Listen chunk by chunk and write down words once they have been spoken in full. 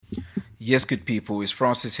Yes, good people, it's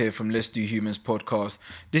Francis here from Let's Do Humans podcast.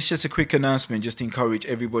 This is just a quick announcement just to encourage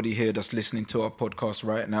everybody here that's listening to our podcast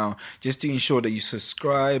right now, just to ensure that you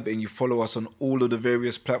subscribe and you follow us on all of the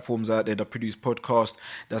various platforms out there that produce podcasts,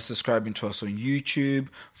 that's subscribing to us on YouTube,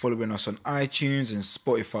 following us on iTunes and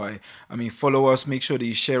Spotify. Follow us, make sure that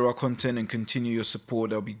you share our content and continue your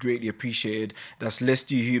support. That'll be greatly appreciated. That's Let's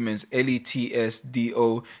Do Humans, LETSDOHUMANS.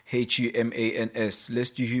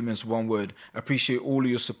 Let's Do Humans, one word. Appreciate all of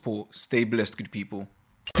your support. Stay blessed, good people.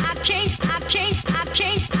 I can't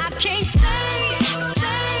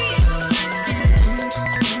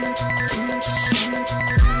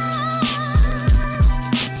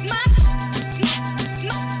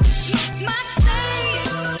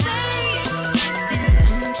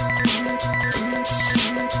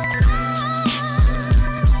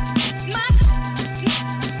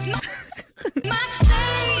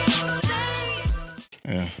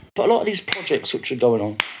Yeah. But a lot of these projects which are going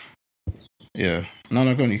on. Yeah. No,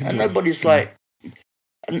 go on. You can and do nobody's it. like...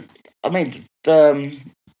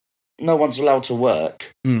 no one's allowed to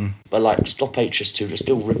work. But like, stop HS2. They're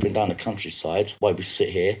still ripping down the countryside while we sit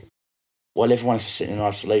here. While everyone's sitting in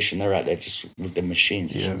isolation, they're out there just with their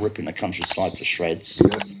machines, just ripping the countryside to shreds.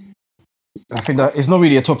 Yeah. I think that it's not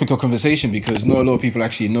really a topic of conversation because not a lot of people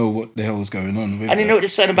actually know what the hell is going on. With and you know what they're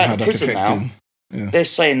saying about the prison now? Yeah. They're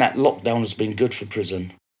saying that lockdown has been good for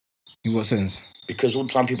prison. In what sense? Because all the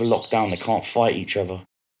time people lock down, they can't fight each other.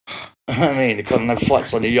 They can't have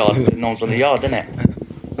fights on the yard. No one's on the yard, innit?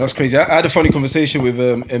 That's crazy. I had a funny conversation with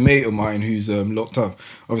a mate of mine who's locked up.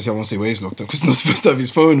 Obviously, I won't say where he's locked up because he's not supposed to have his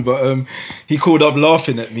phone. But he called up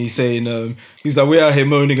laughing at me, saying he was like, "We're out here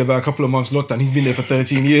moaning about a couple of months lockdown. He's been there for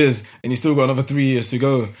 13 years, and he's still got another 3 years to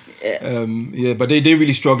go." But they're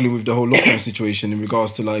really struggling with the whole lockdown situation in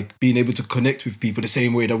regards to like being able to connect with people the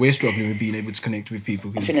same way that we're struggling with being able to connect with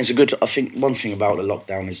people. I think one thing about the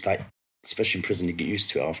lockdown is like, especially in prison, you get used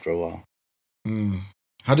to it after a while.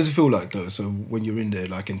 How does it feel like though? So when you're in there,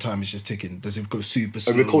 like, and time is just ticking, does it go super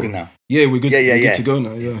slow? Are we recording now? Yeah, we're good. We're good to go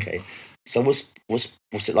now. Yeah. Okay. So what's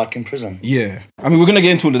it like in prison? Yeah, we're gonna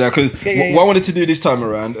get into all of that because what I wanted to do this time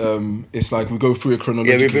around, it's like we go through it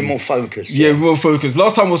chronologically. Yeah, we've been more focused. Yeah, we're more focused.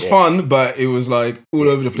 Last time was fun, but it was like all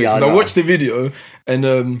over the place. Yeah, I watched the video and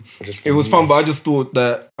it was fun, but I just thought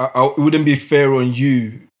that it wouldn't be fair on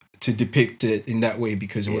you to depict it in that way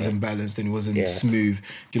because it wasn't balanced and it wasn't smooth.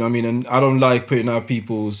 Do you know what I mean? And I don't like putting out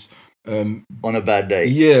people's on a bad day.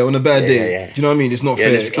 Yeah, on a bad day. Yeah. Do you know what I mean? It's not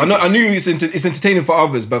fair. I knew it's entertaining for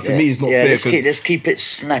others, but for me, it's not fair. Let's keep it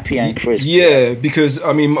snappy and crisp. Yeah, because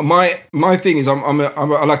my thing is I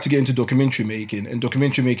like to get into documentary making, and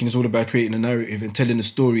documentary making is all about creating a narrative and telling a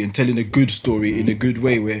story and telling a good story in a good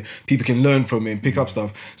way where people can learn from it and pick up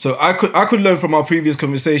stuff. So I could learn from our previous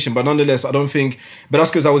conversation, but nonetheless, I don't think. But that's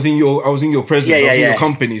because I was in your presence, I was in your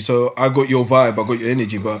company, so I got your vibe, I got your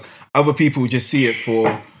energy. But other people just see it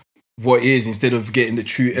for what is instead of getting the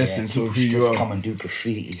true essence of who you are. Come and do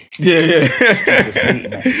graffiti. Yeah. Do graffiti,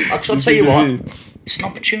 man. I'll tell you what, it's an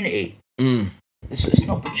opportunity. It's an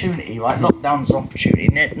opportunity, right? Lockdown's an opportunity,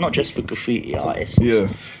 not just for graffiti artists,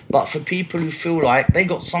 but for people who feel like they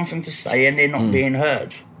got something to say and they're not being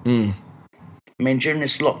heard. During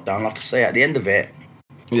this lockdown, like I say, at the end of it,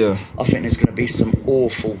 I think there's going to be some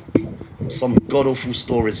god-awful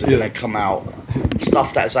stories that are going to come out.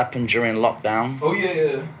 Stuff that's happened during lockdown. Oh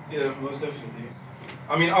yeah, most definitely.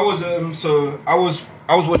 I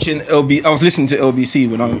was watching I was listening to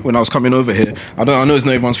LBC when I was coming over here. I know it's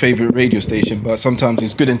not everyone's favourite radio station, but sometimes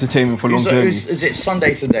it's good entertainment for long journeys. Is it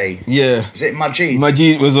Sunday Today? Yeah. Is it Majid?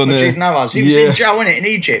 Majid was on there. Majid Nawaz. He was in jail, innit, in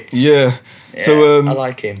Egypt. Yeah. So I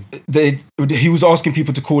like him. He was asking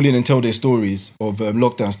people to call in and tell their stories of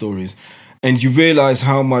lockdown stories. And you realise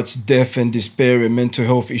how much death and despair and mental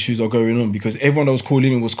health issues are going on because everyone that was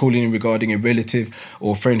calling in regarding a relative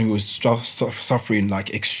or a friend who was suffering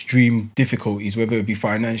like extreme difficulties, whether it be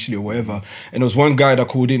financially or whatever. And there was one guy that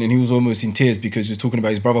called in and he was almost in tears because he was talking about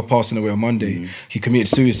his brother passing away on Monday. He committed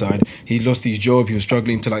suicide. He lost his job. He was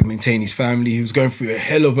struggling to like maintain his family. He was going through a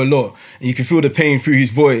hell of a lot. And you can feel the pain through his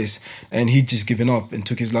voice. And he'd just given up and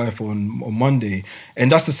took his life on Monday.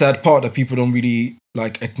 And that's the sad part that people don't really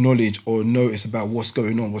like acknowledge or notice about what's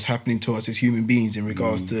going on, what's happening to us as human beings in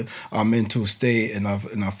regards to our mental state and our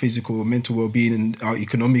physical, mental well-being and our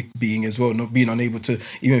economic being as well, not being unable to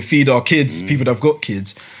even feed our kids, people that have got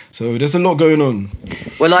kids. So there's a lot going on.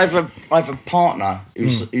 Well, I have a partner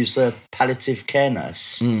who's a palliative care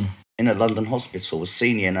nurse in a London hospital, a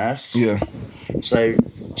senior nurse. Yeah. So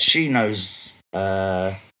she knows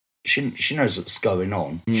she knows what's going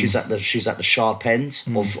on. She's at the sharp end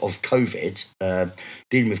of COVID,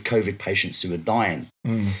 dealing with COVID patients who are dying.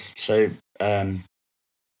 So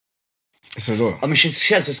It's a lot. I mean,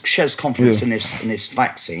 she has confidence in this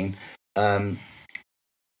vaccine.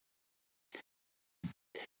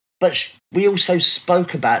 But we also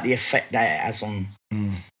spoke about the effect that it has on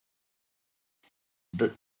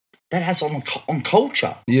that has on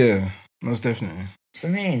culture. Yeah, most definitely. That's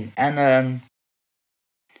what I mean, and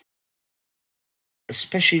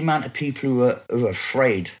especially the amount of people who are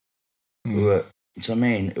afraid, who are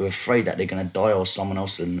afraid that they're going to die or someone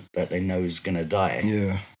else that they know is going to die.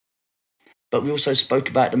 Yeah. But we also spoke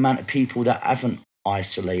about the amount of people that haven't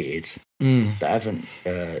isolated, that haven't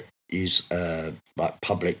used like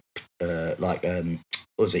public, what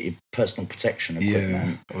was it, your personal protection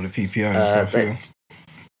equipment. Yeah, or the PPI and stuff.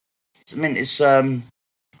 I mean,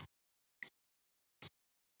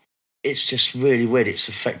 it's just really weird. It's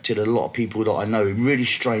affected a lot of people that I know in really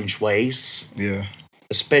strange ways. Yeah.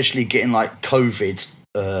 Especially getting like COVID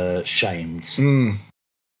shamed.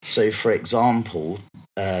 So, for example,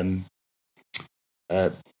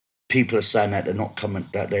 people are saying that they're not coming,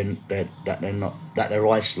 that they're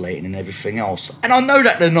isolating and everything else, and I know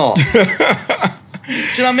that they're not. Do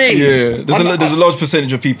you know what I mean? Yeah, there's a large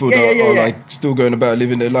percentage of people that are like still going about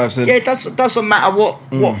living their lives. And it doesn't matter what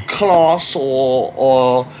class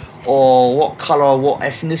or what colour or what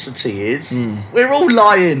ethnicity is. We're all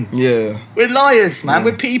lying. Yeah, we're liars, man.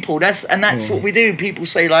 We're people. That's what we do. People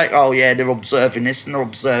say like, oh yeah, they're observing this and they're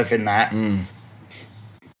observing that.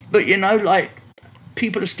 But you know, like,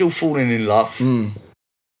 people are still falling in love. So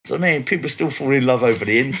I mean, people are still falling in love over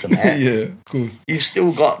the internet. Yeah, of course. You've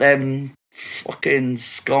still got them fucking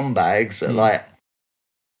scumbags at like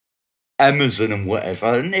Amazon and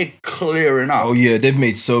whatever, and they're clearing up. Oh yeah, they've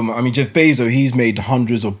made so much. I mean, Jeff Bezos, he's made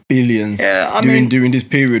hundreds of billions during this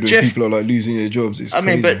period when people are like losing their jobs. It's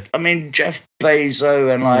crazy. I mean, Jeff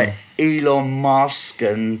Bezos and like Elon Musk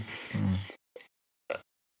and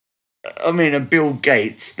and Bill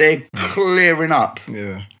Gates, they're clearing up.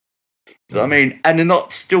 Yeah. I mean, and they're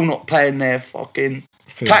still not paying their fucking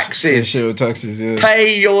taxes. Fair share of taxes, yeah.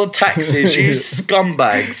 Pay your taxes, you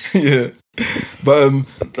scumbags. Yeah. But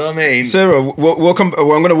I mean, Sarah, welcome. I'm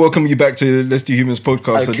going to welcome you back to Let's Do Humans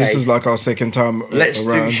podcast. Okay. So this is like our second time. Let's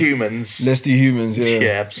do humans. Let's do humans. Yeah,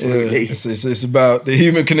 yeah, absolutely. Yeah. It's about the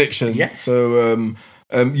human connection. Yeah. So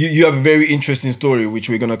you have a very interesting story which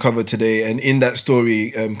we're going to cover today, and in that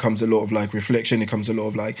story comes a lot of like reflection. It comes a lot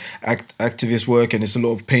of like activist work, and it's a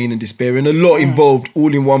lot of pain and despair, and a lot involved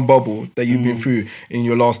all in one bubble that you've been through in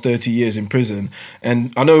your last 30 years in prison.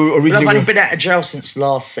 And I know originally I've only been out of jail since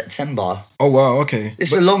last September. Oh wow, okay.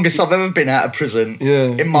 It's the longest I've ever been out of prison. Yeah,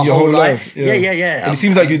 in my whole life. Yeah. And it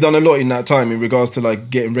seems like you've done a lot in that time in regards to like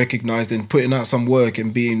getting recognised and putting out some work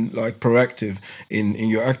and being like proactive in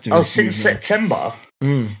your activism. Oh, since September.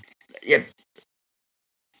 Yeah.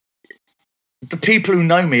 The people who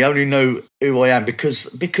know me only know who I am because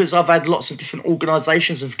I've had lots of different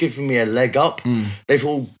organisations have given me a leg up. They've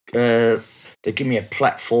all they give me a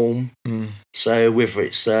platform. So whether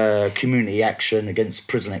it's community action against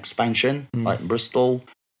prison expansion, like in Bristol,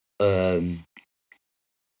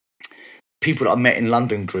 people that I met in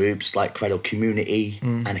London groups like Cradle Community,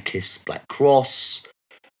 Anarchists, Black Cross,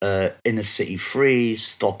 Inner City Freeze,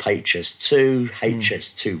 Stop HS2,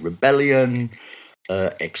 HS2 Rebellion,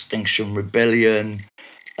 Extinction Rebellion.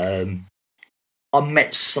 I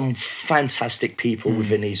met some fantastic people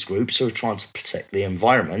within these groups who are trying to protect the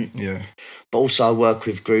environment. Yeah. But also I work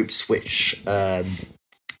with groups which,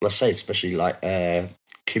 let's say especially like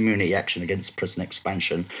Community Action Against Prison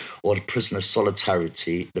Expansion or the Prisoner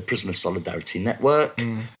Solidarity Network.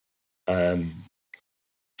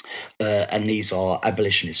 And these are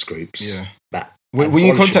abolitionist groups. Yeah. When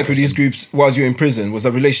you contact with these groups whilst you're in prison, was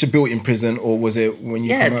that relationship built in prison, or was it when you?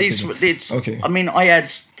 Yeah, it's okay. I mean,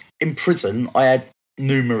 in prison, I had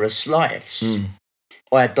numerous lives.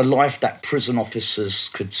 I had the life that prison officers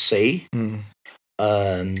could see.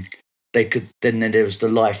 They could. Then there was the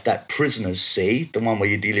life that prisoners see, the one where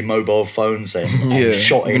you're dealing mobile phones and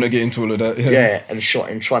shot. We're gonna get into all of that. Yeah, and shot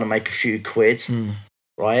him trying to make a few quid.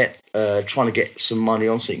 Right, trying to get some money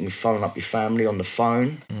on so you can phone up your family on the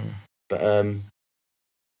phone. But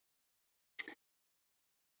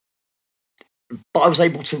I was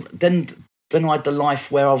able to then I had the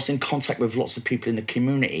life where I was in contact with lots of people in the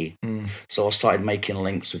community. So I started making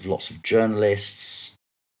links with lots of journalists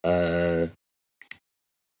and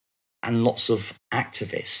lots of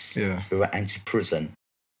activists who are anti-prison.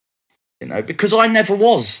 You know, because I never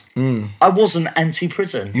was. I wasn't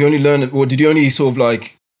anti-prison. You only learned it, or did you only sort of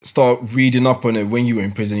like start reading up on it when you were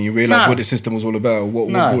in prison? You realised what the system was all about? What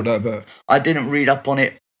brought that about? I didn't read up on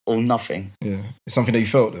it or nothing. Yeah, it's something that you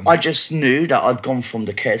felt then? I just knew that I'd gone from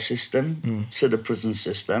the care system to the prison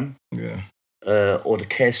system. Yeah. or the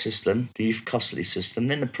care system, the youth custody system,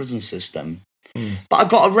 then the prison system. But I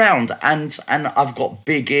got around, and I've got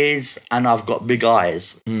big ears and I've got big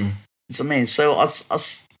eyes. You know what I mean? So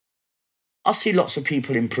I see lots of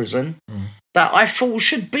people in prison that I thought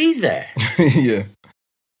should be there. Yeah.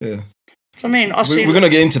 So I mean, we're gonna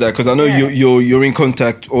get into that because I know you're in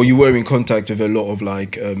contact, or you were in contact with a lot of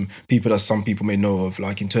like people that some people may know of,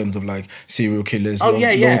 like in terms of like serial killers,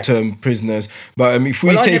 long-term prisoners. But if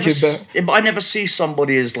we take it back, but I never see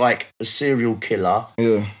somebody as like a serial killer.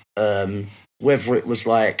 Yeah. Whether it was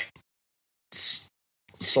like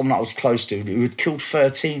someone that I was close to who had killed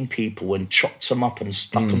 13 people and chopped them up and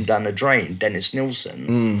stuck them down the drain, Dennis Nilsen.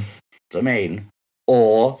 Do you know what I mean?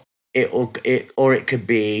 Or it could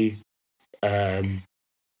be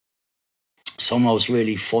someone I was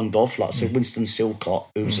really fond of, like say Winston Silcott,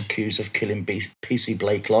 who was accused of killing PC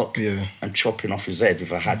Blakelock and chopping off his head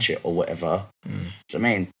with a hatchet or whatever. Do you know what I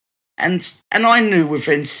mean? And I knew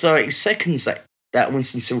within 30 seconds that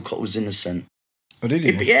Winston Silcott was innocent. Oh, did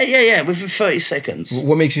you? Yeah. Within 30 seconds.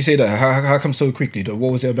 What makes you say that? How come so quickly, though?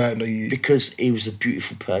 What was it about that you... Because he was a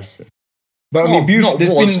beautiful person. But I mean,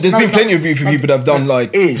 there's been plenty of beautiful people that have done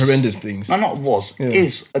like horrendous things.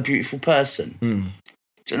 Is a beautiful person. Do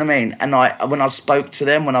you know what I mean? And when I spoke to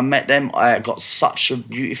them, when I met them, I got such a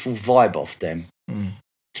beautiful vibe off them.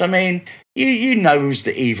 So I mean, you know who's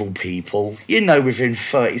the evil people. You know within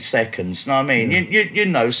 30 seconds. You know what I mean? You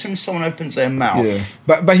know, as soon as someone opens their mouth.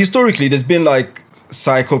 Yeah. But historically, there's been like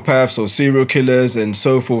psychopaths or serial killers and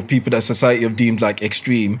so forth, people that society have deemed like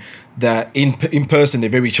extreme, that in person they're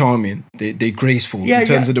very charming, they're graceful in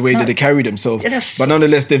terms of the way that they carry themselves, but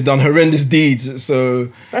nonetheless they've done horrendous deeds. So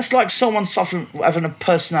that's like someone suffering, having a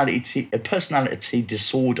personality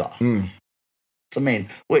disorder. I mean,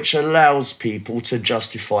 which allows people to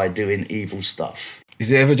justify doing evil stuff.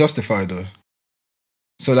 Is it ever justified though?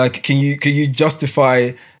 So like, can you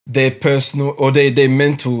justify their personal or their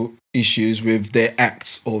mental issues with their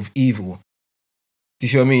acts of evil? Do you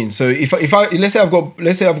see what I mean? So if I let's say I've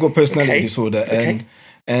got personality disorder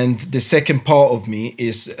and the second part of me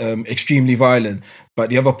is extremely violent, but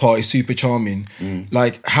the other part is super charming.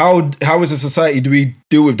 Like how as a society do we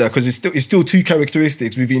deal with that? Because it's still two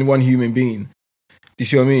characteristics within one human being. Do you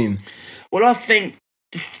see what I mean? Well, I think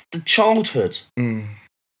the childhood.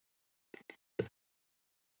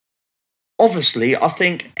 Obviously, I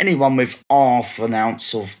think anyone with half an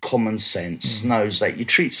ounce of common sense knows that you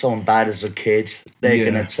treat someone bad as a kid, they're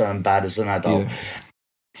going to turn bad as an adult.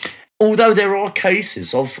 Although there are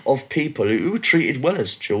cases of people who were treated well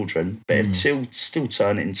as children, but have still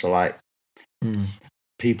turn into like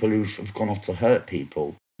people who've gone off to hurt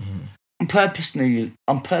people. I'm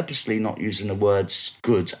purposely not using the words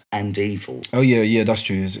good and evil. Oh yeah, that's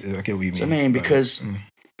true. I get what you mean. So, I mean,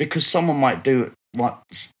 because someone might do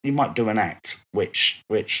an act which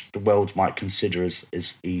the world might consider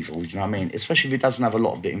as evil. You know what I mean? Especially if it doesn't have a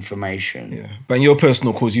lot of the information. Yeah, but in your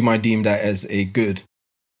personal cause, you might deem that as a good.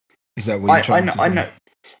 Is that what you're trying to say?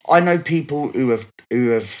 I know people who have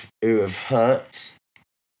hurt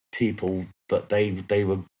people, but they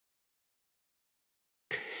were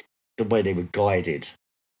the way they were guided.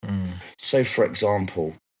 So, for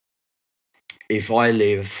example, if I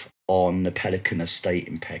live on the Pelican Estate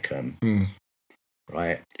in Peckham,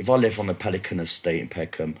 right? If I live on the Pelican Estate in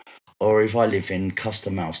Peckham, or if I live in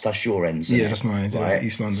Custom House, that's your end. Yeah, that's mine. Right?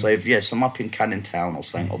 East London. So so I'm up in Canning Town or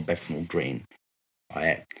something, or Bethnal Green,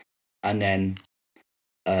 right? And then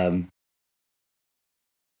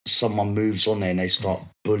someone moves on there and they start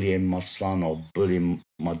bullying my son or bullying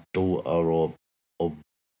my daughter or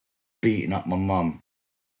beating up my mum.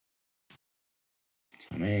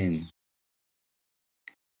 I mean,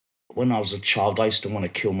 when I was a child, I used to want to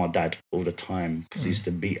kill my dad all the time because he used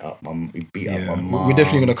to beat up my mum. We're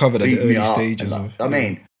definitely going to cover that in the early stages. I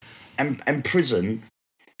mean, and prison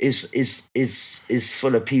is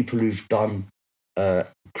full of people who've done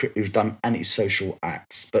antisocial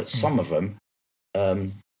acts, but some of them,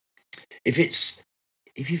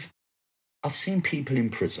 I've seen people in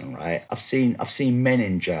prison, right? I've seen men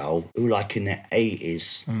in jail who, like in their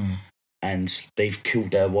 80s, and they've killed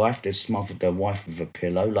their wife. They've smothered their wife with a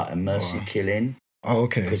pillow, like a mercy killing. Oh,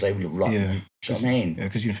 okay. Because they look like. Yeah. Do you know what I mean? Yeah,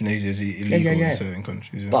 because euthanasia is illegal in certain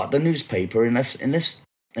countries. Yeah. But the newspaper, unless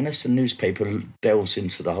the newspaper delves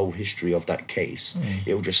into the whole history of that case,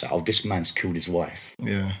 it'll just say, "Oh, this man's killed his wife."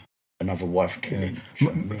 Yeah. Another wife killing.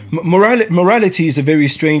 Morality is a very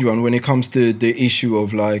strange one when it comes to the issue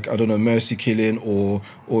of, like, I don't know, mercy killing or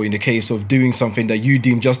in the case of doing something that you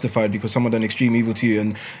deem justified because someone done extreme evil to you.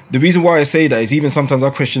 And the reason why I say that is even sometimes I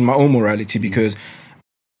question my own morality because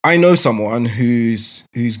I know someone whose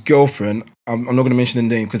girlfriend, I'm not going to mention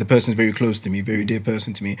the name because the person is very close to me, very dear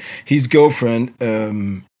person to me. His girlfriend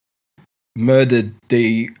murdered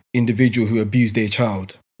the individual who abused their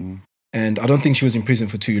child. And I don't think she was in prison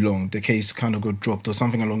for too long. The case kind of got dropped or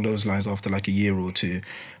something along those lines after like a year or two.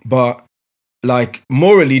 But like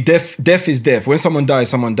morally, death is death. When someone dies,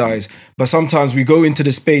 someone dies. But sometimes we go into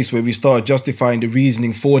the space where we start justifying the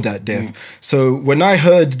reasoning for that death. So when I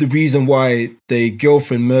heard the reason why the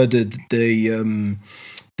girlfriend murdered the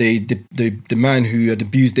man who had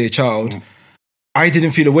abused their child, I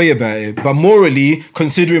didn't feel a way about it. But morally,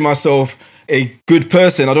 considering myself a good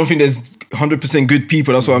person, I don't think there's 100% good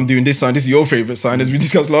people. That's why I'm doing this sign. This is your favorite sign, as we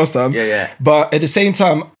discussed last time. Yeah. But at the same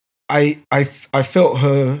time, I felt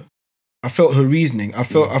her reasoning. I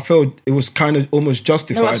felt it was kind of almost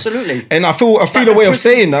justified. No, absolutely. And I feel a way of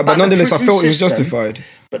saying that, but nonetheless, I felt it was justified.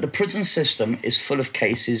 But the prison system is full of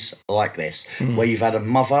cases like this, where you've had a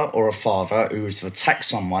mother or a father who has attacked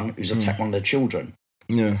someone who's attacked one of their children.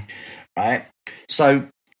 Yeah. Right? So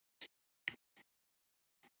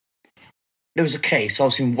there was a case. I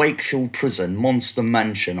was in Wakefield Prison, Monster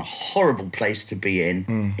Mansion, a horrible place to be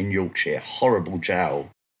in Yorkshire, horrible jail.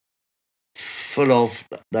 Full of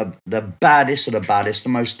the baddest of the baddest, the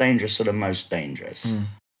most dangerous of the most dangerous.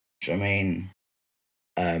 Do you know what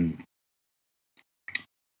I mean?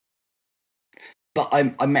 But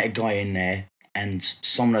I met a guy in there and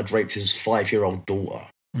someone had raped his 5-year-old daughter.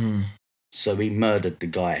 So he murdered the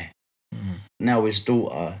guy. Now his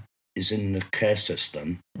daughter is in the care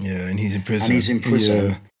system. Yeah, and he's in prison.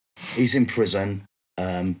 Yeah. He's in prison.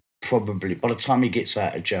 Probably by the time he gets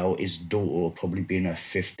out of jail, his daughter will probably be in her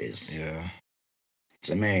 50s. Yeah.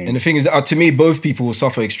 I mean, and the thing is, to me, both people will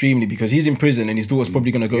suffer extremely because he's in prison and his daughter's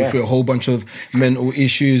probably going to go through a whole bunch of mental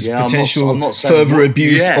issues, potential further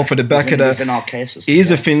abuse off of the back of that. Within our cases, it is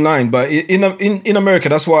a thin line, but in America,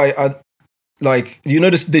 that's why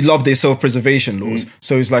they love their self-preservation laws.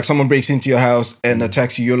 So it's like someone breaks into your house and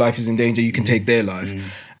attacks you, your life is in danger, you can take their life.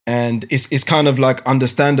 And it's kind of like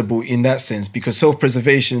understandable in that sense because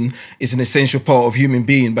self-preservation is an essential part of human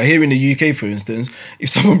being. But here in the UK, for instance, if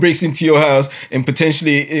someone breaks into your house and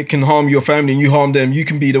potentially it can harm your family and you harm them, you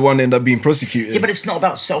can be the one that end up being prosecuted. Yeah, but it's not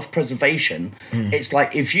about self-preservation. It's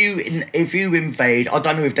like if you invade, I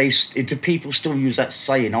don't know do people still use that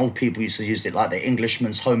saying? Old people used to use it, like the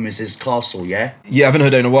Englishman's home is his castle, yeah? Yeah, I haven't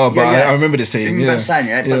heard that in a while, but I remember the saying. Remember that saying,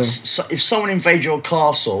 yeah? But if someone invades your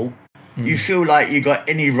castle, you feel like you got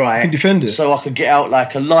any right. You can defend it. So I could get out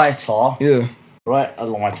like a lighter. Yeah. Right, a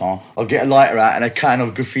lighter. I'll get a lighter out and a can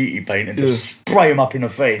of graffiti paint and just spray them up in the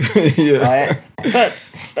face. Right?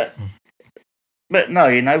 But no,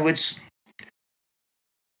 it's...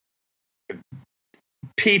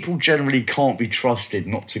 People generally can't be trusted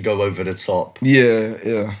not to go over the top. Yeah. Do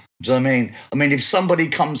you know what I mean? I mean, if somebody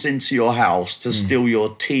comes into your house to steal your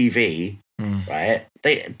TV, right?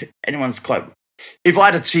 Anyone's quite... If I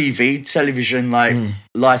had a television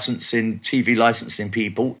licensing, TV licensing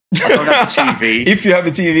people, I don't have a TV. If you have a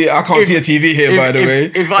TV, I can't see a TV here, by the way.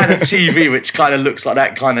 If I had a TV which kind of looks like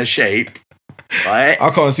that kind of shape, right? I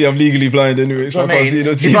can't see, I'm legally blind anyway, so I can't see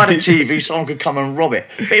no TV. If I had a TV, someone could come and rob it.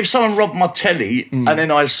 But if someone robbed my telly and then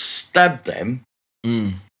I stabbed them...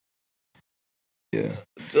 Yeah.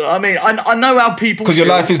 I mean, I know how people because your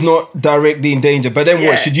life is not directly in danger. But then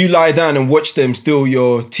what? Should you lie down and watch them steal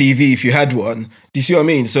your TV if you had one? Do you see what I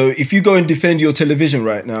mean? So if you go and defend your television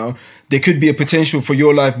right now, there could be a potential for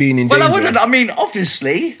your life being in danger. Well, I wouldn't. I mean,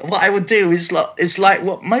 obviously, what I would do is like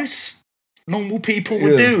what most normal people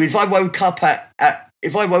would do. If I woke up at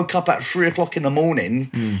 3:00 in the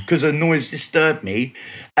morning because a noise disturbed me,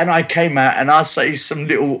 and I came out and I say some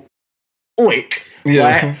little oik,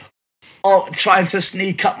 right? Trying to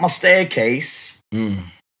sneak up my staircase.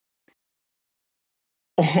 One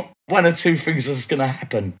or two things was going to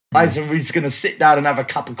happen. Either he's going to sit down and have a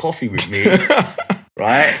cup of coffee with me,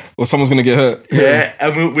 right? Or someone's going to get hurt. Yeah,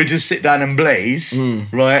 and we'll just sit down and blaze,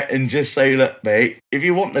 right? And just say, look, mate, if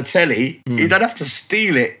you want the telly, you don't have to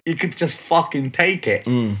steal it. You could just fucking take it.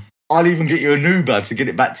 I'll even get you an Uber to get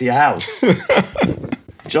it back to your house. Do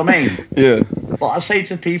you know what I mean? Yeah. But I say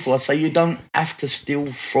to people, you don't have to steal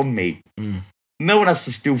from me. No one has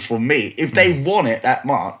to steal from me. If they want it that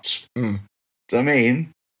much, do you know what I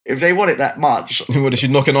mean? If they want it that much... Well, they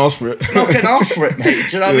should knock and ask for it. Knock and ask for it, mate.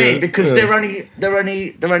 Do you know what I mean? Because they're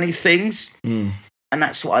only things. And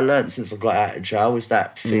that's what I learned since I got out of jail, is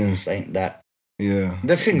that things ain't that... Yeah.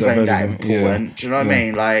 The things ain't that important. Do you know what I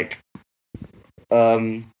mean? Like...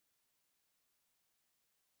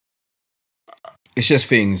 It's just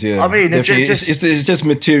things, yeah. I mean, it's just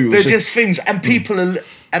material. They're just things, and people are,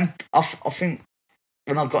 and I think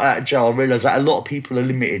when I got out of jail, I realised that a lot of people are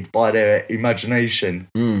limited by their imagination.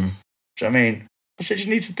 Do you know what I mean? I said, you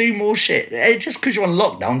need to do more shit. Just because you're on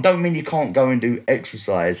lockdown don't mean you can't go and do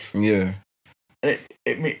exercise. Yeah.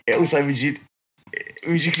 It also means you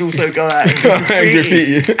can also go out and do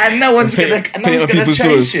graffiti. And no one's gonna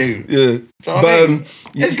chase you. Yeah. But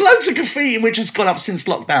there's loads of graffiti which has gone up since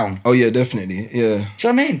lockdown. Oh yeah, definitely. Yeah. Do you know what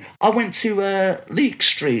I mean? I went to Leek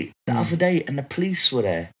Street the other day and the police were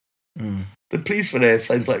there. The police were there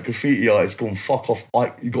saying like graffiti artists going fuck off,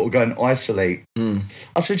 you got to go and isolate.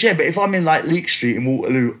 I said, yeah, but if I'm in like Leek Street in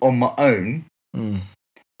Waterloo on my own,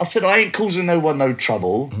 I said, I ain't causing no one no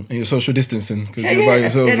trouble. And you're social distancing because you're by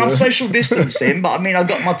yourself. Yeah, I'm social distancing, but I mean, I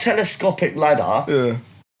got my telescopic ladder. Yeah.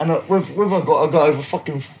 And I got over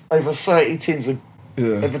 30 tins of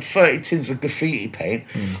over 30 tins of graffiti paint.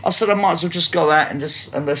 I said I might as well just go out and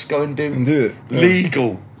let's go and do it. Yeah.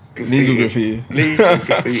 Legal graffiti. Legal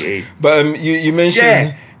graffiti. But you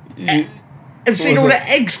mentioned and seen all the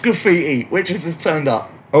eggs graffiti, which has turned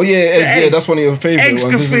up. Oh yeah, eggs. Yeah, that's one of your favourite eggs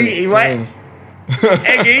ones. Eggs graffiti, right? Yeah.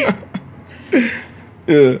 Eggy.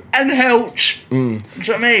 And Helch. Do you know what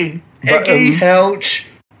I mean? Eggy, Helch.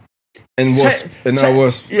 And Wasp. And now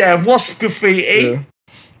Wasp. Yeah, Wasp graffiti. Yeah.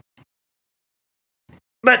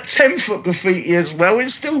 But 10-foot graffiti as well.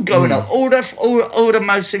 It's still going up. All the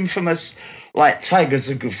most infamous like taggers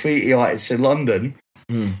of graffiti artists in London.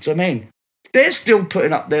 Do you know what I mean? They're still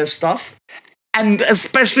putting up their stuff. And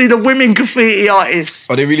especially the women graffiti artists.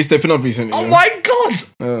 Are they really stepping up recently? Oh my God!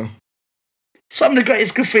 Yeah. Some of the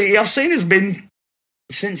greatest graffiti I've seen has been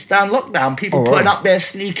since down lockdown. People putting up their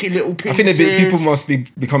sneaky little pieces. I think people must be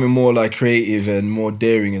becoming more like creative and more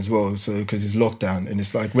daring as well. So because it's lockdown and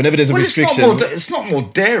it's like whenever there's a restriction, it's not more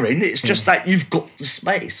daring. It's just that you've got the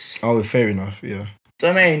space. Oh, fair enough. Yeah. Do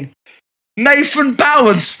you know what I mean? Nathan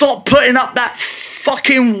Bowen, stop putting up that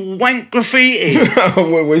fucking wank graffiti.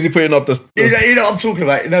 Where is he putting up the... You know what I'm talking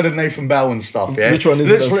about? You know the Nathan Bowen stuff, yeah? Which one is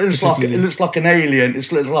it? It looks like an alien.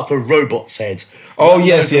 It looks like a robot's head. Oh,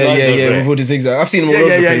 yes, yeah. With all the zigzag. I've seen them all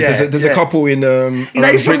over the place. There's a couple in...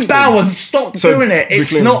 Nathan Bowen, stop doing it.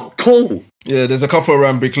 It's not cool. Yeah, there's a couple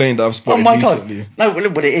around Brick Lane that I've spotted recently. God. No,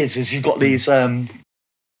 what it is you've got these...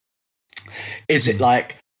 is it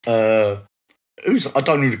like... I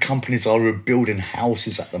don't know who the companies are who are building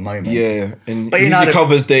houses at the moment. Yeah, and but usually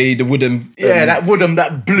covers the wooden...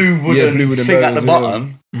 that blue wooden thing at the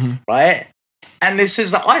bottom, right? And this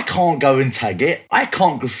is that I can't go and tag it. I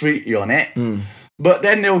can't graffiti on it. But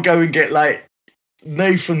then they'll go and get like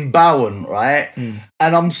Nathan Bowen, right? And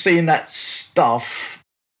I'm seeing that stuff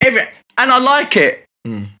and I like it.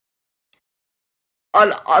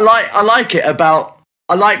 I like it about...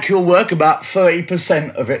 I like your work about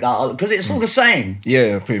 30% of it because it's all the same.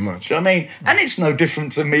 Yeah, pretty much. Do you know what I mean? And it's no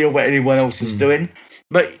different to me or what anyone else is doing.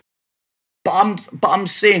 But I'm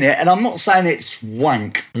seeing it, and I'm not saying it's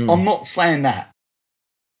wank. I'm not saying that.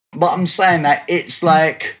 But I'm saying that it's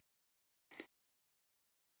like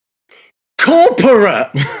corporate.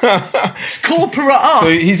 It's corporate art. So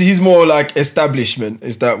he's more like establishment.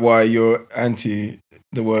 Is that why you're anti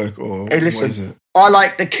the work, or hey, listen, what is it? I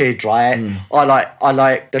like the kid, right? I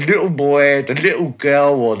like the little boy, the little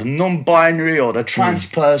girl, or the non-binary, or the trans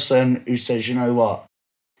person who says, you know what?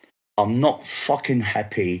 I'm not fucking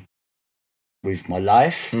happy with my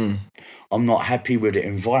life. I'm not happy with the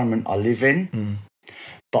environment I live in.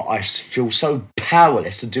 But I feel so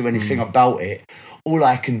powerless to do anything about it. All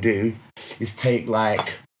I can do is take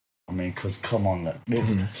because come on,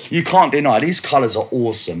 you can't deny these colours are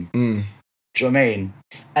awesome. Do you know what I mean?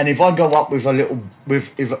 And if I go up with a little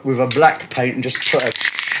with a black paint and just put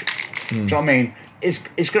do you know what I mean?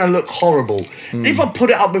 It's gonna look horrible. And if I put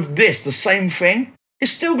it up with the same thing,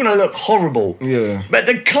 it's still gonna look horrible. Yeah. But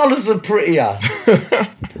the colours are prettier.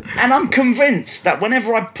 And I'm convinced that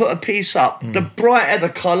whenever I put a piece up, the brighter the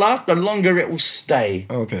colour, the longer it will stay.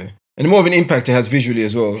 Okay. And the more of an impact it has visually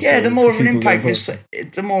as well. Yeah, the more of an impact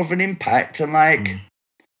and like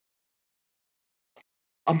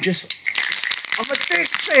I'm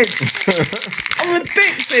addicted. I'm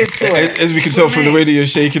addicted to it. As we can tell from the way that you're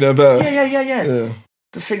shaking about. Yeah.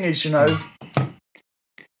 The thing is,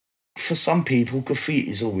 for some people, graffiti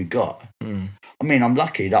is all we got. I mean, I'm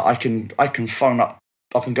lucky that I can phone up,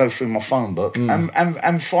 I can go through my phone book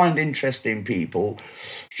and find interesting people.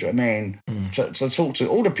 Do you know what I mean? To talk to.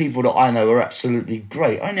 All the people that I know are absolutely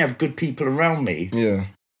great. I only have good people around me. Yeah.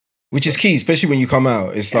 Which is key, especially when you come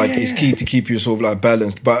out. It's it's key to keep you sort of like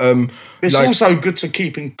balanced. But it's also good to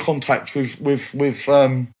keep in contact with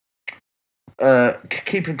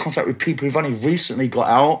keep in contact with people who've only recently got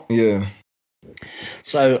out. Yeah.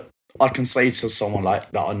 So I can say to someone like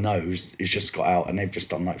that I know who's just got out and they've just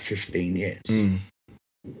done like 15 years.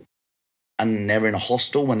 and they're in a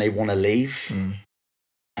hostel when they want to leave.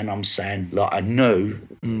 And I'm saying, like, I know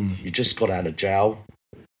you just got out of jail,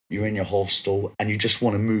 you're in your hostel, and you just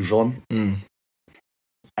want to move on.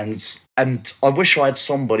 And I wish I had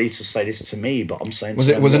somebody to say this to me, but I'm saying...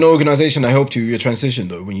 Was an organisation that helped you with your transition,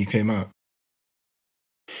 though, when you came out?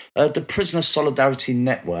 The Prisoner Solidarity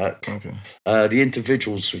Network. Okay. The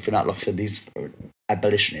individuals who've been out, like I said, these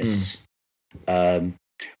abolitionists, a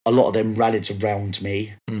lot of them rallied around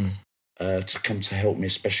me to come to help me,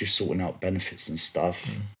 especially sorting out benefits and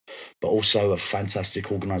stuff. But also a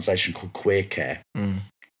fantastic organisation called Queer Care.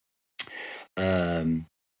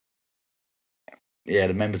 Yeah,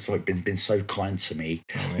 the members have been so kind to me.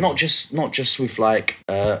 Not just with like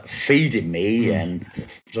feeding me and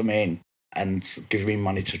and giving me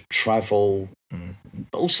money to travel,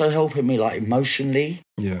 but also helping me like emotionally.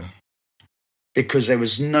 Yeah. Because there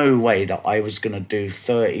was no way that I was going to do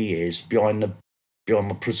 30 years behind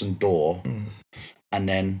my prison door, and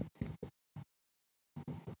then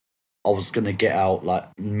I was going to get out like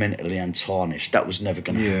mentally untarnished. That was never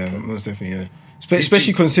going to happen. Yeah, most definitely. Yeah.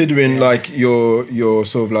 Especially considering like your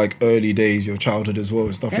sort of like early days, your childhood as well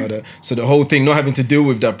and stuff like that. So the whole thing, not having to deal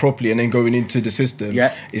with that properly and then going into the system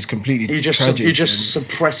is completely tragic. You're just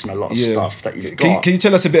suppressing a lot of stuff that you've got. Can you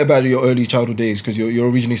tell us a bit about your early childhood days? Because you're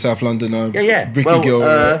originally South London, Bricky girl.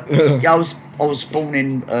 I was born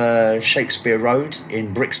in Shakespeare Road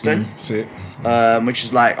in Brixton. Which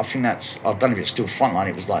is like, I think that's, I don't know if it's still Frontline.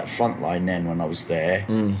 It was like Frontline then when I was there.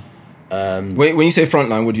 When you say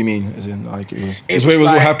Frontline, what do you mean? As in, like, it was where it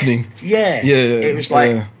was all happening? Yeah. It was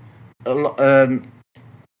like, a lot,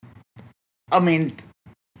 I mean,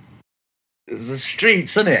 the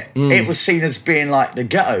streets, isn't it? It was seen as being like the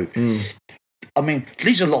ghetto. I mean,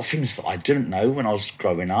 these are a lot of things that I didn't know when I was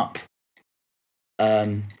growing up.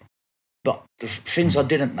 But the things I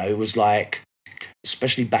didn't know was like,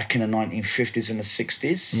 especially back in the 1950s and the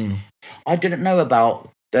 60s, I didn't know about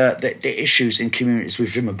the issues in communities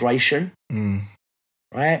with immigration,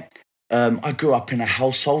 right? I grew up in a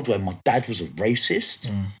household where my dad was a racist.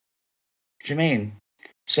 Do you mean?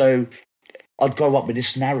 So I'd grow up with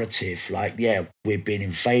this narrative, like, yeah, we're being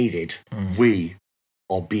invaded. We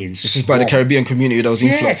are being This is by the Caribbean community that was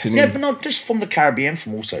influxing in. Yeah, but not just from the Caribbean,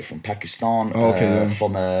 also from Pakistan,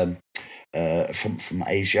 from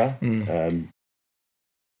Asia.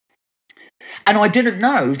 And I didn't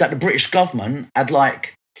know that the British government had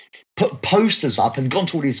like put posters up and gone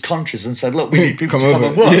to all these countries and said, look, we need people to come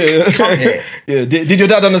and work. Come here. Did your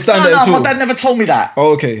dad understand that at all? My dad never told me that.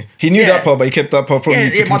 Oh, okay. He knew that part, but he kept that part from you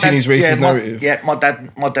to continue his racist narrative.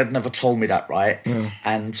 My dad never told me that, right?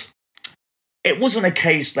 And it wasn't a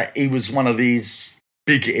case that he was one of these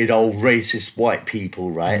bigoted old racist white people,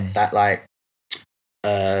 right? That like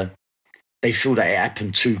they feel that it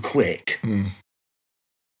happened too quick.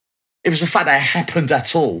 It was the fact that it happened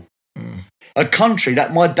at all. A country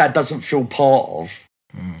that my dad doesn't feel part of.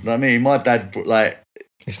 You know what I mean? My dad, like...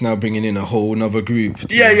 It's now bringing in a whole other group.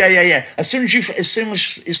 Yeah. As soon as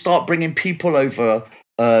you start bringing people over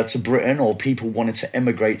to Britain, or people wanted to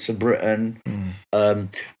emigrate to Britain, and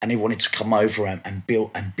they wanted to come over and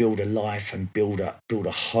build a life and build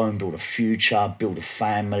a home, build a future, build a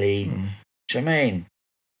family. Do you know what I mean?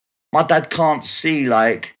 My dad can't see,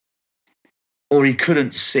 like... or he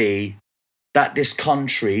couldn't see that this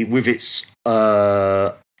country with its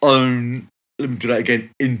own, let me do that again,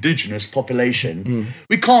 indigenous population,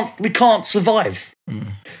 we can't survive.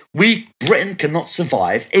 Britain cannot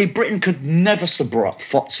survive. Britain could never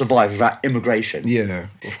survive without immigration. Yeah,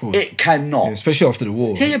 of course. It cannot. Yeah, especially after the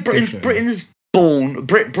war. Yeah, Britain is born.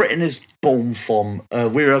 Britain is born from.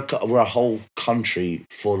 We're a whole country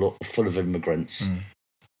full of immigrants.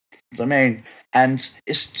 I mean, and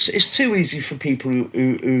it's too easy for people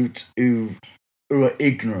who are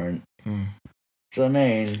ignorant. So I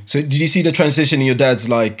mean, so did you see the transition in your dad's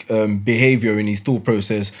like behavior in his thought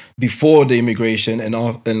process before the immigration and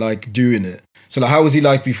like during it? So like, how was he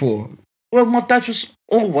like before? Well, my dad was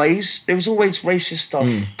there was always racist stuff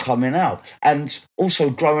coming out, and also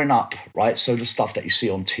growing up, right? So the stuff that you see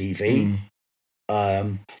on TV,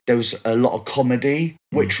 there was a lot of comedy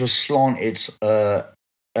which was slanted.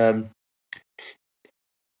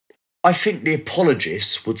 I think the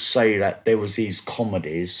apologists would say that there was these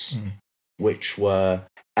comedies which were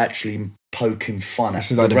actually poking fun at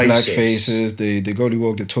the like the racists. Black faces, the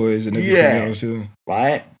gollywog, the toys and everything else. Yeah.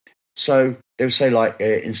 Right? So they would say like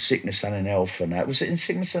In Sickness and in Health and that. Was it In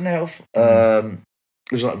Sickness and Health? It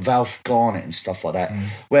was like Ralph Garnett and stuff like that,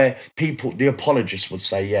 where the apologists would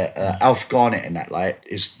say, Alf Garnett and that, like,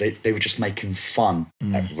 they were just making fun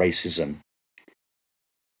at racism.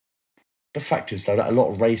 The fact is, though, that a lot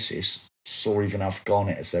of racists saw even Alf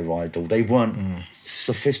Garnett as their idol. They weren't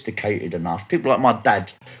sophisticated enough. People like my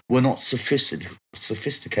dad were not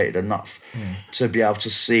sophisticated enough to be able to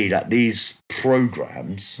see that these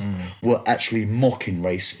programs were actually mocking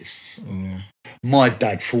racists. My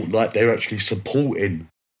dad thought like they were actually supporting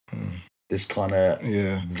this kind of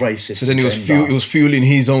racist. So then he was fueling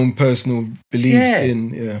his own personal beliefs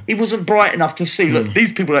He wasn't bright enough to see, look,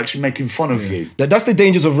 these people are actually making fun of you. That's the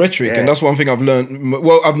dangers of rhetoric, and that's one thing I've learned.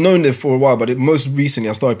 Well, I've known it for a while, but most recently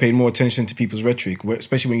I started paying more attention to people's rhetoric,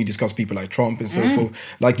 especially when you discuss people like Trump and so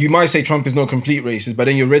forth. Like, you might say Trump is not complete racist, but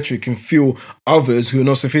then your rhetoric can fuel others who are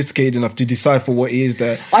not sophisticated enough to decipher what it is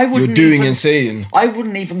that you're doing and saying. I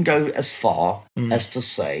wouldn't even go as far as to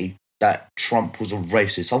say that Trump was a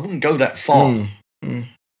racist. I wouldn't go that far. Do you know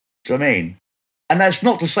what I mean? And that's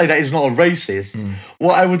not to say that he's not a racist.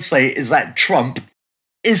 What I would say is that Trump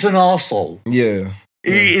is an arsehole. Yeah.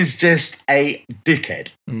 He is just a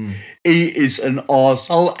dickhead. He is an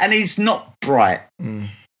arsehole, and he's not bright.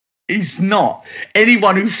 He's not.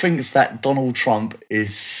 Anyone who thinks that Donald Trump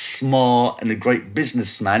is smart and a great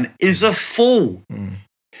businessman is a fool.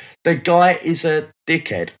 The guy is a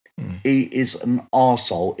dickhead. He is an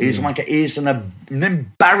arsehole. He is an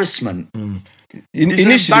embarrassment. He's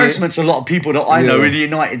an embarrassment to a lot of people that I know in the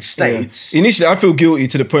United States. Initially, I feel guilty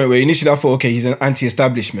to the point where I thought, okay, he's an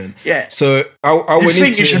anti-establishment. Yeah. So I went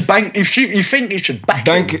into... You think you should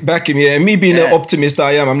back him, yeah. And me being an optimist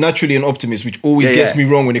I am, I'm naturally an optimist, which always gets me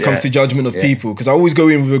wrong when it comes to judgment of people. Because I always go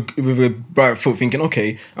in with a bright foot thinking,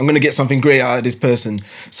 okay, I'm going to get something great out of this person.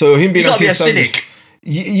 So him being anti-establishment...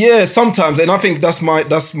 Yeah, sometimes, and I think that's my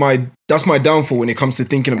downfall when it comes to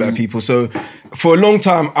thinking about people. So for a long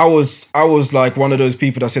time, I was like one of those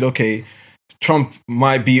people that said, okay, Trump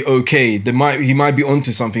might be okay. He might be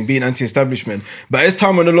onto something, being anti-establishment. But as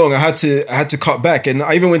time went along, I had to cut back. And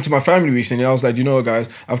I even went to my family recently. I was like, you know what,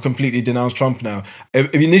 guys, I've completely denounced Trump now.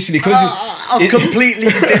 Initially, because I've completely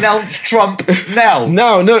denounced Trump now.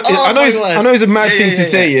 No, I know it's a mad thing to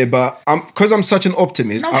say, but because I'm such an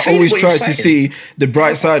optimist, I always try to see the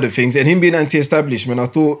bright side of things. And him being anti-establishment, I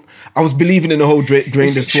thought I was believing in the whole drain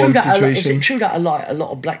the swamp situation. Is it true that a lot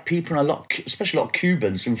of black people and especially a lot of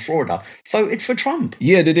Cubans in Florida voted for Trump?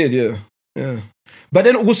 Yeah, they did. Yeah. But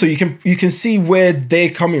then also you can see where they're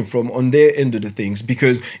coming from on their end of the things,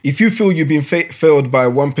 because if you feel you've been failed by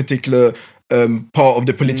one particular part of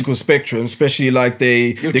the political spectrum, especially like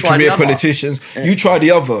the career politicians, you try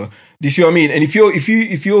the other. Do you see what I mean? And if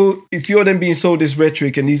you're then being sold this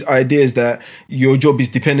rhetoric and these ideas that your job is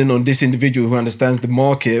dependent on this individual who understands the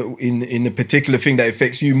market in a particular thing that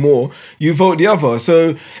affects you more, you vote the other.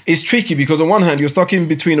 So it's tricky, because on one hand you're stuck in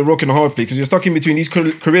between a rock and a hard place, because you're stuck in between these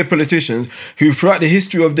career politicians who throughout the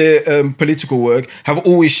history of their political work have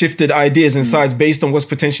always shifted ideas and sides based on what's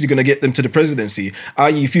potentially going to get them to the presidency.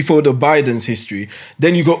 I.e., if you follow Biden's history,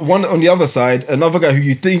 then you got one on the other side, another guy who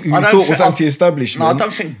you thought was anti-establishment. No, I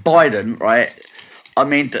don't think Biden. Right, I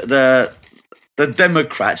mean the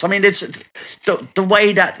Democrats. I mean, it's the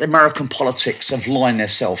way that American politics have lined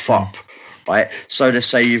themselves up, right? So to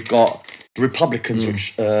say you've got the Republicans,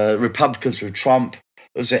 which Republicans with Trump.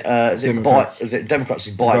 Is it Democrats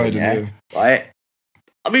is Biden? Right.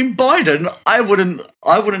 I mean, Biden, I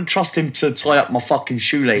wouldn't trust him to tie up my fucking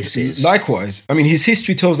shoelaces. Likewise. I mean, his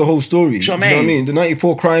history tells the whole story. Do you know what I mean? The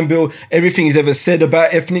 94 crime bill, everything he's ever said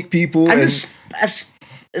about ethnic people. And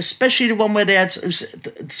especially the one where they had...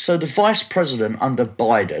 So the vice president under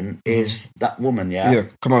Biden is that woman, yeah? Yeah,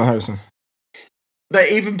 Kamala Harris. But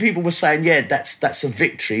even people were saying, that's a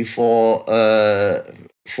victory for...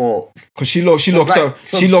 Because she locked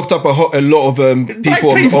up a lot of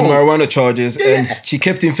people on marijuana charges, and she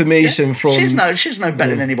kept information from... She's no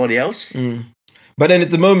better than anybody else. But then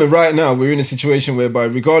at the moment, right now, we're in a situation whereby,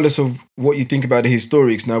 regardless of what you think about the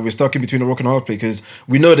historics, now we're stuck in between a rock and a hard place, because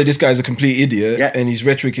we know that this guy's a complete idiot and his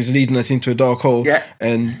rhetoric is leading us into a dark hole,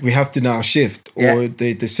 and we have to now shift, or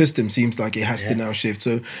the system seems like it has to now shift.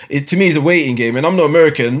 So it, to me, is a waiting game, and I'm not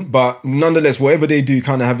American, but nonetheless, whatever they do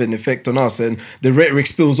kind of have an effect on us, and the rhetoric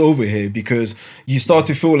spills over here, because you start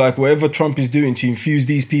to feel like whatever Trump is doing to infuse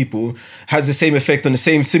these people has the same effect on the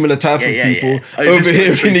same similar type of people over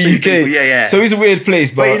here in the UK. So it's a weird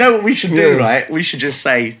place, but you know what we should do, right? We should just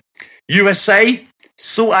say, USA,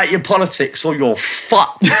 sort out your politics or you're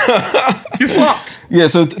fucked. You're fucked. Yeah,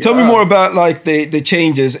 so tell me more about like the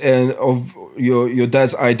changes and of your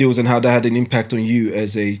dad's ideals and how that had an impact on you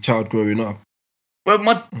as a child growing up. Well,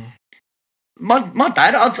 my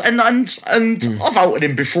dad, and I've outed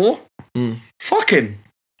him before. Fuck him.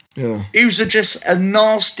 Yeah. He was just a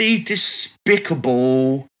nasty,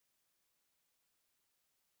 despicable...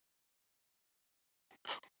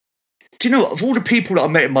 do you know what? Of all the people that I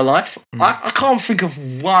met in my life, I can't think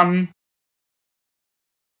of one.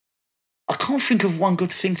 I can't think of one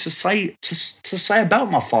good thing to say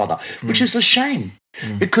about my father, which is a shame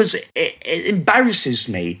because it embarrasses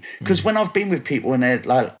me. Because when I've been with people and they're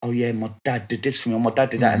like, "Oh yeah, my dad did this for me, or my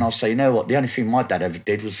dad did that," and I'll say, "You know what? The only thing my dad ever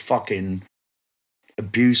did was fucking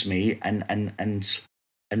abuse me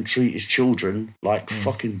and treat his children like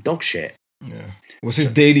fucking dog shit." Yeah. What's his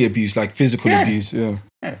daily abuse, like physical abuse? Yeah.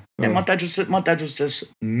 My dad was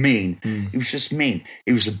just mean. He was just mean.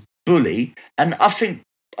 He was a bully, and I think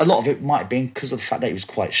a lot of it might have been because of the fact that he was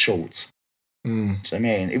quite short. So I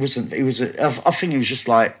mean, I think he was just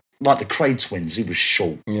like the Cray twins. He was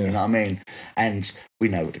short. You know what I mean? And we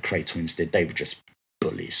know what the Cray twins did. They were just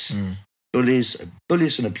bullies. Bullies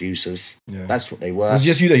and abusers. Yeah. That's what they were. Was it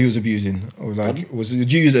just you that he was abusing, or like was it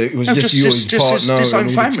you that it was just you, his partner, his own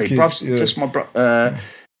family, brothers, just my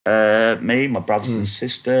me, my brothers and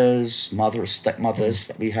sisters, stepmothers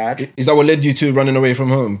that we had. Is that what led you to running away from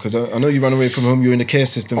home? Because I know you ran away from home. You were in the care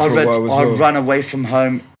system for a while as well. I ran away from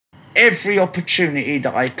home every opportunity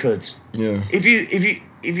that I could. Yeah. If you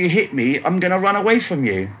hit me, I'm gonna run away from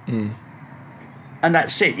you. And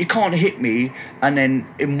that's it. You can't hit me and then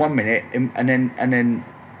in 1 minute and then.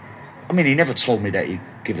 I mean, he never told me that he'd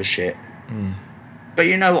give a shit. But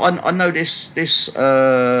you know, I know this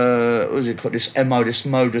what is it called? This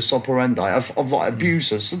modus operandi of like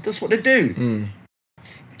abusers. That's what they do.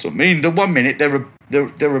 So I mean, the 1 minute they're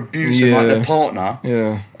abusing like their partner,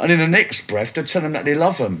 and in the next breath they're telling them that they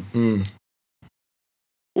love them.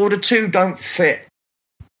 Or the two don't fit.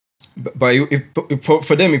 But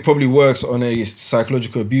for them, it probably works on a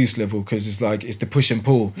psychological abuse level because it's like it's the push and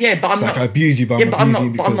pull. Yeah, but it's I abuse you, but I'm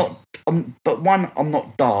abusing you. But one, I'm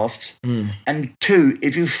not daft, and two,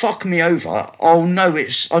 if you fuck me over, I'll know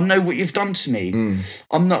what you've done to me.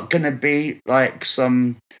 I'm not gonna be like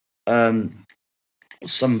some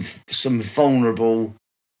vulnerable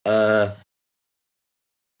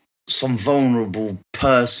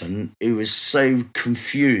person who is so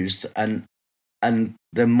confused and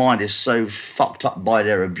their mind is so fucked up by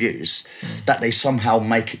their abuse that they somehow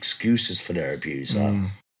make excuses for their abuser.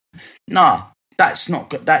 Nah, that's not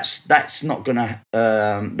gonna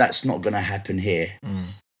happen here. Do you know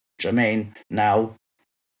what I mean? Now,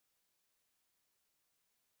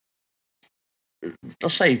 I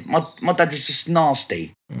say my dad was just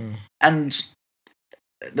nasty, and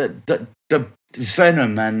the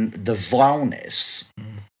venom and the vileness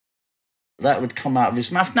that would come out of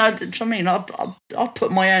his mouth. No, do you know what I mean? I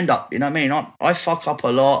put my hand up, you know what I mean? I fuck up a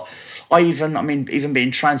lot. Even being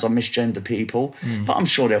trans, I misgender people, but I'm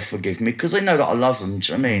sure they'll forgive me because they know that I love them,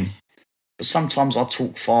 do you know what I mean? But sometimes I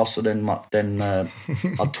talk faster than I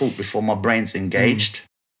talk before my brain's engaged.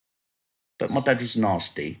 But my dad was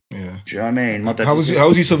nasty. Yeah. Do you know what I mean? How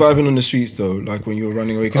was he surviving on the streets though? Like when you were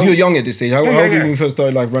running away? Because you were young at this age. How did you when you first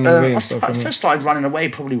started like running away and stuff? I first started running away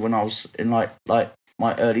probably when I was in like my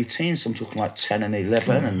early teens. I'm talking like 10 and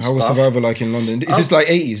 11 and stuff. How was survival like in London? Is this like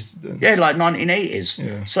 80s? Yeah, like 1980s.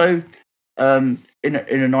 Yeah. So in the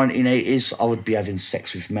 1980s, I would be having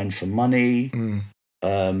sex with men for money.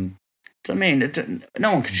 I mean,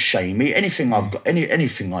 no one can shame me. Anything I've got,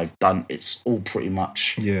 anything I've done, it's all pretty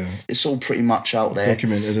much. Yeah. It's all pretty much out there.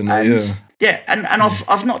 Documented, isn't it? Yeah. And I've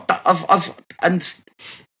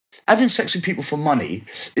having sex with people for money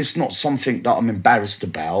is not something that I'm embarrassed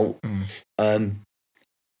about. I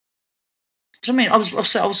mean, I was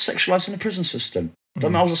sexualised in the prison system. I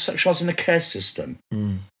mean, I was sexualised in the care system. Do you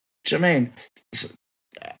know what I mean?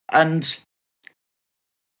 And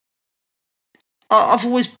I've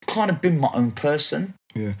always kind of been my own person.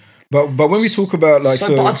 Yeah. But when we talk about like...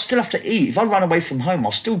 But I'd still have to eat. If I run away from home,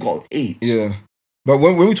 I've still got to eat. Yeah. But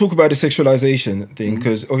when we talk about the sexualization thing,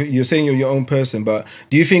 because you're saying you're your own person, but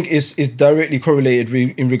do you think it's directly correlated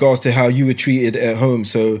in regards to how you were treated at home?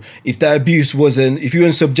 So if that abuse if you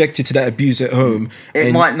weren't subjected to that abuse at home...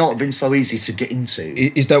 It might not have been so easy to get into.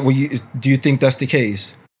 Is that what do you think that's the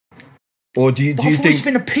case? Or do you think... I've always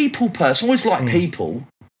been a people person. I always liked people.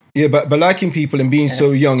 Yeah, but liking people and being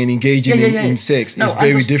so young and engaging in sex is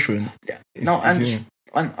very different.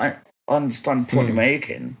 I understand the point you're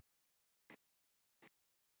making.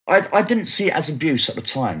 I didn't see it as abuse at the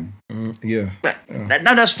time. But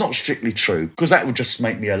no, that's not strictly true because that would just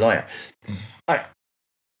make me a liar.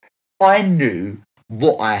 I knew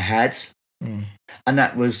what I had, and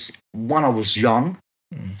that was when I was young,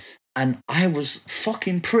 and I was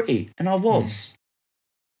fucking pretty, and I was.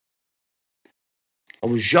 I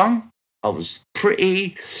was young, I was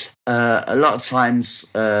pretty. A lot of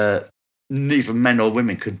times, neither men or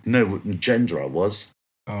women could know what gender I was.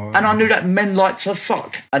 Oh, and I knew that men like to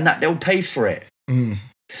fuck and that they'll pay for it.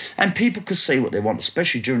 And people could say what they want,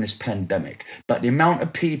 especially during this pandemic. But the amount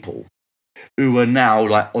of people who are now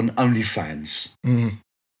like on OnlyFans, do you know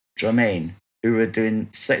what I mean? Who are doing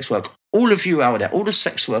sex work. All of you out there, all the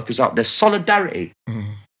sex workers out there, solidarity.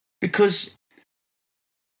 Because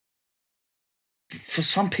for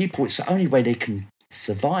some people, it's the only way they can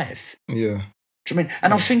survive. Yeah. Do you know what I mean?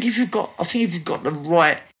 And I think if you've got the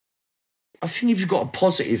right, I think if you've got a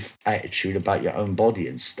positive attitude about your own body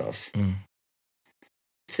and stuff, I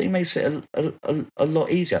think it makes it a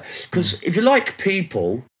lot easier. Because if you like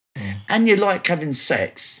people and you like having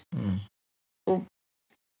sex, well,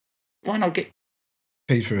 why not get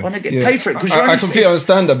paid for it? Why not get paid for it? Because I completely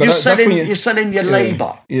understand that, but you're selling your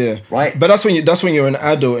labour. Yeah, right. But that's when you're an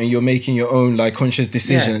adult and you're making your own like conscious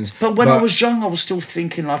decisions. Yeah. But when I was young, I was still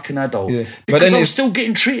thinking like an adult. Yeah. Because then I was still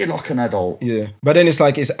getting treated like an adult. Yeah. But then it's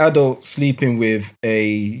like it's adult sleeping with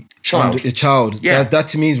a child. Yeah. That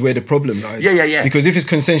to me is where the problem lies. Yeah. Because if it's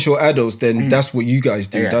consensual adults, then that's what you guys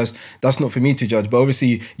do. Yeah. That's not for me to judge. But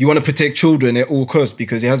obviously, you want to protect children at all costs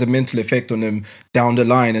because it has a mental effect on them down the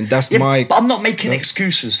line, and that's my. But I'm not making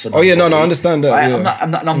excuses for that. Oh yeah, no, I understand that. Right?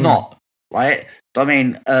 Yeah. I'm not. Right. I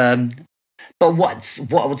mean, but what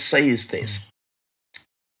I would say is this.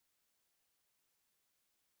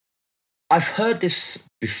 I've heard this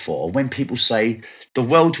before when people say the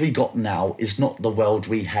world we got now is not the world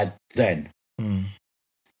we had then.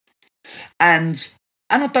 And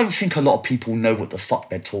I don't think a lot of people know what the fuck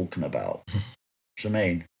they're talking about. Do you know what I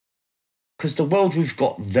mean? Because the world we've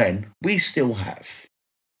got then, we still have.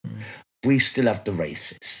 We still have the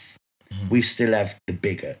racists. We still have the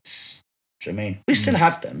bigots. Do you know what I mean? We still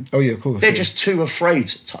have them. Oh, yeah, of course. They're just too afraid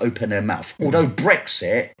to open their mouth. Although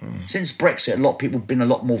Brexit, since Brexit, a lot of people have been a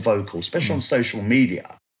lot more vocal, especially on social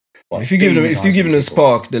media. If you give them a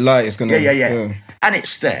spark, the light is gonna. Yeah. And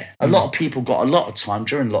it's there. A lot of people got a lot of time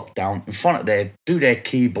during lockdown in front of their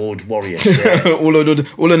keyboard warrior shit. all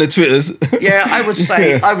on the Twitters. Yeah, I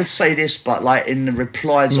would say this, but like in the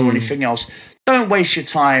replies or anything else, don't waste your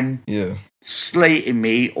time. Yeah. Slating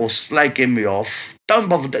me or slagging me off. Don't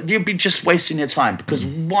bother. You'll be just wasting your time because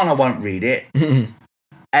one, I won't read it,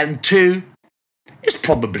 and two, it's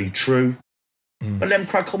probably true. But let them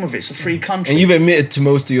crack on with it. It's a free country. And you've admitted to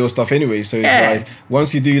most of your stuff anyway, so it's like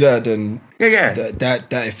once you do that, then that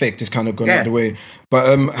effect is kind of gone out of the way.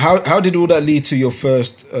 But how did all that lead to your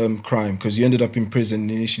first crime? Because you ended up in prison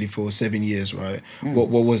initially for 7 years, right? What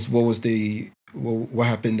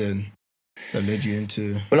happened then that led you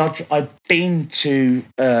into? Well, I'd been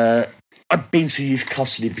to youth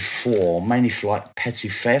custody before, mainly for like petty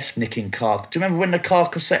theft, nicking car. Do you remember when the car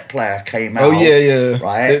cassette player came out? Oh yeah.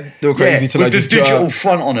 Right, they were crazy to like with the digital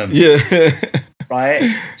front on them. Yeah.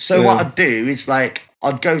 Right. So what I'd do is like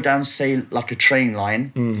I'd go down, say like a train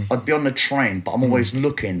line. I'd be on the train, but I'm always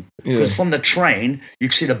looking because from the train you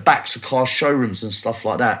can see the backs of car showrooms and stuff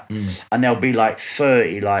like that, and there'll be like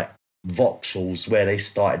 30 like Vauxhalls where they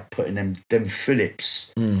started putting them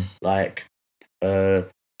Philips like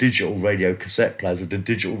digital radio cassette players with the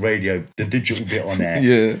digital bit on there.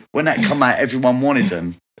 Yeah. When that come out, everyone wanted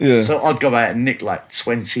them. Yeah. So I'd go out and nick like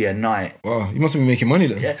 20 a night. Wow, you must have been making money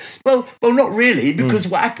then. Yeah. Well, not really, because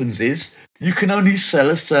what happens is you can only sell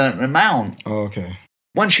a certain amount. Oh, okay.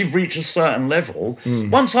 Once you've reached a certain level,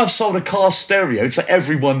 once I've sold a car stereo to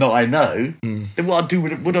everyone that I know, then what I do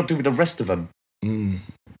with the rest of them?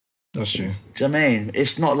 That's true. Do you know what I mean?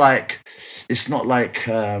 It's not like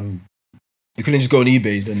you couldn't just go on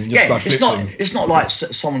eBay then and just like flip them. It's not like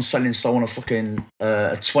someone selling someone a fucking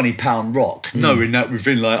a £20 rock, knowing that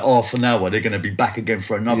within like half an hour they're going to be back again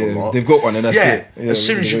for another rock. They've got one and that's it. Yeah, as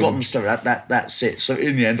soon as you got them started, that's it. So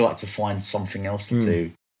in the end, I had to find something else to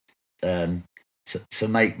do to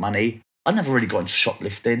make money. I never really got into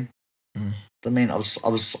shoplifting. I mean, I used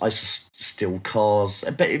to steal cars,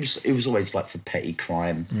 but it was always like for petty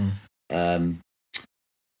crime.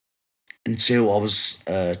 Until I was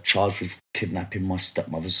charged with kidnapping my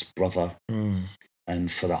stepmother's brother,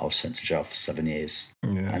 and for that I was sent to jail for 7 years.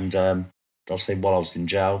 Yeah. And I'll say while I was in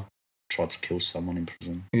jail, tried to kill someone in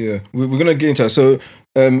prison. Yeah, we're gonna get into that. So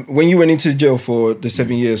when you went into jail for the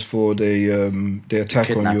 7 years for the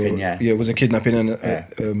attack on your it was a kidnapping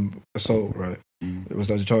and assault, right? It was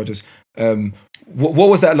those charges. What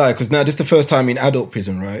was that like? Because now this is the first time in adult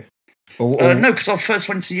prison, right? No, because I first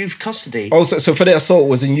went to youth custody. Oh, so for the assault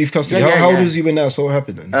was in youth custody. How old was you when that assault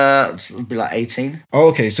happened then? It'd be like 18. Oh,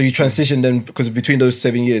 okay. So you transitioned then, because between those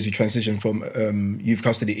 7 years, you transitioned from youth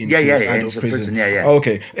custody into adult prison. Oh,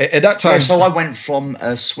 okay. At that time... Yeah, so I went from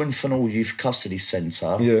Swinfernal Youth Custody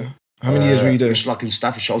Centre. Yeah. How many years were you there? Which like in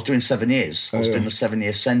Staffordshire. I was doing 7 years. I was doing a 7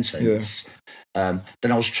 year sentence. Then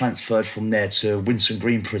I was transferred from there to Winson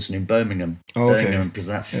Green Prison in Birmingham. Oh, okay. Birmingham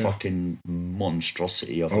Prison, that fucking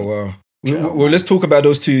monstrosity of wow. Well, let's talk about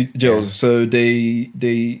those two jails. Yeah. So the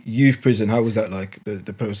youth prison, how was that like,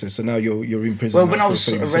 the process? So now you're in prison. Well, when I was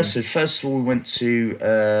arrested, first of all, we went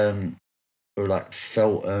to like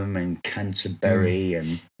Feltham and Canterbury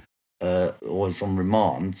and I was on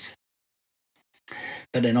remand.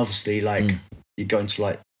 But then obviously like you go into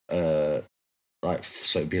like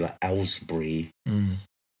so it'd be like Aylesbury and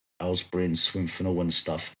Swinfernal and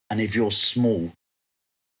stuff. And if you're small,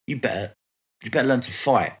 you better learn to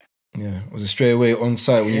fight. Yeah, was it straight away on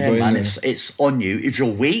site when you go in there? It's on you. If you're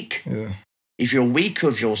weak, if you're weak or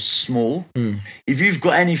if you're small, if you've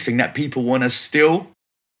got anything that people want to steal,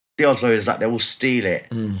 the odds are is that they will steal it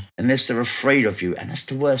unless they're afraid of you. And that's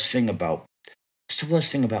the worst thing about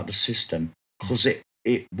the system, because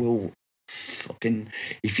it will fucking,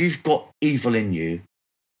 if you've got evil in you,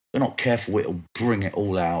 you're not careful, it'll bring it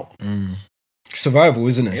all out. Survival,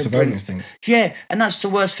 isn't it? Survival instinct. Yeah, and that's the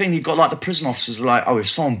worst thing. You've got like the prison officers are like, oh, if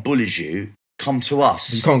someone bullies you, come to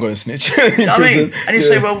us. You can't go and snitch. You know what I mean? And you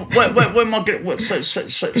say, well, where am I going?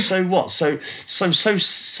 So what? So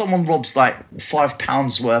someone robs like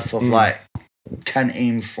 £5 worth of like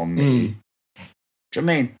canteen from me. Do you know what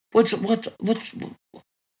I mean? What's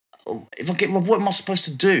if I get robbed? What am I supposed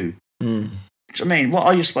to do? Do you know what I mean? What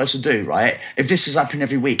are you supposed to do, right? If this is happening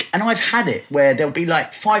every week. And I've had it where there'll be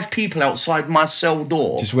like 5 people outside my cell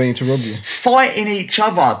door. Just waiting to rob you. Fighting each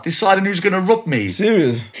other, deciding who's going to rob me.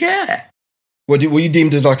 Serious? Yeah. Were you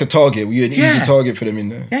deemed as like a target? Were you an easy target for them in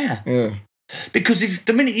there? Yeah. Yeah. Because if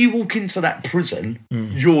the minute you walk into that prison,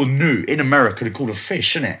 you're new. In America, they're called a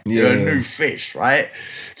fish, isn't it? Yeah, you're a new fish, right?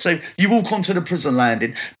 So you walk onto the prison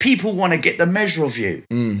landing, people want to get the measure of you.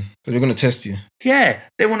 So they're going to test you. Yeah,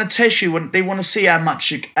 they want to test you and they want to see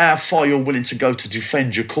how far you're willing to go to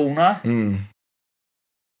defend your corner.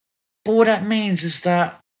 But what that means is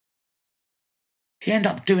that you end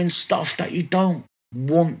up doing stuff that you don't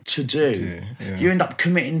want to do. Yeah. You end up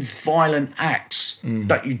committing violent acts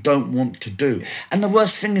that you don't want to do. And the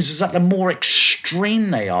worst thing is that the more extreme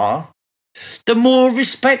they are, the more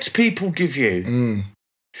respect people give you.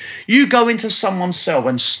 You go into someone's cell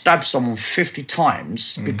and stab someone 50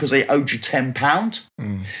 times because they owed you £10,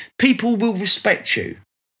 people will respect you.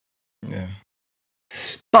 Yeah.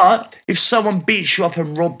 But if someone beats you up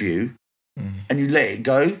and rob you and you let it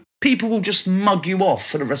go, people will just mug you off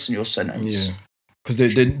for the rest of your sentence. Yeah. Because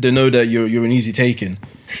they know that you're an easy taking,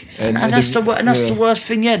 and that's the worst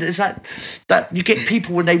thing. Yeah, is that you get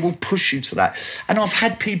people when they will push you to that. And I've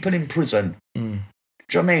had people in prison. Do you know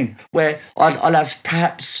what I mean? Where I'll have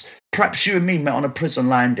perhaps you and me met on a prison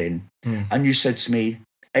landing, and you said to me,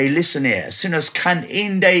 "Hey, listen here. As soon as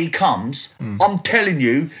canteen day comes, I'm telling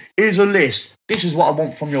you, here's a list. This is what I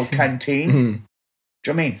want from your canteen." Do you know what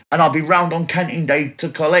I mean? And I'll be round on canteen day to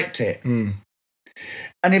collect it. And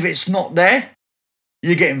if it's not there,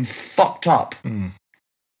 you're getting fucked up.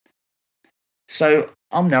 So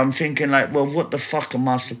I'm thinking like, well, what the fuck am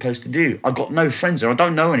I supposed to do? I've got no friends there. I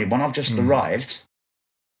don't know anyone. I've just arrived.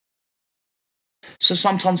 So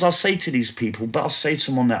sometimes I'll say to these people, but I'll say to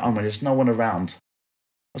them on their own when there's no one around.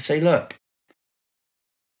 I say, look,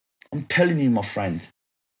 I'm telling you, my friend,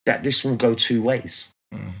 that this will go 2 ways.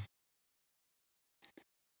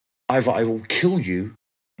 Either I will kill you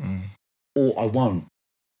or I won't.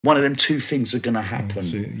 One of them 2 things are going to happen.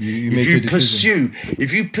 So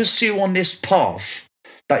if you pursue on this path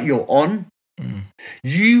that you're on,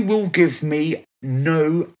 you will give me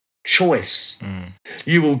no choice.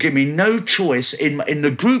 You will give me no choice in the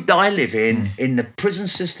group that I live in the prison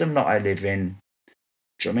system that I live in.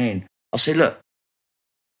 Do you know what I mean? I'll say, look,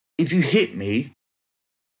 if you hit me,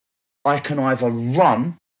 I can either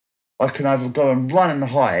go and run and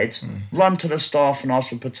hide, run to the staff and ask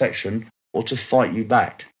for protection, or to fight you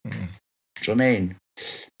back. Do you know what I mean?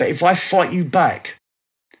 But if I fight you back,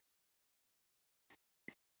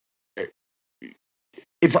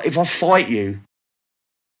 if I fight you,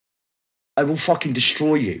 I will fucking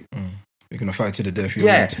destroy you. You're going to fight to the death.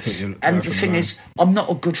 And the thing is, I'm not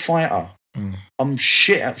a good fighter. I'm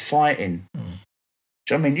shit at fighting. Do you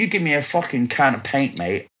know what I mean? You give me a fucking can of paint,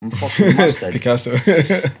 mate, I'm fucking mustard. Picasso.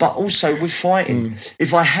 But also with fighting,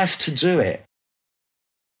 if I have to do it,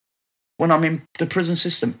 when I'm in the prison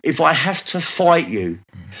system, if I have to fight you,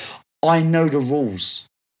 I know the rules.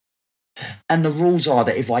 And the rules are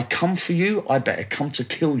that if I come for you, I better come to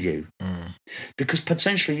kill you. Because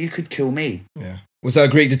potentially you could kill me. Yeah. Was that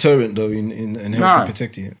a great deterrent, though, in helping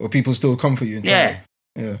protect you? Or people still come for you? Yeah.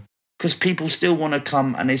 Yeah. Because people still want to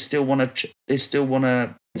come and they still want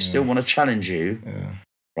to challenge you. Yeah.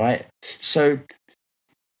 Right? So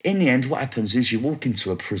in the end, what happens is you walk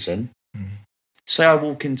into a prison. Say I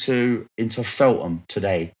walk into Feltham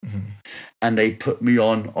today, and they put me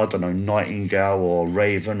on, I don't know, Nightingale or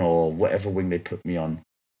Raven or whatever wing they put me on.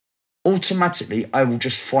 Automatically, I will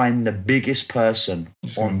just find the biggest person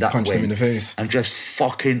on that punch wing them in the face and just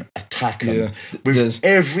fucking attack them with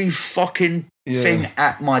every fucking thing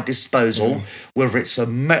at my disposal. Whether it's a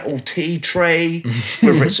metal tea tray,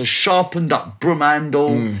 whether it's a sharpened up broom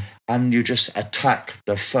handle, and you just attack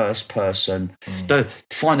the first person.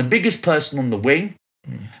 Find the biggest person on the wing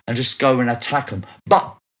and just go and attack them,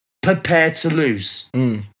 but prepare to lose.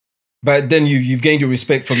 But then you've gained your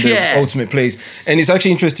respect from the ultimate place. And it's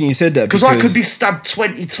actually interesting you said that. Because I could be stabbed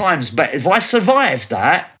 20 times, but if I survived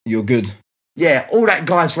that... You're good. Yeah, all that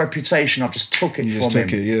guy's reputation, I've just took it from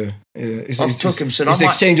him. It's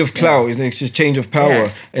exchange of clout, it's an exchange of power.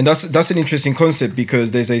 And that's an interesting concept,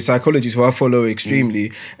 because there's a psychologist who I follow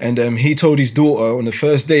extremely, and he told his daughter on the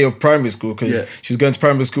first day of primary school, because she was going to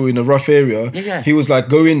primary school in a rough area, he was like,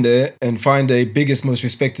 go in there and find the biggest, most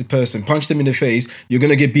respected person, punch them in the face, you're going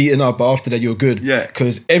to get beaten up, but after that you're good.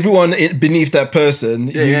 Because everyone beneath that person,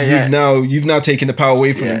 you've now taken the power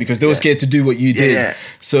away from them, because they were scared to do what you did.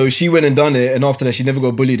 So she went and done it, and after that she never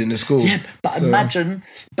got bullied in the school.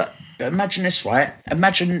 Imagine this, right?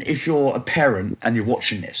 Imagine if you're a parent and you're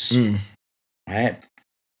watching this, right?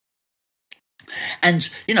 And,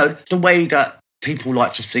 you know, the way that people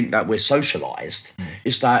like to think that we're socialised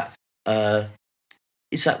is that as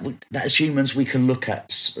humans we can look at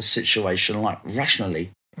a situation like rationally.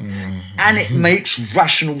 And it makes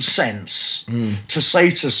rational sense to say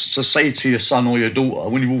to your son or your daughter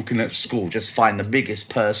when you're walking at school, just find the biggest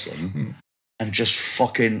person and just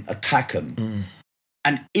fucking attack them.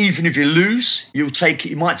 And even if you lose, you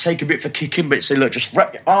might take a bit for kicking, but say, look, just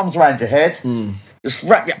wrap your arms around your head. Just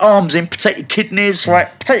wrap your arms in, protect your kidneys, right?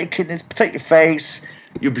 Protect your kidneys, protect your face.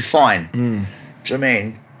 You'll be fine. Do you know what I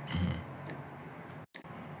mean?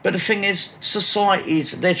 But the thing is,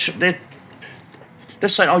 societies, they're saying,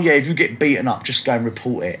 oh yeah, if you get beaten up, just go and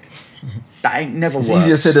report it. That ain't never worked. It's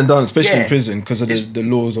easier said than done, especially in prison, because of the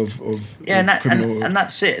laws of criminal. And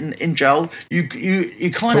that's it. In jail, you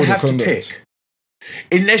kind of have to pick.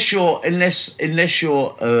 Unless you're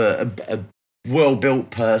a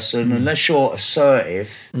well-built person, unless you're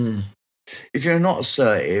assertive. If you're not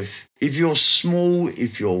assertive, if you're small,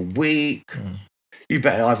 if you're weak, you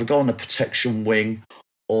better either go on the protection wing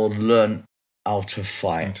or learn how to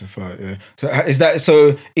fight. So is that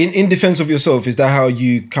so? In defense of yourself, is that how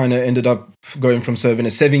you kind of ended up going from serving a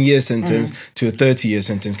 7-year sentence to a 30-year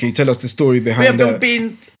sentence? Can you tell us the story behind that?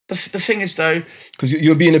 The thing is, though, because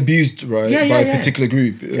you're being abused, right, by a particular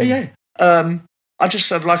group. I just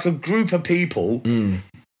said, like, a group of people,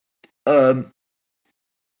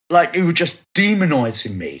 like, who were just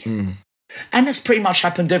demonising me. And that's pretty much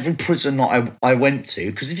happened every prison that I went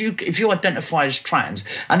to. Because if you identify as trans,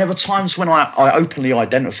 and there were times when I openly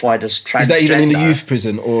identified as transgender. Is that even in the youth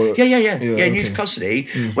prison? Or in youth custody,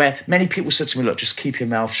 where many people said to me, look, just keep your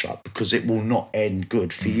mouth shut, because it will not end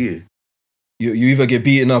good for you. You either get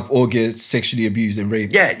beaten up or get sexually abused and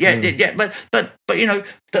raped. But you know,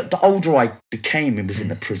 the older I became within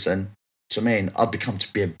the prison, to me, I've become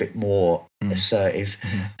to be a bit more assertive,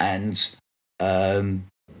 and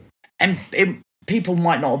people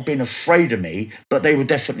might not have been afraid of me, but they were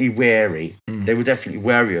definitely wary. They were definitely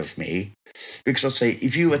wary of me, because I say,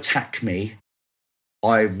 if you attack me,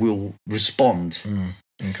 I will respond.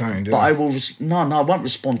 In kind, but I will. I won't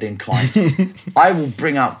respond in kind. I will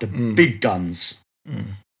bring out the big guns. Do you know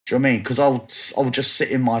what I mean? Because I'll just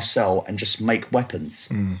sit in my cell and just make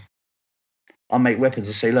weapons. I make weapons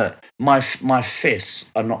and say, look, my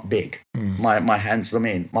fists are not big. My hands,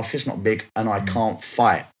 my fists not big, and I can't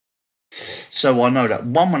fight. So I know that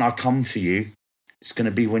when I come for you, it's going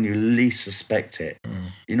to be when you least suspect it.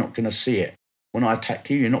 You're not going to see it. When I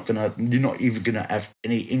attack you, you're not even going to have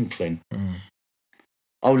any inkling.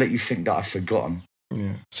 I'll let you think that I've forgotten.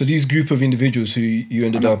 So these group of individuals who you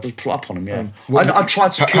ended up pull up on them. I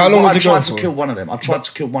tried to kill. How long was it going for? I tried to kill one of them. I tried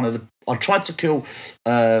to kill one of the. I tried to kill.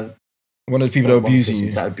 One of the people that abused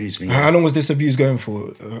you. That abused me. How long was this abuse going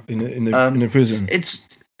for in the prison?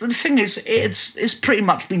 The thing is, it's pretty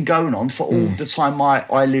much been going on for all the time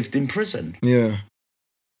I lived in prison.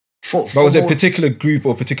 But was it a particular group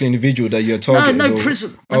or particular individual that you're targeting? No,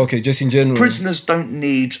 prison. Okay, just in general. Prisoners don't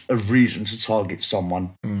need a reason to target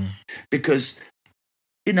someone because,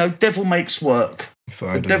 you know, devil makes work.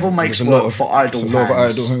 The devil makes work for idle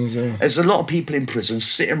hands. There's a lot of people in prison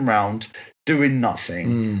sitting around doing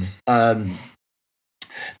nothing.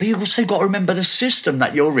 But you also got to remember the system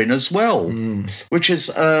that you're in as well, which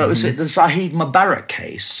is was it the Zahid Mubarak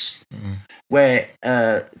case, where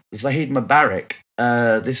Zahid Mubarak,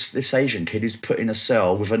 this Asian kid, is put in a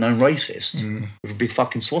cell with a known racist with a big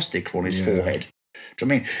fucking swastika on his forehead. Do you know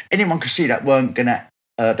what I mean? Anyone could see that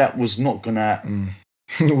that was not gonna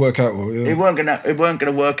work out well. Yeah. It weren't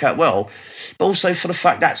gonna work out well. But also for the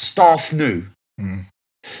fact that staff knew.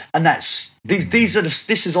 And that's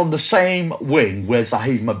this is on the same wing where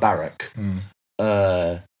Zahid Mubarak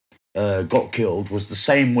got killed. Was the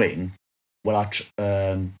same wing where I'd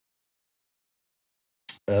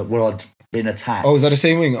been attacked. Oh, is that the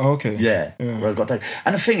same wing? Oh, okay. Yeah. Where I got attacked.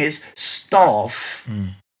 And the thing is, staff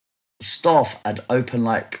had opened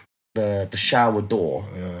like the shower door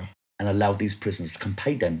and allowed these prisoners to come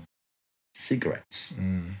pay them cigarettes.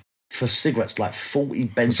 For cigarettes, like 40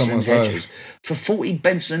 Benson and Hedges. For 40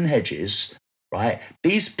 Benson and Hedges, right?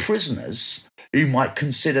 These prisoners who might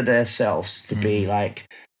consider themselves to be like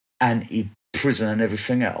anti-prison and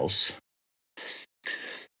everything else.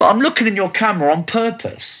 But I'm looking in your camera on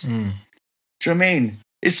purpose. Do you know what I mean?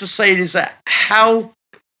 It's to say is that how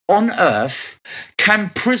on earth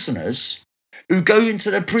can prisoners who go into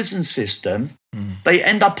the prison system, they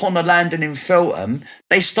end up on the landing in Feltham,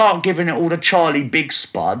 they start giving it all the Charlie Big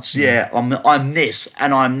Spuds, I'm this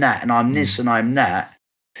and I'm that and I'm this and I'm that.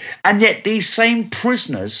 And yet these same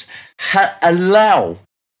prisoners allowed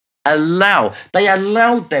themselves,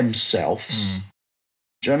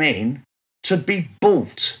 do you know what I mean, to be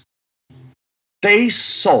bought. They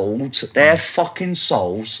sold their fucking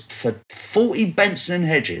souls for 40 Benson and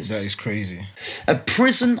Hedges. That is crazy. A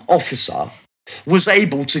prison officer was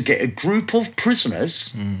able to get a group of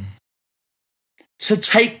prisoners to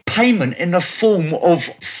take payment in the form of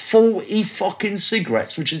 40 fucking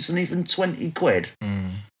cigarettes, which isn't even 20 quid.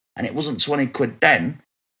 And it wasn't 20 quid then,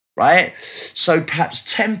 right? So perhaps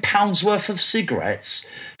 £10 worth of cigarettes.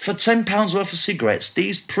 For £10 worth of cigarettes,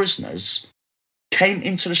 these prisoners came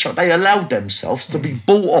into the shop. They allowed themselves to be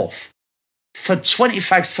bought off for 20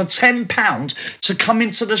 fags, for £10 to come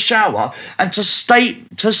into the shower and to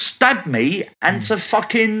stab me and to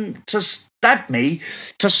stab me,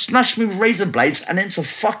 to smash me with razor blades and then to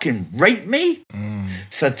fucking rape me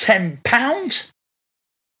for £10?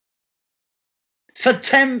 For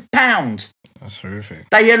 £10. That's horrific.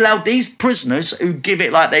 They allowed these prisoners who give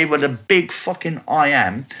it like they were the big fucking I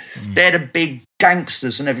am, they're the big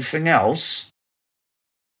gangsters and everything else.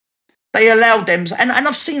 They allowed them, and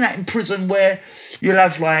I've seen that in prison where you'll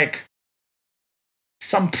have like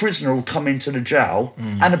some prisoner will come into the jail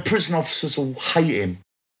and the prison officers will hate him.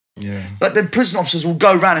 Yeah. But the prison officers will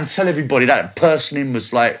go around and tell everybody that person in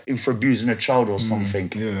was like in for abusing a child or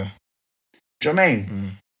something. Yeah. Do you know what I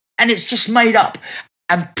mean? And it's just made up.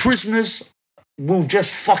 And prisoners will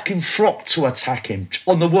just fucking flock to attack him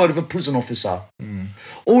on the word of a prison officer.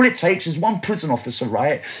 All it takes is one prison officer,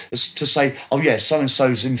 right, to say, oh yeah,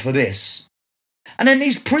 so-and-so's in for this. And then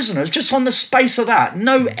these prisoners, just on the space of that,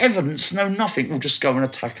 no evidence, no nothing, will just go and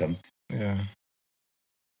attack them. Yeah.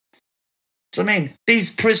 So I mean, these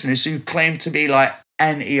prisoners who claim to be like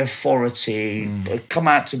anti-authority, come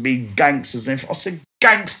out to be gangsters. And I said,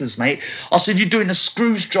 gangsters, mate. I said, you're doing a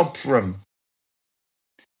screws job for them.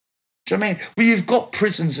 Do you know what I mean? Well, you've got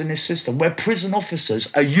prisons in this system where prison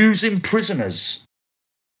officers are using prisoners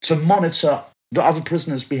to monitor the other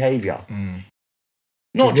prisoners' behaviour.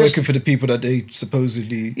 Not just just working for the people that they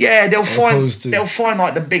supposedly they'll find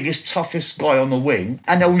like the biggest, toughest guy on the wing,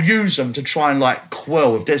 and they'll use them to try and like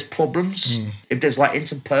quell if there's problems, if there's like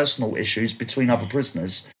interpersonal issues between other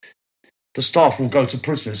prisoners. The staff will go to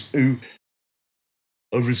prisoners who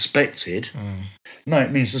are respected. No,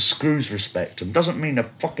 it means the screws respect them. Doesn't mean the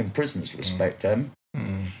fucking prisoners respect them.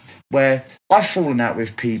 Where I've fallen out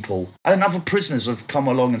with people, and other prisoners have come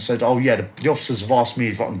along and said, "Oh yeah, the officers have asked me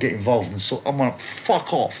if I can get involved," and so I'm like,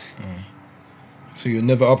 "Fuck off." So you're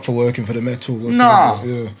never up for working for the metal? Nah.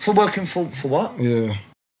 For working for what? Yeah.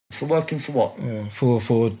 For working for what? Yeah. For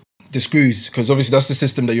the screws, because obviously that's the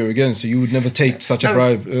system that you're against. So you would never take such a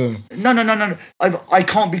bribe. No. I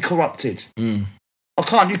can't be corrupted. I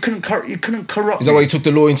can't. You couldn't corrupt. Is that why you took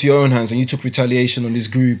the law into your own hands and you took retaliation on this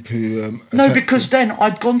group who? No, because then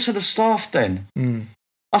I'd gone to the staff. Then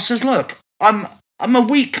I says, "Look, I'm a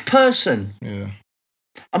weak person. Yeah,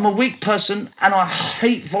 I'm a weak person, and I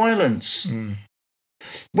hate violence."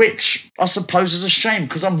 Which I suppose is a shame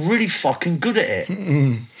because I'm really fucking good at it.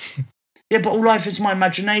 Yeah, but all life is my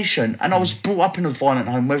imagination, and I was brought up in a violent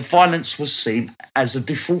home where violence was seen as a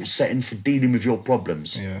default setting for dealing with your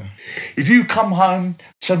problems. Yeah. If you come home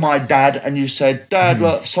to my dad and you said, "Dad,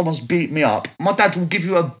 look, someone's beat me up," my dad will give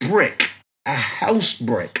you a brick, a house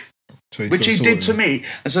brick, which he did to me,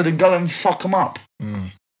 and so then go and fuck them up.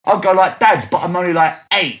 I'll go like, "Dad, but I'm only like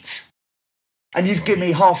 8. And you've given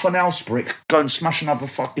me half an house brick, go and smash another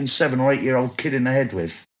fucking 7 or 8 year old kid in the head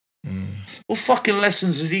with. What fucking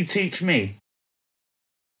lessons did he teach me?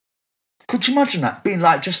 Could you imagine that? Being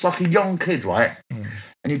like, just like a young kid, right?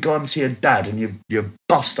 And you go home to your dad and you're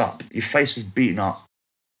bust up, your face is beaten up.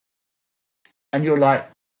 And you're like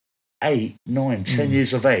 8, 9, 10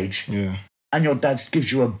 years of age. Yeah. And your dad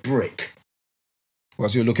gives you a brick.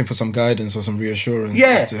 Whilst you're looking for some guidance or some reassurance.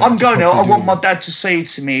 Yeah, I'm going there. I want my dad to say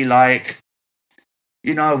to me, like,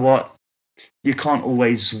 you know what? You can't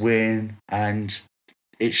always win, and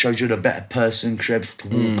it shows you're the better person because you're able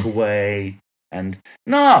to walk away. And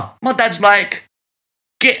no, my dad's like,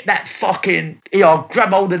 get that fucking, I'll grab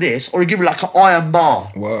hold of this, or he'll give you like an iron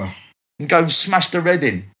bar. Wow. And go and smash the red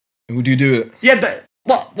in. And would you do it? Yeah, but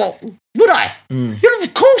what would I? Yeah,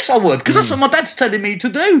 of course I would, because that's what my dad's telling me to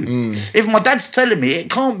do. If my dad's telling me, it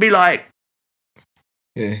can't be like,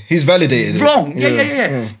 yeah, he's validated wrong. it.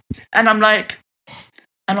 Yeah. And I'm like,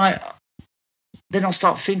 then I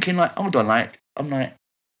start thinking like, hold on, like, I'm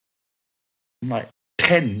like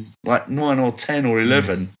 10, like 9 or 10 or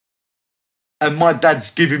 11, and my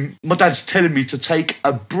dad's telling me to take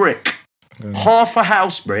a brick, half a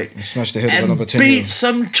house brick, and smash the head and of another 10 beat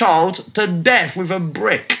some child to death with a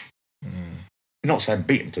brick. You're not saying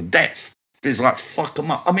beat him to death. It's like fuck him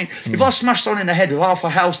up. I mean, if I smash someone in the head with half a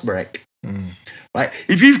house brick, right?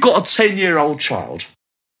 If you've got a 10-year-old child,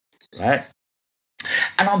 right?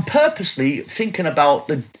 And I'm purposely thinking about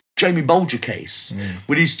the Jamie Bolger case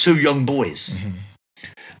with these 2 young boys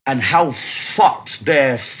and how fucked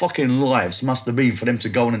their fucking lives must have been for them to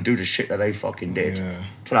go on and do the shit that they fucking did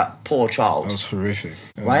to that poor child. That was horrific.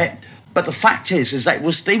 Yeah. Right? But the fact is that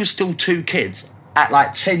they were still 2 kids at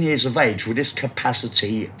like 10 years of age with this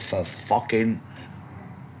capacity for fucking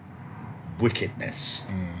wickedness.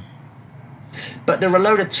 But there are a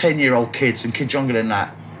load of 10-year-old kids and kids younger than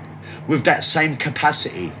that with that same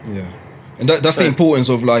capacity. Yeah. And that's the importance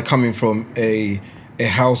of like coming from a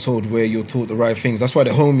household where you're taught the right things. That's why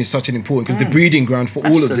the home is such an important, because the breeding ground for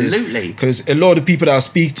all of this. Absolutely. Because a lot of people that I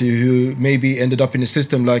speak to who maybe ended up in the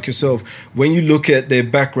system like yourself, when you look at their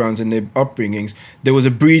backgrounds and their upbringings, there was a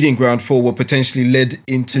breeding ground for what potentially led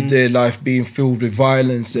into their life being filled with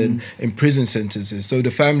violence and prison sentences. So the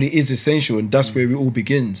family is essential, and that's where it all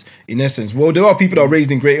begins, in essence. Well, there are people that are raised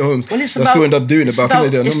in great homes that still end up doing it, but I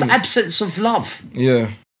think it's the absence of love. Yeah.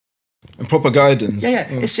 And proper guidance. Yeah.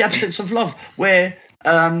 It's the absence of love where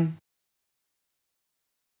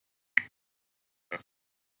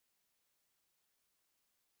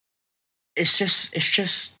it's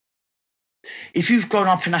just if you've grown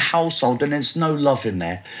up in a household and there's no love in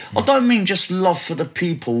there. I don't mean just love for the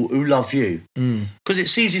people who love you, because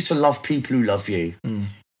it's easy to love people who love you,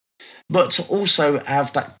 but to also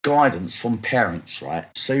have that guidance from parents, right?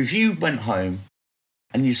 So if you went home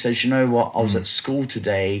and you said, you know what, I was at school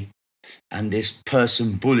today and this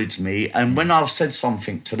person bullied me, and when I said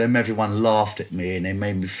something to them, everyone laughed at me and they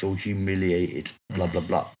made me feel humiliated, blah, blah,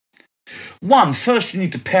 blah. One, first you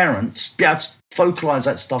need the parents be able to vocalise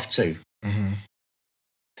that stuff too.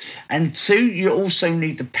 And 2, you also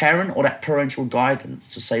need the parent or that parental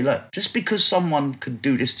guidance to say, look, just because someone could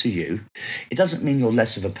do this to you, it doesn't mean you're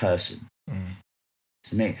less of a person.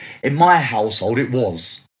 To me, in my household, it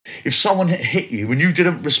was. If someone hit you and you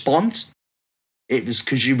didn't respond, it was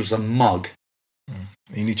because you was a mug.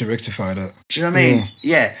 You need to rectify that. Do you know what I mean?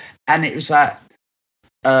 Yeah. And it was that,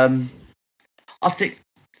 I think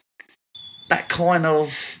that kind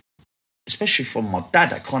of, especially from my dad,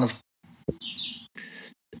 that kind of,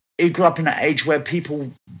 he grew up in that age where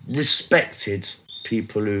people respected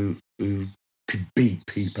people who could beat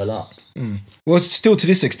people up. Well, still to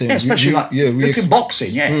this extent. Yeah, especially look in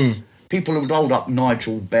boxing, people would hold up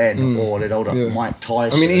Nigel Benn or they'd hold up Mike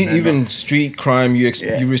Tyson. I mean, even street crime, you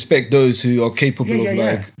respect those who are capable of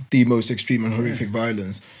like the most extreme and horrific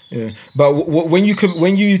violence. Yeah, but when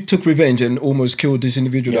you took revenge and almost killed this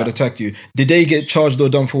individual that attacked you, did they get charged or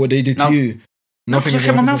done for what they did to you? Nothing. I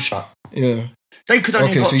kept my mouth shut. Yeah. They could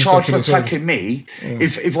only got charged for attacking me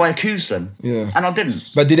if I accused them. Yeah. And I didn't.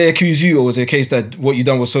 But did they accuse you, or was it a case that what you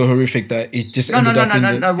done was so horrific that it just ended up in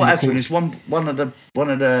the No. What happened is one of the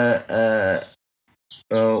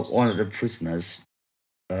prisoners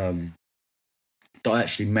that I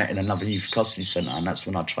actually met in another youth custody centre, and that's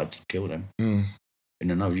when I tried to kill them in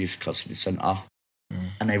another youth custody centre,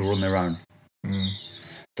 and they were on their own.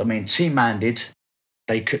 I mean, team-handed,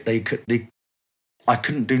 I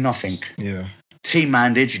couldn't do nothing. Yeah.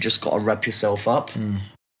 Team-handed, you just got to wrap yourself up.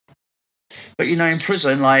 But, you know, in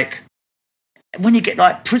prison, like, when you get,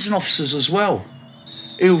 like, prison officers as well,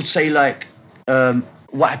 he'll say, like,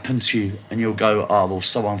 what happened to you? And you'll go, oh, well,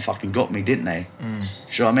 someone fucking got me, didn't they? Do you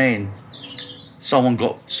know what I mean? someone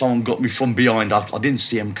got me from behind. I didn't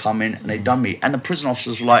see him coming, and they done me. And the prison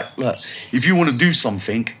officers were like, look, if you want to do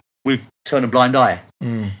something, we'll turn a blind eye. Do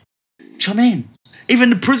you know what I mean? Even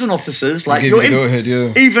the prison officers, like,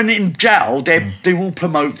 even in jail, they will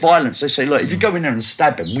promote violence. They say, look, if you go in there and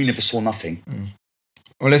stab him, we never saw nothing.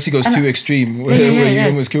 Unless he goes too extreme, where you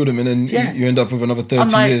almost killed him, and then you end up with another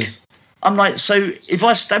 30 years. I'm like, so if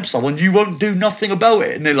I stab someone, you won't do nothing about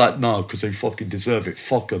it? And they're like, no, because they fucking deserve it.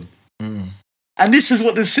 Fuck them. And this is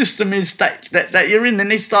what the system is that you're in. Then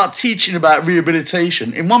they start teaching about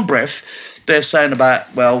rehabilitation. In one breath, they're saying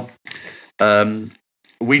about, well,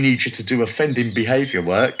 we need you to do offending behaviour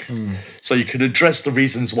work so you can address the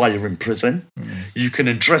reasons why you're in prison. You can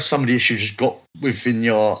address some of the issues you've got within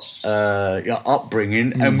your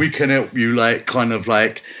upbringing, and we can help you, like, kind of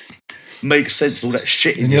like make sense of all that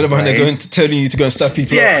shit in your brain. And the other one, they're telling you to go and stab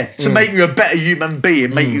people up. To make you a better human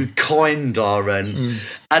being, make you kinder, and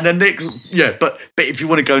the next, but if you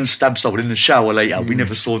want to go and stab someone in the shower later, we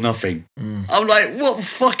never saw nothing. I'm like, what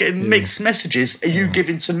fucking mixed messages are you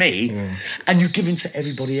giving to me, and you're giving to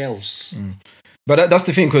everybody else? But that's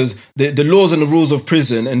the thing, because the laws and the rules of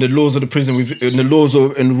prison and the laws of the prison and the laws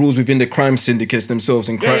and rules within the crime syndicates themselves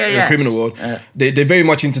and the criminal world, they're very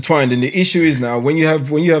much intertwined. And the issue is now when you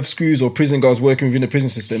have screws or prison guards working within the prison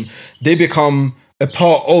system, they become a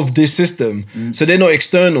part of this system. So they're not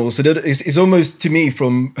external. So it's almost, to me,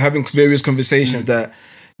 from having various conversations, that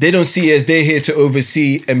they don't see it as they're here to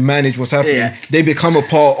oversee and manage what's happening. They become a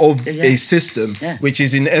part of a system, which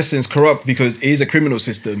is in essence corrupt, because it is a criminal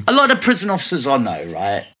system. A lot of prison officers I know,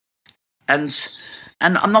 right? And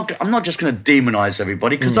I'm not just going to demonise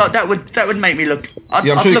everybody, because that would make me look. I'm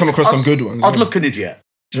sure you come across some good ones. I'd look an idiot.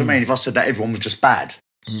 Do you know what I mean? If I said that everyone was just bad.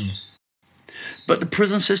 But the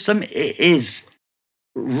prison system, it is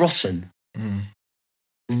rotten,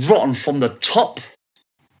 rotten from the top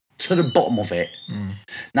to the bottom of it.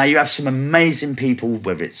 Now you have some amazing people,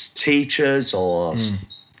 whether it's teachers or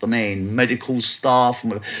medical staff,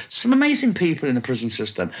 some amazing people in the prison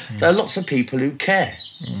system. There are lots of people who care,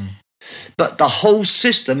 but the whole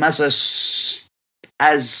system as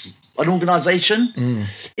an organisation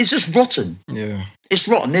is just rotten. It's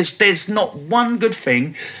rotten. There's not one good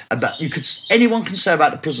thing about anyone can say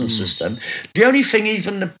about the prison system. The only thing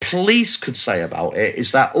even the police could say about it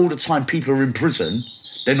is that all the time people are in prison,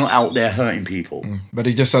 they're not out there hurting people. But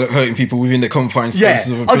they just start hurting people within the confined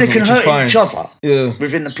spaces of a prison. They can hurt each other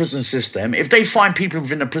within the prison system. If they find people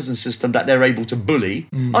within the prison system that they're able to bully,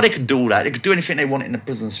 they can do all that. They can do anything they want in the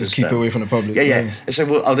prison system. Just keep it away from the public. They say,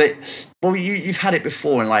 you've had it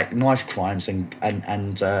before in like knife crimes and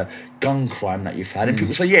gun crime that you've had. And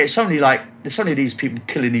people say, it's only these people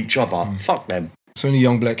killing each other. Fuck them. It's only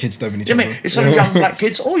young black kids stabbing each other. It's only young black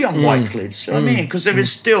kids or young white kids. You know what I mean? Because there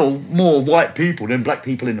is still more white people than black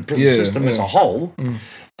people in the prison system as a whole.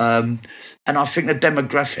 And I think the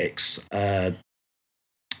demographics,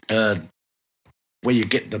 where you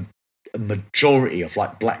get the majority of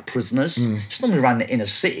like black prisoners, it's normally around the inner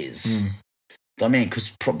cities. You know what I mean? Because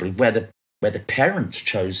probably where the parents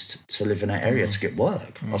chose to live in that area to get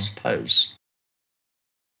work, I suppose.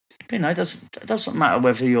 You know, it doesn't matter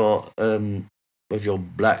whether you're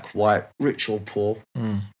black, white, rich or poor,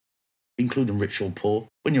 including rich or poor.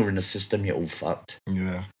 When you're in the system, you're all fucked.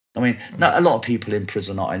 I mean, a lot of people in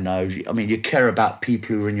prison that I know, I mean, you care about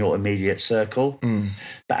people who are in your immediate circle.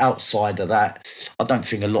 But outside of that, I don't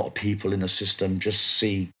think a lot of people in the system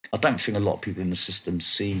see,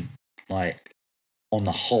 like, on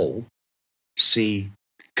the whole, see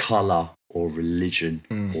colour or religion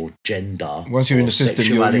or gender. Once you're in the system,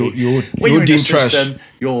 you're deemed trash.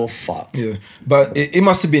 You're fucked. But it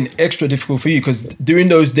must have been extra difficult for you, because during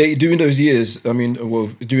those years, I mean,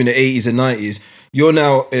 during the 80s and 90s, you're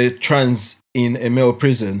now trans in a male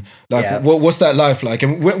prison. Like, what's that life like?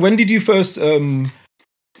 And when did you first when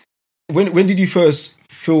did you first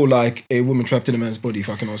feel like a woman trapped in a man's body, if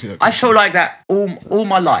I can ask you that question? I feel like that all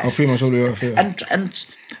my life. Pretty much all your life, And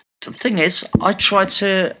the thing is, I try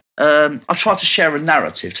to share a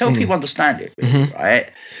narrative, tell people understand it, really,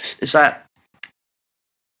 right? Is that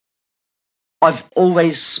I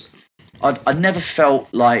never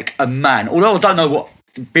felt like a man, although I don't know what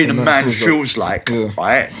being a man feels like,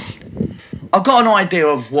 right? I've got an idea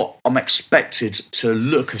of what I'm expected to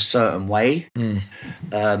look a certain way.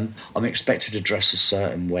 I'm expected to dress a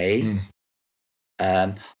certain way.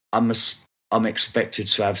 I'm expected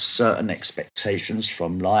to have certain expectations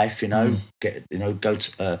from life, go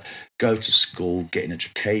to school, get an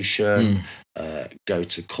education, go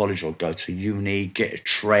to college or go to uni, get a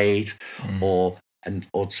trade, or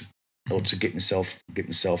to get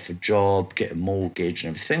myself a job, get a mortgage and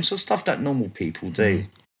everything. So stuff that normal people do.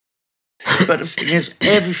 But the thing is,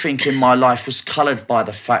 everything in my life was coloured by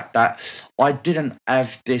the fact that I didn't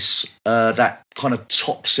have this that kind of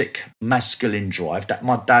toxic masculine drive that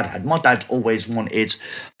my dad had. My dad always wanted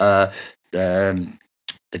the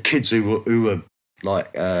kids who were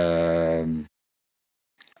like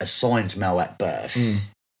assigned male at birth,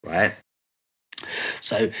 right?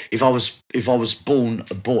 So if I was born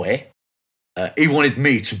a boy, he wanted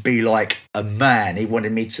me to be like a man. He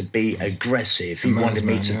wanted me to be aggressive. He wanted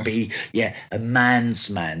me to be a man's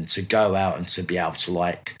man, to go out and to be able to,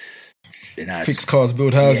 like, you know, fix cars,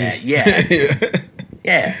 build houses.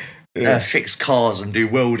 Fix cars and do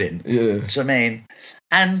welding. Yeah. Do you know what I mean?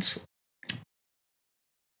 And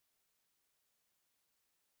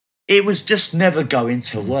it was just never going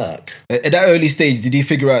to work. At that early stage, did you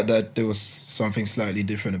figure out that there was something slightly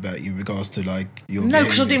different about you in regards to, like, your No,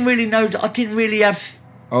 because I didn't really know that. I didn't really have.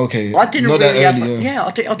 Okay. I didn't really have.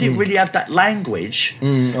 I didn't really have that language.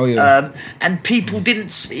 And people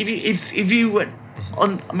didn't. If you were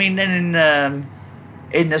on, I mean, then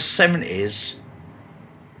in the 70s.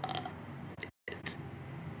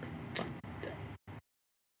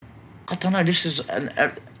 I don't know. This is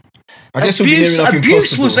I guess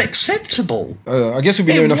abuse was acceptable. I guess it would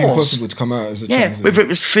be near enough impossible to come out as a trans. Whether it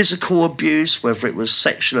was physical abuse, whether it was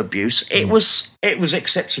sexual abuse, it was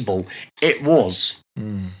acceptable. It was. Do you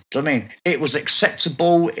know what I mean? It was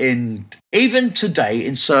acceptable even today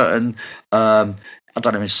in certain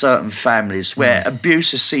in certain families where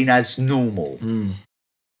abuse is seen as normal. Do you know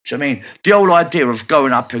what I mean? The whole idea of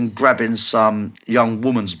going up and grabbing some young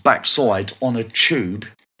woman's backside on a tube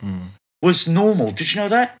was normal. Did you know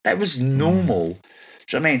that? That was normal.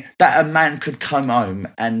 Do you know what I mean? That a man could come home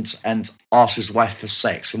and ask his wife for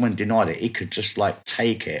sex, and when denied it, he could just, like,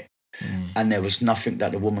 take it, and there was nothing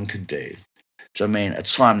that the woman could do. Do you know what I mean? A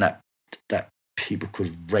time that people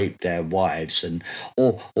could rape their wives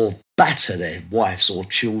or batter their wives or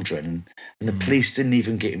children, and the police didn't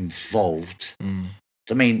even get involved.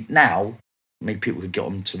 I mean, now, people could get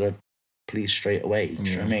them to the police straight away. Do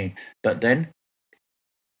you know what I mean? But then,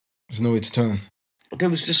 there's nowhere to turn. There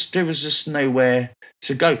was just nowhere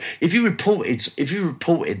to go. If you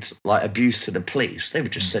reported like abuse to the police, they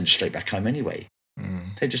would just send you straight back home anyway.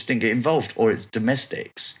 They just didn't get involved, or it's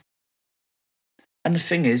domestics. And the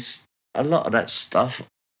thing is, a lot of that stuff,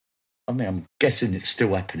 I mean, I'm guessing it's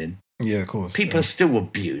still happening. Yeah, of course. People are still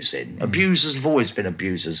abusing. Abusers have always been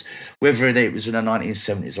abusers. Whether it was in the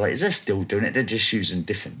 1970s, like, they're still doing it. They're just using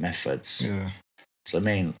different methods. Yeah. So, I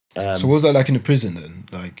mean... so what was that like in the prison then?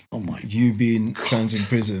 Like, you being trans in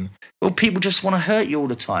prison? Well, people just want to hurt you all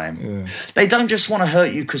the time. Yeah. They don't just want to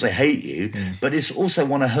hurt you because they hate you, but it's also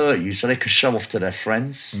want to hurt you so they can show off to their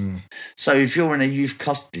friends. So if you're in a youth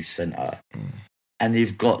custody centre and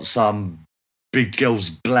you've got some big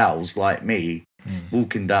girl's blouse like me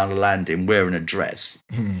walking down the landing wearing a dress...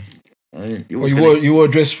 You wore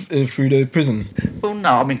a dress through the prison? Well, no,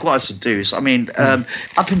 I mean, quite seduced. I mean,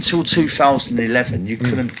 up until 2011, you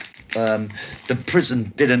couldn't... the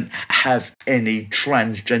prison didn't have any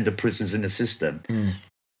transgender prisoners in the system.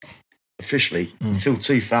 Officially, until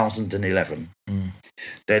 2011.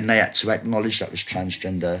 Then they had to acknowledge that was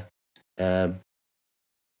transgender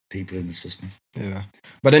people in the system. Yeah.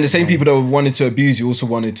 But then the same people that wanted to abuse you also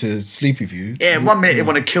wanted to sleep with you. Yeah, 1 minute they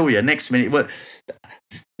want to kill you, next minute...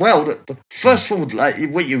 Well, first of all, like,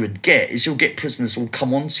 what you would get is you'll get prisoners who will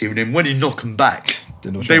come on to you, and then when you knock them back,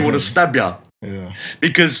 they want to stab you. Yeah.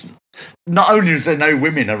 Because not only is there no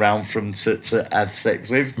women around for them to have sex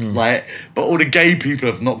with, like, but all the gay people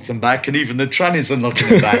have knocked them back, and even the trannies are knocking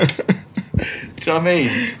them back. Do you know what I mean?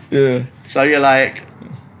 Yeah. So you're like...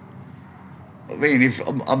 I mean, if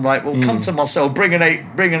I'm like, well, come to my cell, bring an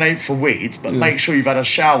eight for weed, but make sure you've had a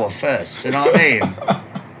shower first. You know what I mean?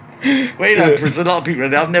 Well, you know, there's a lot of people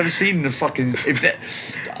I've never seen the fucking...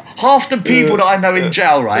 half the people that I know in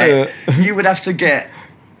jail, right, you would have to get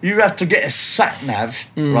a sat nav,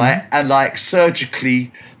 right, and, like,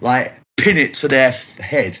 surgically, like, pin it to their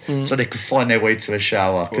head so they could find their way to a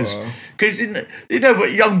shower. Because you know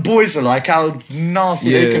what young boys are like, how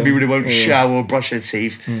nasty they can be when they won't shower or brush their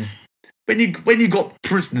teeth. When you got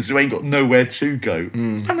prisoners who ain't got nowhere to go,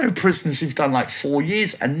 I know prisoners who've done like 4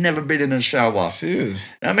 years and never been in a shower. Serious?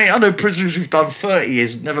 I mean, I know prisoners who've done 30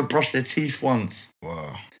 years and never brushed their teeth once.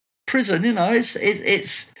 Wow. Prison, you know,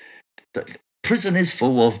 it's prison is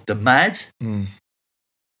full of the mad,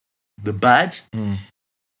 the bad,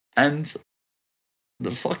 and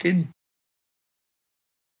the fucking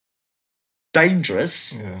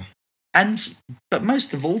dangerous. Yeah. But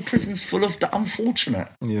most of all, prison's full of the unfortunate.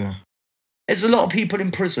 Yeah. There's a lot of people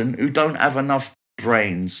in prison who don't have enough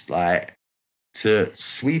brains, like, to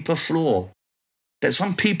sweep a floor. that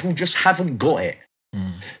some people just haven't got it.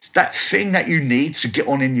 It's that thing that you need to get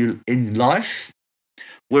on in life,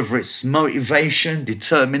 whether it's motivation,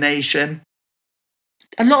 determination.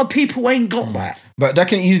 A lot of people ain't got that. But that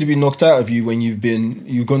can easily be knocked out of you when you've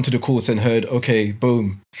gone to the courts and heard, okay,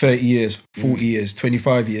 boom, 30 years, 40 years,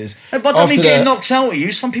 25 years. But I mean, getting knocked out of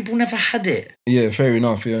you, some people never had it. Yeah, fair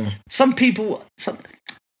enough, yeah. Some people,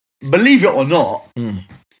 believe it or not,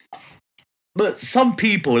 but some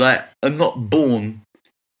people like are not born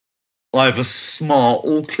either smart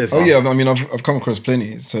or clever. Oh yeah, I mean, I've come across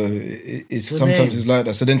plenty. So it's sometimes it's like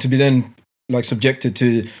that. So then to be like subjected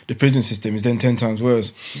to the prison system is then 10 times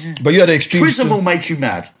worse. Yeah. But you had an extreme. Prison will make you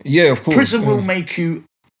mad. Yeah, of course. Prison will make you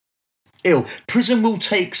ill. Prison will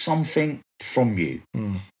take something from you.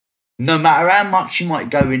 No matter how much you might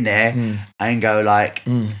go in there and go like,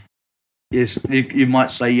 you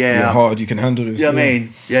might say, yeah, hard, you can handle this. You know what I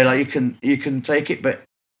mean? Yeah, like you can take it, but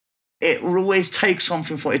it will always take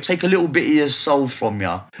something from it. It'll take a little bit of your soul from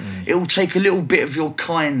you. It will take a little bit of your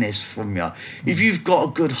kindness from you. If you've got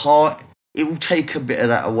a good heart, it will take a bit of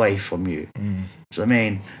that away from you. Do you know what I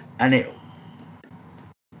mean? And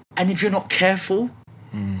if you're not careful,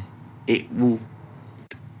 it will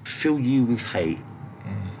fill you with hate.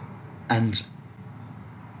 And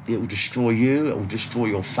it will destroy you. It will destroy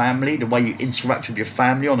your family, the way you interact with your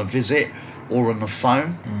family on a visit or on the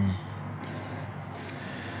phone.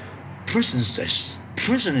 Prison is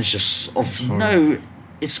just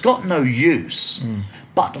it's got no use.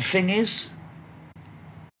 But the thing is,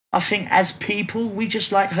 I think as people, we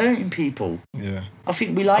just like hurting people. Yeah. I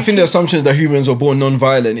think the assumption that humans are born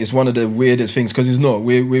non-violent is one of the weirdest things, because it's not.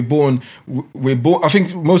 We're born. I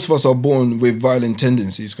think most of us are born with violent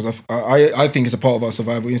tendencies, because I think it's a part of our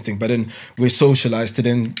survival instinct. But then we're socialized to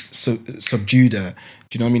then subdue that.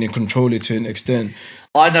 Do you know what I mean? And control it to an extent.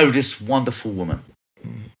 I know this wonderful woman.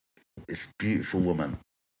 This beautiful woman.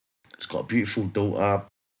 It's got a beautiful daughter,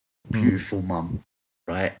 beautiful mum.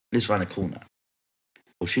 Right, lives around the corner.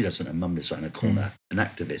 Well, she doesn't. Her mum lives around the corner. An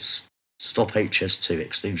activist. Stop HS2,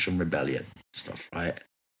 Extinction Rebellion stuff, right?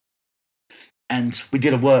 And we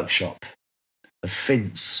did a workshop, a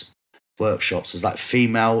FINCE workshops. It's like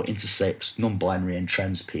female, intersex, non-binary and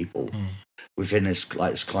trans people within this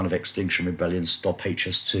kind of Extinction Rebellion, Stop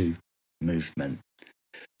HS2 movement.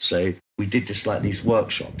 So we did these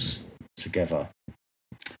workshops together.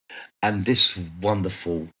 And this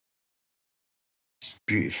wonderful,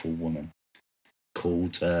 beautiful woman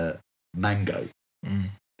called Mango.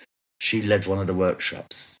 She led one of the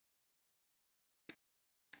workshops.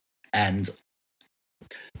 And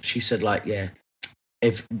she said, like, yeah,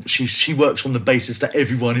 if she works on the basis that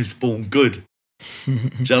everyone is born good. Do you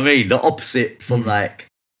know what I mean? The opposite from kind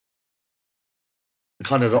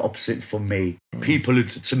of the opposite from me. People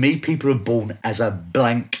are born as a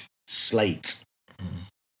blank slate. Do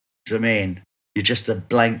you know what I mean? You're just a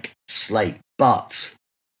blank slate. But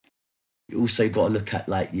you also got to look at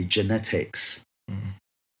like your genetics.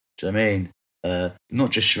 Do you know what I mean?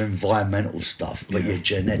 Not just your environmental stuff, but your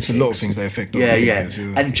genetics. It's a lot of things that affect. Yeah.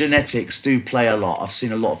 And genetics do play a lot. I've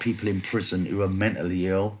seen a lot of people in prison who are mentally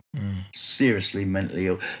ill, seriously mentally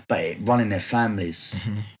ill, but running their families. Do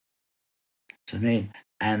you know what I mean?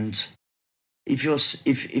 And if you're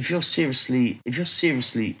seriously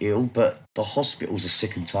ill, but the hospitals are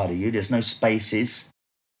sick and tired of you, there's no spaces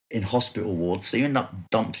in hospital wards, so you end up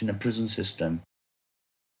dumped in the prison system.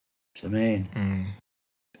 Do you know what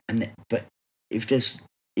I mean? But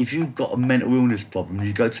if you've got a mental illness problem,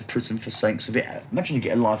 you go to prison for something severe. Imagine you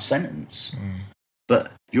get a life sentence,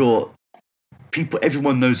 but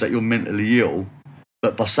everyone knows that you're mentally ill.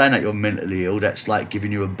 But by saying that you're mentally ill, that's like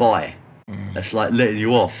giving you a bye. That's like letting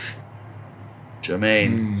you off. Do you know what I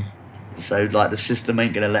mean? So like the system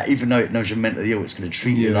ain't gonna even though it knows you're mentally ill, it's gonna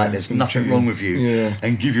treat you like there's nothing wrong with you,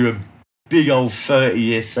 and give you a big old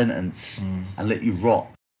 30-year sentence and let you rot.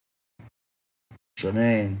 Do you know what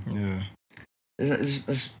I mean? Yeah.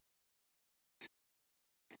 It's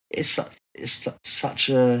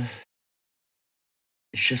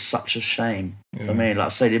just such a shame. Yeah. I mean, like I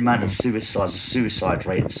say, the amount of suicides, the suicide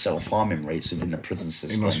rate, and self-harming rates within the prison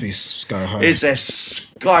system. It must be sky high. It's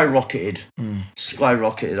skyrocketed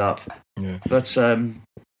up. Yeah. But and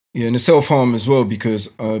the self-harm as well,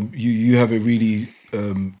 because you have a really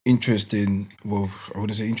interesting. Well, I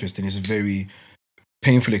wouldn't say interesting. It's a very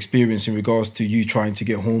painful experience in regards to you trying to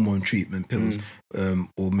get hormone treatment pills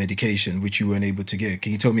or medication, which you weren't able to get.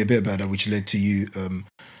 Can you tell me a bit about that, which led to you?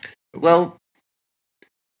 Well,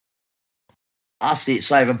 I see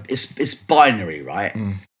it's either it's binary, right?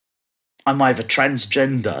 I'm either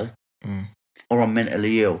transgender or I'm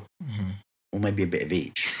mentally ill. or maybe a bit of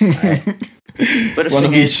each. Right? But the One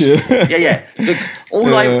thing of each, is, yeah.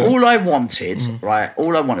 All I wanted, right?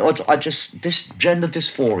 All I wanted, I just this gender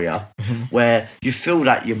dysphoria, where you feel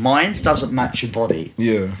that your mind doesn't match your body.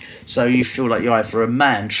 Yeah. So you feel like you're either a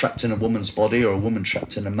man trapped in a woman's body or a woman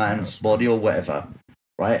trapped in a man's body or whatever,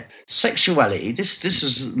 right? Sexuality. This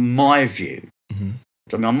is my view.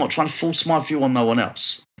 I mean, I'm not trying to force my view on no one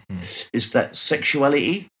else. Is that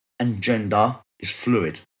sexuality and gender is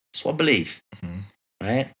fluid. That's what I believe,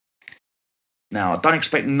 right? Now, I don't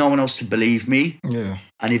expect no one else to believe me. Yeah.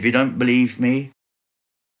 And if you don't believe me,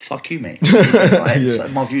 fuck you, mate. Right? Yeah. So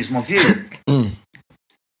my view is my view.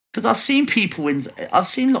 Because I've seen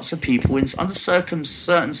lots of people under certain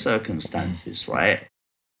circumstances, right?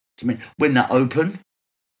 I mean, when they're open,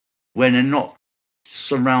 when they're not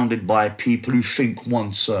surrounded by people who think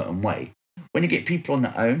one certain way. When you get people on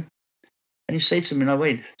their own, and you say to them,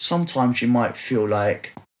 wait, sometimes you might feel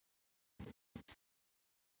like,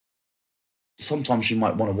 sometimes you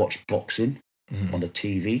might want to watch boxing on the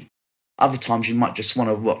TV. Other times you might just want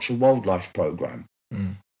to watch a wildlife program.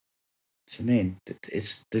 So I mean,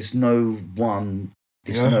 there's no one.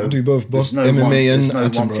 I do both no MMA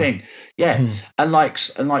and one thing. Yeah, and like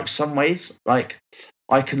some ways, like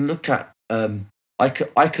I can look at I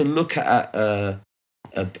can look at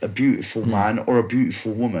a beautiful man or a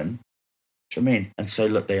beautiful woman. Do you know what I mean? And say,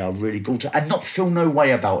 look, they are really gorgeous, and not feel no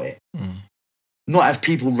way about it. Not have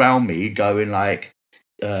people around me going like,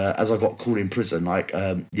 as I got called in prison, like,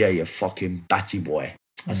 yeah, you fucking batty boy.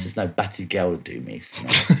 I said, no, batty girl would do me.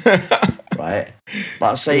 Right?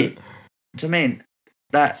 But I say, to me,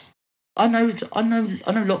 that I know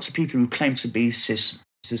lots of people who claim to be cis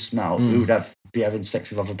male who would be having sex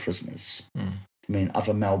with other prisoners. I mean,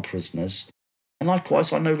 other male prisoners. And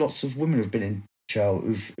likewise, I know lots of women who've been in jail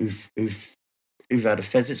who've had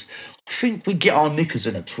affairs. I think we get our knickers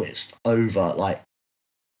in a twist over, like,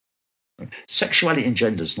 sexuality and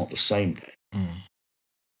gender is not the same.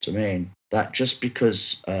 To me, that just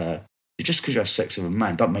because you have sex with a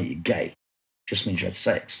man don't make you gay. It just means you had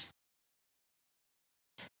sex.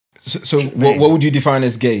 So what would you define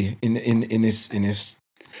as gay in this?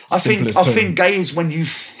 I think gay is when you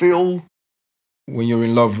feel, when you're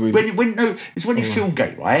in love with, it's when you feel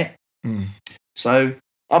gay, right? So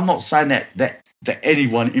I'm not saying that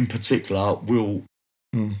anyone in particular will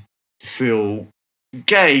feel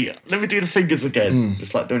gay. Let me do the fingers again.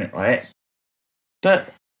 Just like doing it, right?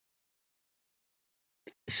 But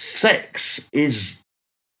sex is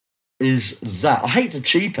that. I hate to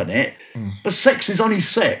cheapen it, but sex is only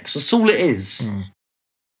sex. That's all it is. Do you know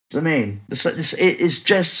what I mean? It is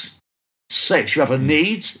just sex. You have a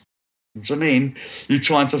need. Do you know what I mean? You're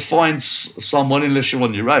trying to find someone, unless you're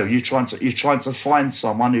on your own. You're trying to find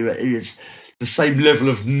someone who is the same level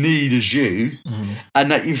of need as you,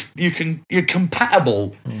 and that you're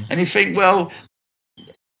compatible. And you think, well,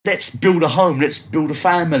 let's build a home, let's build a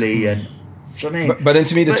family, and. So I mean, but then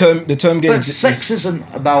to me, the term gay. But sex isn't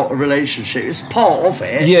about a relationship; it's part of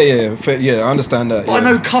it. Yeah. I understand that. But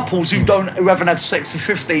I know couples who haven't had sex for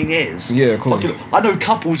 15 years. Yeah, of course. I know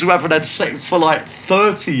couples who haven't had sex for like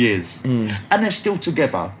 30 years, and they're still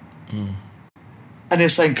together. And they're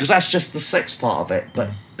saying, because that's just the sex part of it,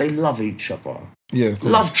 but they love each other. Yeah, of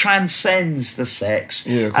course. Love transcends the sex,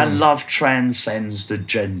 and love transcends the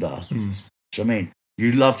gender. Do you know what I mean?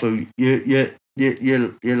 You love who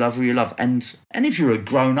you love who you love, and if you're a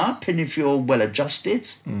grown up and if you're well adjusted,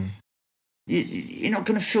 you're not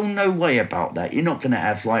going to feel no way about that. You're not going to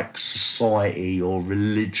have like society or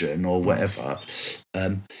religion or whatever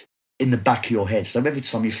in the back of your head. So every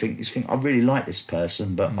time you think, I really like this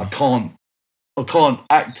person, but I can't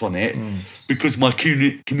act on it because my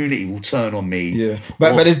community will turn on me. Yeah,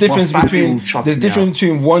 but there's difference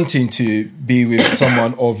between wanting to be with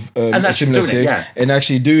someone of a similar sex and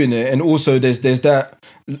actually doing it, and also there's that.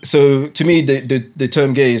 So to me, the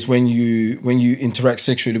term gay is when you interact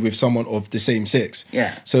sexually with someone of the same sex.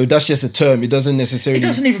 Yeah. So that's just a term. It doesn't necessarily. It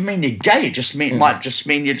doesn't even mean you're gay. It just might just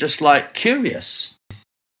mean you're just like curious.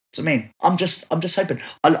 So I mean, I'm just hoping.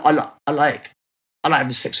 I like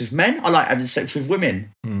having sex with men. I like having sex with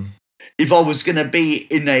women. If I was going to be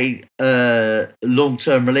in a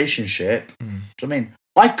long-term relationship, do you know what I mean?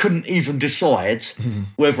 I couldn't even decide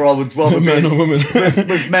whether I would rather men or women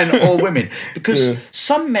with men or women, because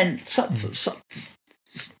some men.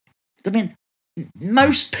 I mean,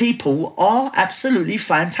 most people are absolutely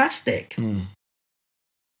fantastic.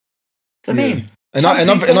 I mean. And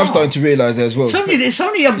I'm starting to realise that as well. It's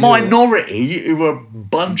only a minority who are a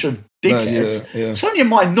bunch of dickheads. It's only a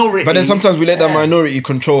minority. But then sometimes we let that minority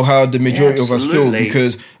control how the majority of us feel,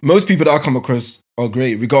 because most people that I come across are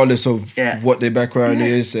great, regardless of what their background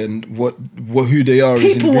is and what who they are.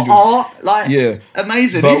 People as are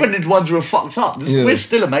amazing. But, even the ones who are fucked up, we're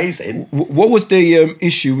still amazing. What was the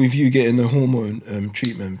issue with you getting the hormone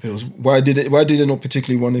treatment pills? Why did it not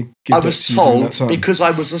particularly want to give? I was told because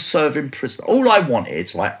I was a serving prisoner. All I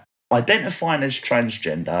wanted, identifying as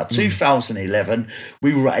transgender. 2011,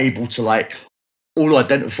 we were able to all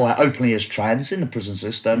identify openly as trans in the prison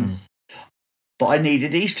system. But I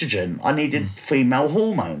needed estrogen. I needed female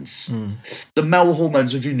hormones. The male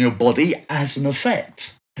hormones within your body has an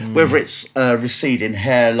effect, whether it's receding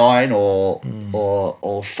hairline or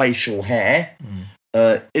facial hair.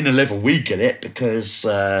 In a level, we get it because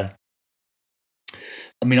I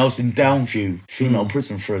was in Downview female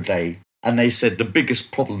prison for a day, and they said the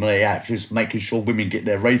biggest problem they have is making sure women get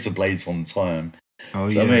their razor blades on time. Oh,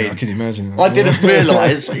 so, I can imagine. I didn't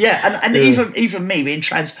realise. And even me being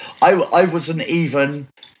trans, I wasn't even.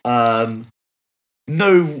 No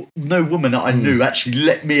woman that I knew actually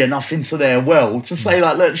let me enough into their world to say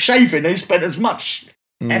look, shaving. They spent as much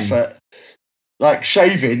effort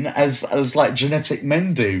shaving as genetic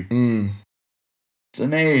men do. To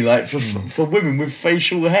me, for women with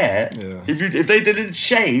facial hair, if they didn't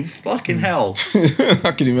shave, fucking hell.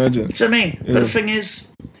 I can imagine. Do you know what I mean? But the thing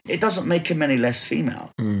is, it doesn't make them any less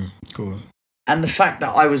female. Of course. And the fact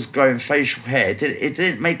that I was growing facial hair, it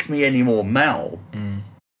didn't make me any more male. Do you know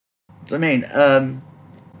what I mean?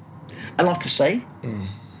 And like I say,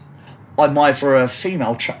 I'm either a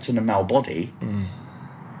female trapped in a male body,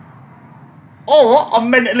 or I'm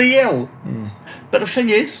mentally ill. But the thing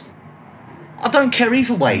is, I don't care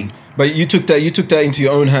either way. But you took that into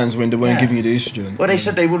your own hands when they weren't giving you the estrogen. Well, they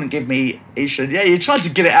said they wouldn't give me estrogen. Yeah, you tried to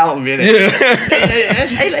get it out of me.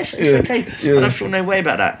 It's okay. I don't feel no way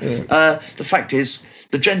about that. The fact is,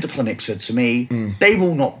 the gender clinic said to me, they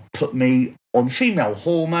will not put me on female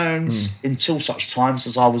hormones until such times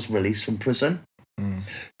as I was released from prison.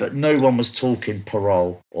 But no one was talking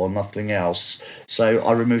parole or nothing else. So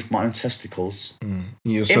I removed my own testicles in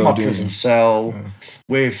my prison cell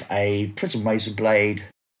with a prison razor blade.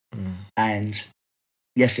 And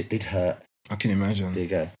yes, it did hurt. I can imagine. There you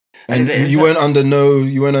go. And you weren't under no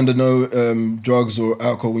drugs or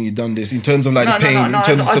alcohol when you done this in terms of the pain, in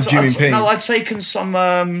terms of subduing pain. No, I'd taken some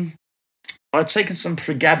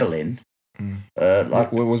pregabalin.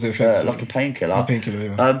 What was the effect? Like a painkiller. A painkiller,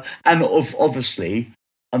 yeah. And obviously,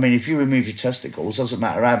 if you remove your testicles, doesn't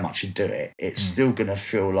matter how much you do it, it's still going to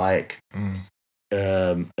feel like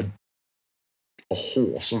a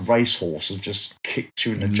racehorse has just kicked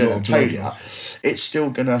you in the genitalia. It's still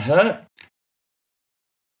going to hurt.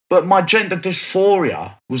 But my gender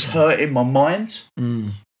dysphoria was hurting my mind.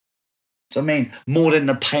 So, more than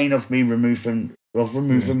the pain of me removing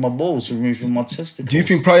my balls, removing my testicles. Do you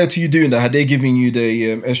think prior to you doing that, had they given you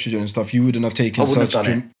the estrogen and stuff, you wouldn't have taken such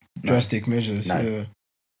drastic measures? No.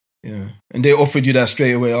 Yeah. And they offered you that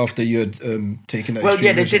straight away after you had taken that. Well,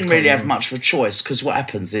 they didn't really have much of a choice, because what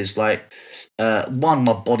happens is, one,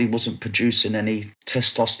 my body wasn't producing any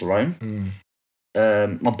testosterone.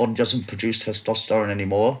 My body doesn't produce testosterone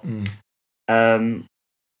anymore.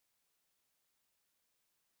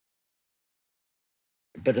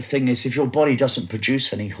 But the thing is, if your body doesn't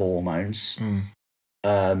produce any hormones,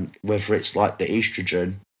 whether it's like the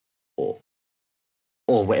estrogen or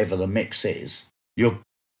whatever the mix is, your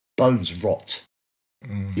bones rot.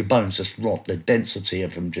 Your bones just rot. The density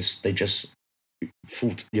of them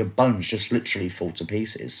fall. Your bones just literally fall to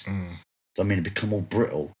pieces. They become all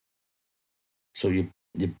brittle. So your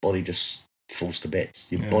body just falls to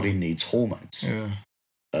bits. Your body needs hormones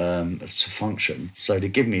to function. So they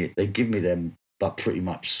give me them. But pretty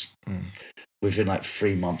much within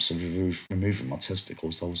 3 months of removing my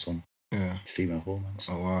testicles, I was on female hormones.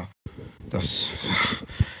 Oh wow, that's.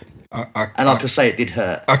 And like I say, it did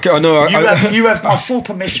hurt. I know. You have my full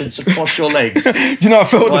permission to cross your legs. Do you know? I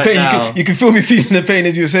felt the pain. You can feel me feeling the pain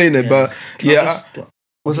as you were saying it. But I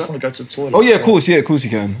just want to go to the toilet. Oh yeah, of course you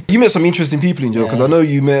can. You met some interesting people in jail, because I know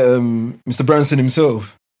you met Mr. Branson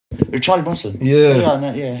himself. Charlie Bronson. Yeah.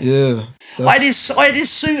 I had his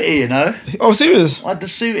suitie, you know. Oh, serious? I had the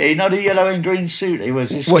suitie, the yellow and green suit. It was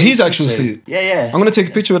his. His actual suit? Yeah. I'm gonna take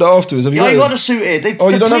a picture of that afterwards. Have you I got a suitie.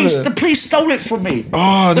 The police stole it from me.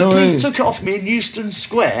 Oh, no way. The police took it off me in Euston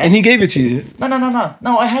Square. And he gave it to you? No.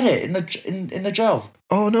 No, I had it in the jail.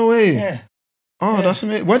 Oh, no way. Yeah. Oh, that's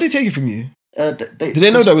amazing. Why did they take it from you? Did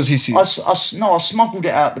they know that was his suit? I smuggled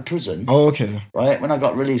it out of the prison. Oh, okay. Right, when I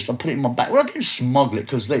got released, I put it in my bag. Well, I didn't smuggle it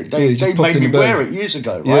because they made me wear it years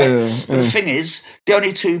ago, right? Yeah. But the thing is, the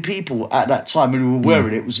only two people at that time who were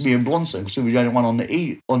wearing it was me and Bronson, because we were the only one on the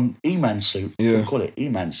E-Man suit. Yeah. We call it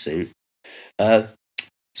E-Man suit.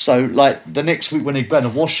 So, like, the next week when they'd go to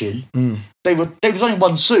washing, there was only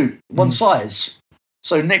one suit, one size.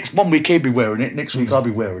 So next 1 week he'd be wearing it, next week I'd be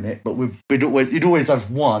wearing it, but you'd always have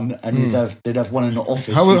one, and they'd have one in the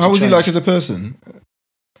office. How was he like as a person?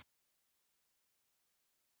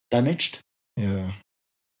 Damaged. Yeah.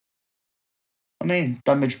 I mean,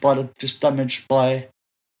 damaged by the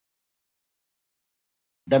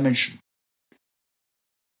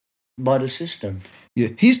system. Yeah,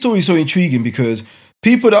 his story is so intriguing because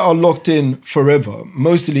people that are locked in forever,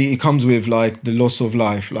 mostly it comes with like the loss of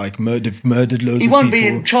life, like they've murdered loads of people. He won't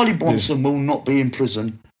be Charlie Bronson will not be in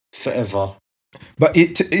prison forever. But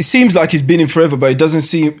it seems like he's been in forever, but it doesn't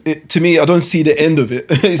seem, to me, I don't see the end of it.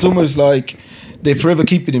 It's almost like they're forever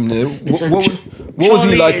keeping him there. What was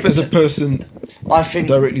he like as a person, I think,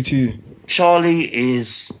 directly to you? Charlie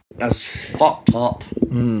is as fucked up,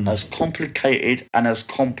 as complicated and as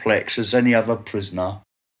complex as any other prisoner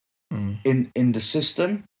in the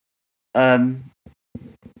system.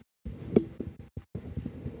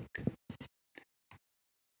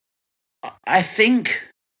 I think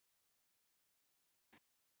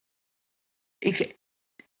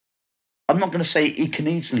I'm not going to say he can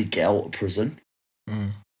easily get out of prison,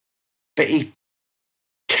 but he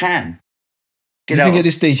can. Do you think at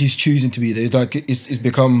this stage he's choosing to be there? Like it's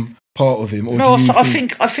become part of him? Or no, I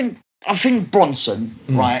think Bronson,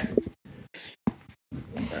 right?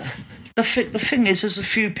 The thing is, there's a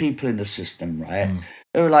few people in the system, right,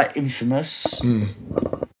 who are like infamous,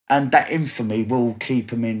 and that infamy will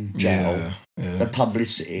keep him in jail. Yeah. The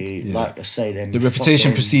publicity, like I say, the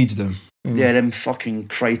reputation precedes them. Yeah, them fucking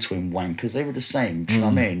Cray-twin wankers. They were the same. Do you know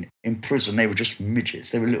what I mean? In prison, they were just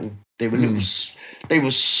midgets. They were little. They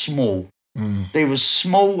were small. They were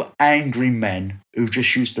small, angry men who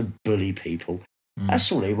just used to bully people.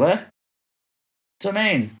 That's all they were. Do you know what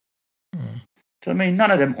I mean? Do you know what I mean?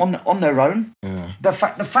 None of them on their own. Yeah. The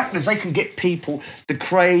fact is they can get people, the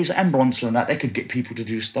Crays and Bronson and that, they could get people to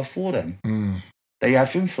do stuff for them. They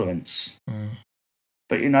have influence.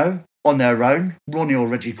 But, you know, on their own, Ronnie or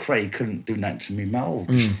Reggie Cray couldn't do that to me, Mal.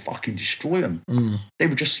 Just fucking destroy them. They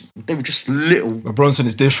were just little. But Bronson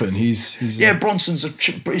is different. He's Bronson's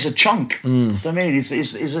he's a chunk. Do you know what I mean?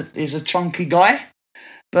 He's a chunky guy.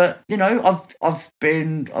 But you know, I was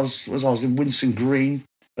in Winson Green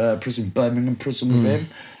prison, Birmingham prison with him.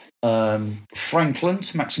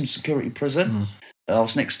 Frankland maximum security prison. I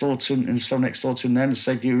was next door to him, in the cell next door to him. Then the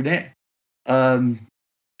said unit.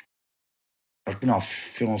 I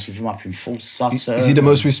feel I was with him up in Fort Sutter. Is he the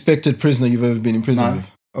most respected prisoner you've ever been in prison with?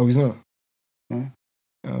 Oh, he's not? No.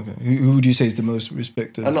 Okay. Who would you say is the most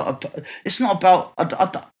respected? It's not about... I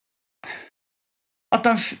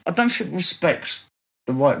don't think respect's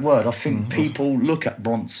the right word. I think people look at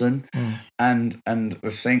Bronson and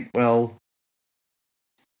think, well,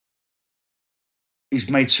 he's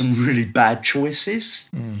made some really bad choices.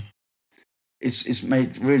 It's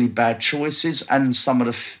made really bad choices, and some of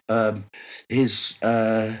the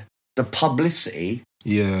publicity.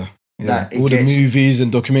 Yeah. That all the movies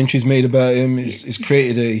and documentaries made about him is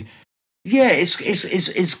created a. Yeah,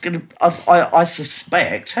 it's gonna. I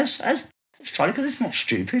suspect has Charlie, because it's not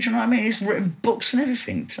stupid. You know what I mean? He's written books and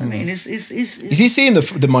everything. I mean, is he seeing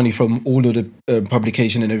the money from all of the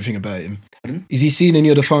publication and everything about him? Pardon? Is he seeing any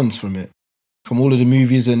of the funds from it, from all of the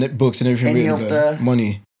movies and books and everything written about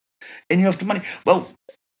money? Any of the money? Well,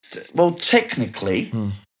 technically,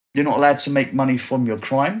 you're not allowed to make money from your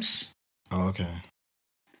crimes. Oh, okay.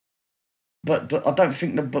 But I don't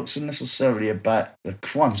think the books are necessarily about the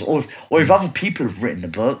crimes, or if other people have written the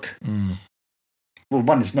book. Well,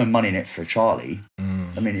 one, there's no money in it for Charlie.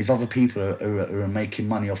 I mean, if other people are making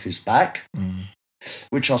money off his back,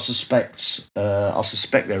 which I suspect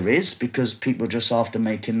there is, because people are just after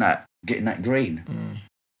getting that green.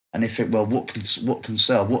 And if what can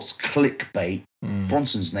sell? What's clickbait?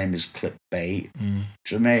 Bronson's name is clickbait. Do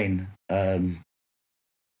you know what I mean?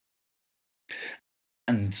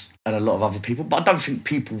 And a lot of other people, but I don't think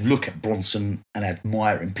people look at Bronson and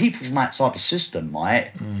admire him. People from outside the system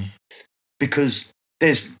might, because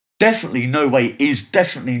there's definitely no way. He's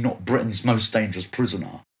definitely not Britain's most dangerous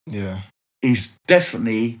prisoner. Yeah, he's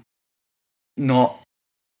definitely not.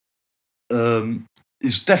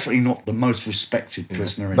 He's definitely not the most respected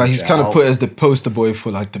prisoner in but he's jail. kind of put as the poster boy for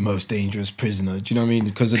like the most dangerous prisoner. Do you know what I mean?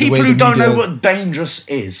 Because of people the way who don't know what dangerous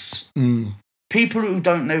is. People who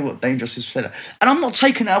don't know what dangerous is. And I'm not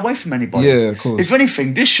taking it away from anybody. Yeah, of course. If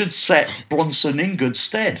anything, this should set Bronson in good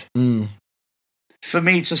stead. For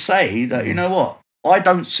me to say that, you know what? I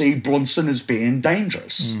don't see Bronson as being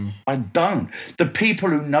dangerous. I don't. The people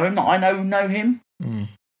who know him, that I know who know him.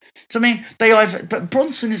 So, I mean, but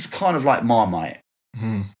Bronson is kind of like Marmite.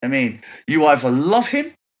 I mean, you either love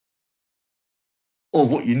him or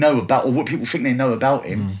what you know about, or what people think they know about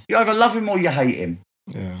him. You either love him or you hate him.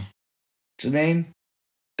 Yeah. Do you mean?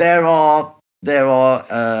 There are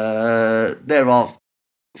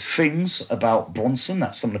things about Bronson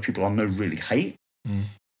that some of the people I know really hate.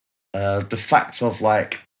 The fact of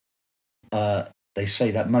they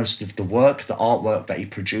say that most of the artwork that he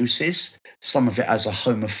produces, some of it has a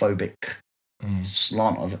homophobic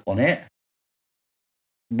slant on it.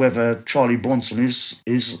 Whether Charlie Bronson is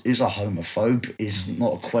a homophobe is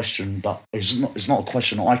not a question that is not a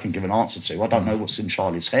question that I can give an answer to. I don't know what's in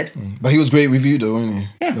Charlie's head. But he was great with you, though, wasn't he?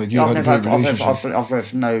 Yeah, like you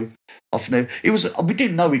we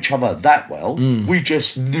didn't know each other that well. We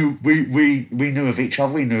just knew we knew of each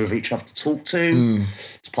other. We knew of each other to talk to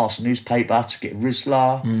pass a newspaper, to get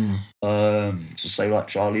Rizla, to say like,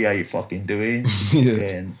 Charlie, how you fucking doing? Do you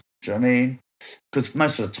know what I mean? Because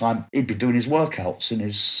most of the time he'd be doing his workouts in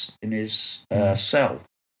his cell.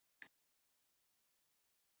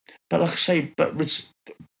 But like I say,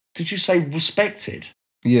 did you say respected?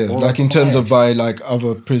 Yeah, or like in terms of by like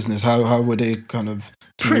other prisoners, how were they kind of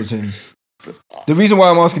towards him? The reason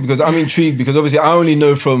why I'm asking, because I'm intrigued, because obviously I only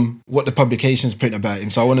know from what the publications print about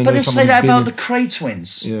him, so I want to know. But they'll say that about the Cray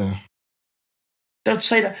twins. Yeah, they'll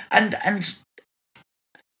say that, and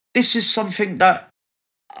this is something that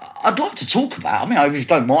I'd like to talk about. I mean, if you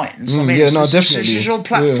don't mind. I mean, definitely. This is your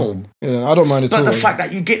platform. Yeah, I don't mind at all. But the fact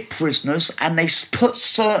that you get prisoners and they put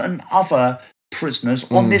certain other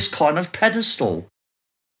prisoners on this kind of pedestal.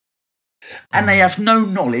 And they have no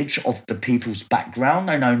knowledge of the people's background.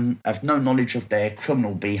 They have no knowledge of their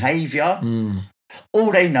criminal behaviour.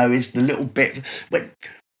 All they know is the little bit.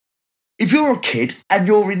 If you're a kid and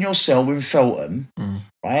you're in your cell with Feltham,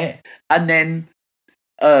 right, and then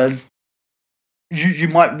you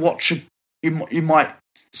might watch, you might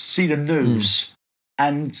see the news,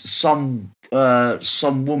 and some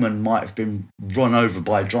woman might have been run over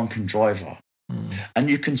by a drunken driver, and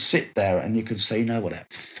you can sit there and you can say, you know what,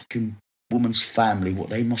 that fucking woman's family, what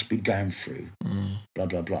they must be going through, blah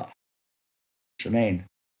blah blah. Do you know what I mean?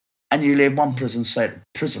 And you hear one prisoner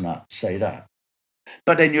say that,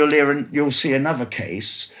 but then you'll see another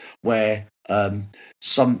case where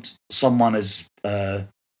someone has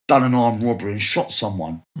done an armed robbery and shot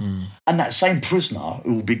someone, and that same prisoner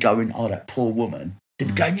who will be going, oh, that poor woman, they'll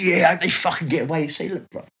be going, yeah, they fucking get away. You say, look,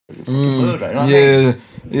 bro, murder. You know what I mean?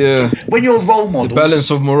 Yeah. When you're role models, the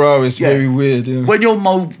balance of morale is very weird. Yeah. When you're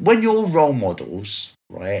role models,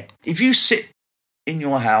 right? If you sit in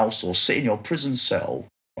your house or sit in your prison cell,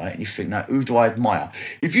 right, and you think, now, who do I admire?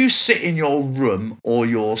 If you sit in your room or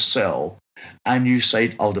your cell and you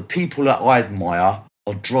say, oh, the people that I admire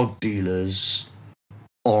are drug dealers,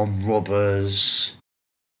 armed robbers,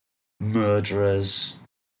 murderers.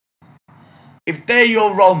 If they're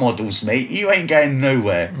your role models, mate, you ain't going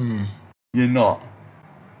nowhere. You're not.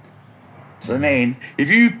 So I mean,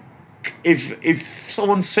 if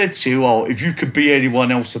someone said to you, "Oh, if you could be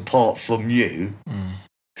anyone else apart from you,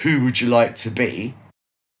 who would you like to be?"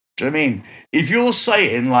 Do you know what I mean? If you're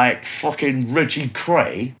saying like fucking Reggie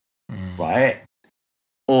Cray, right?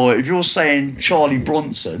 Or if you're saying Charlie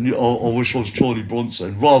Bronson, or which was Charlie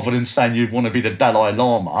Bronson, rather than saying you'd want to be the Dalai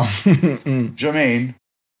Lama, do you know what I mean?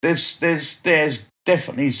 There's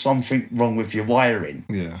definitely something wrong with your wiring.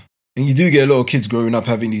 Yeah. And you do get a lot of kids growing up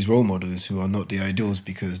having these role models who are not the ideals,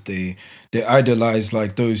 because they idolize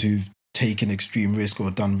like those who've taken extreme risk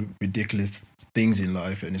or done ridiculous things in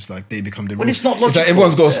life, and it's like they become the. Well, it's not logical. It's like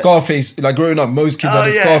everyone's got a Scarface. Like growing up, most kids have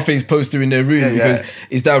a Scarface poster in their room because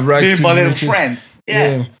it's that rags to my little riches. friend.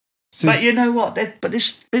 Yeah. So but you know what? But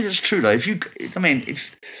this is true though. If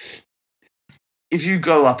you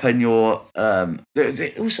go up and you're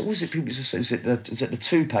was it people just say, is it the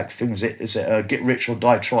Tupac thing? Is it Get Rich or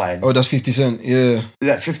Die Trying? Oh, that's 50 Cent. Yeah. Is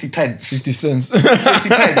that 50 pence? 50 cents. 50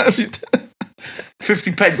 pence.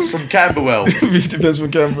 50 pence from Camberwell. 50 pence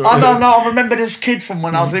from Camberwell. Oh no! I remember this kid from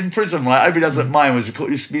when I was in prison. Right, I hope he doesn't mind. It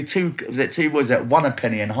used to be two? Was it 1 a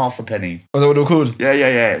penny and half a penny? Oh, is that what they were called?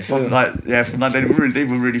 Yeah. From they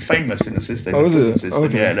were really famous in the system. Oh, was it? System.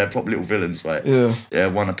 Okay. Yeah, they're proper little villains, right? Yeah.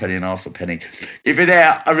 1 a penny and half a penny. If you're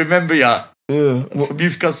there, I remember you. Yeah. From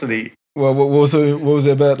youth custody. Well, what was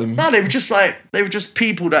it about them? No, they were just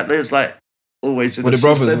people that there's like. Always in the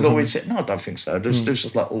system. Always, no, I don't think so. There's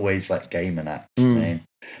just like always like game and that. I mean.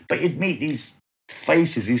 But you'd meet these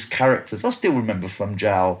faces, these characters. I still remember from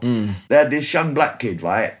jail. They had this young black kid,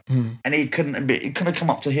 right? And he couldn't have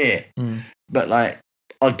come up to here. But like,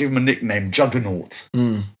 I'd give him a nickname, Juggernaut.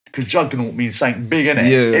 Because Juggernaut means something big,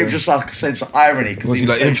 innit? Yeah. It was just like a sense of irony because he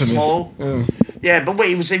was like so infamous? small. Yeah, but what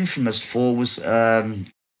he was infamous for was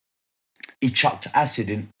he chucked acid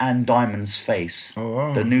in Anne Diamond's face. Oh,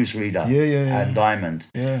 wow. The newsreader. Yeah. Anne Diamond.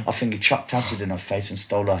 Yeah. I think he chucked acid in her face and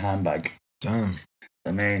stole her handbag. Damn.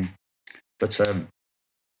 I mean, but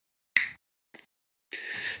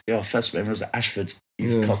first memory was at Ashford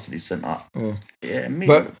Youth Custody Centre. Yeah, me.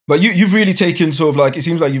 But you've really taken sort of like, it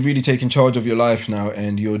seems like you've really taken charge of your life now,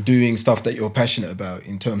 and you're doing stuff that you're passionate about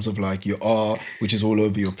in terms of like your art, which is all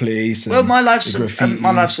over your place. Well, my life's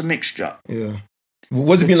a mixture. Yeah.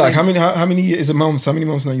 What's it been like? How many years? How many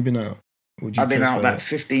months now you been out? I've been out about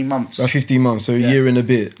 15 months. About 15 months, so a year and a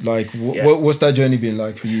bit. Like, what's that journey been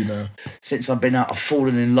like for you now? Since I've been out, I've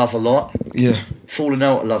fallen in love a lot. Yeah. Fallen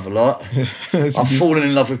out of love a lot. I've fallen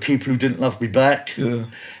in love with people who didn't love me back. Yeah.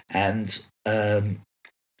 And that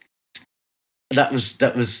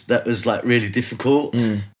was like really difficult.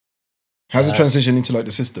 Mm. How's the transition into like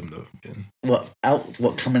the system though?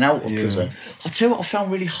 Coming out of prison? I'll tell you what I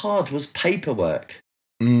found really hard was paperwork.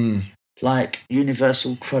 Mm. Like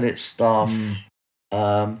universal credit stuff.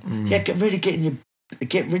 Get really getting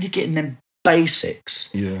them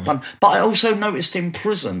basics. Yeah. But I also noticed in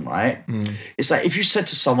prison, right? It's like if you said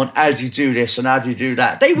to someone, how do you do this and how do you do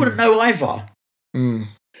that? They wouldn't know either. I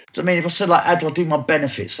mean, if I said like, how do I do my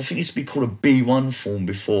benefits? I think it used to be called a B1 form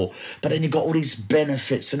before, but then you got all these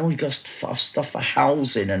benefits and all you got stuff for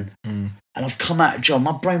housing and I've come out of jail.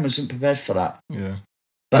 My brain wasn't prepared for that. Yeah.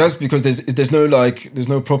 But that's because there's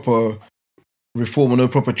no proper reform or no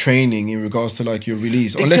proper training in regards to like your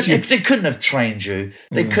release. They couldn't have trained you.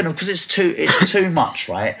 They couldn't have, because it's too much,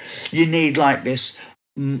 right? You need like this,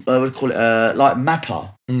 I would call it like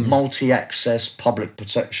MAPA, multi-access public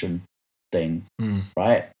protection thing,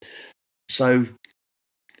 right? So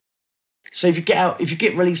if you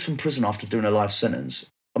get released from prison after doing a life sentence,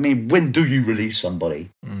 I mean, when do you release somebody?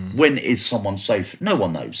 When is someone safe? No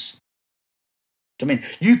one knows. I mean,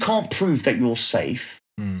 you can't prove that you're safe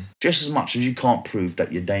just as much as you can't prove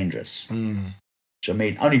that you're dangerous. Do you know what I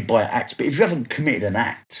mean? Only by act. But if you haven't committed an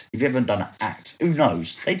act, if you haven't done an act, who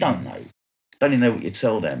knows? They don't know. They don't even know what you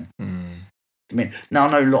tell them. I mean, now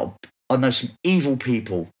I know some evil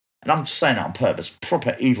people, and I'm just saying that on purpose,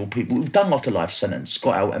 proper evil people who've done like a life sentence,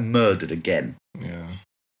 got out and murdered again. Yeah.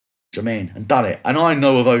 Do you know what I mean? And done it. And I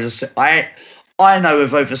know of over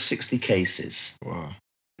 60 cases. Wow.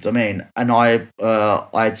 I mean, and I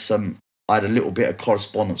had a little bit of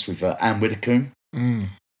correspondence with Anne Widdecombe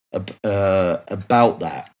about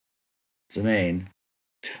that. Do you know what I mean?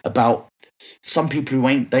 About some people who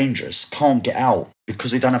ain't dangerous can't get out because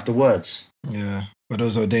they don't have the words. Yeah, but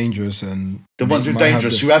those are dangerous, and the ones who are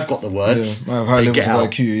dangerous who have got the words, might have high levels of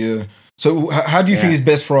IQ. Yeah. So how do you think it's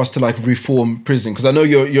best for us to like reform prison? Because I know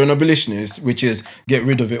you're an abolitionist, which is get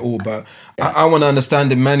rid of it all. But I want to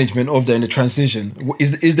understand the management of that and the transition.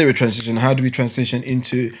 Is there a transition? How do we transition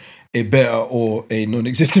into a better or a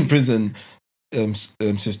non-existent prison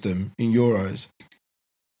system in your eyes?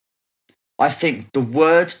 I think the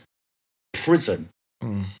word prison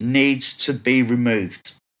needs to be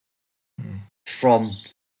removed from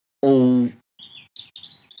all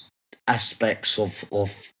aspects of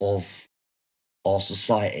our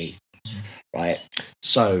society, right?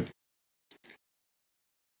 So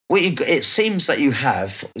it seems like we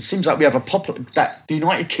have that the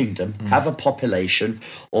United Kingdom have a population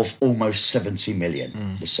of almost 70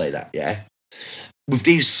 million. We'll say that, yeah. With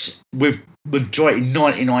majority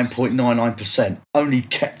 99.99% only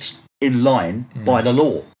kept in line by the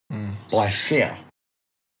law, by fear.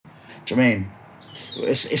 Do you know what I mean?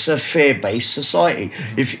 It's a fear-based society.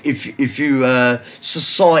 If you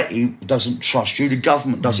society doesn't trust you, the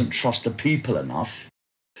government doesn't trust the people enough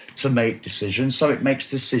to make decisions, so it makes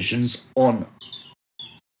decisions on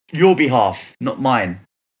your behalf, not mine.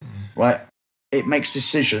 Right? It makes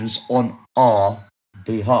decisions on our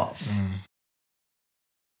behalf.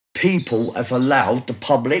 People have allowed, the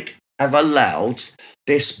public have allowed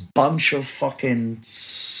this bunch of fucking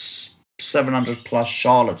 700 plus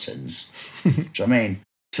charlatans, do you know what I mean,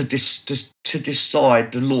 to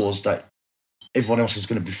decide the laws that everyone else is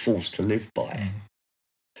going to be forced to live by.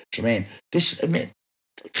 Do you know what I mean?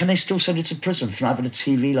 Can they still send you to prison for not having a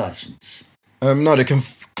TV license? No, they can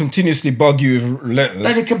continuously bug you with letters.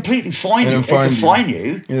 They can completely fine you. They can fine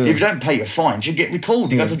you. Yeah. If you don't pay your fines, you get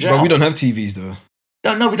recalled. You go to jail. But we don't have TVs though.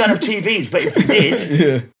 No, we don't have TVs. But if we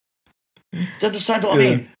did, do you understand what I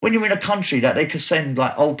mean? When you're in a country that they could send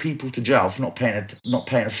like old people to jail for not paying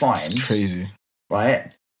a fine, it's crazy,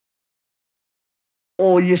 right?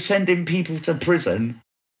 Or you're sending people to prison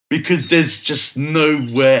because there's just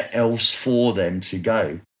nowhere else for them to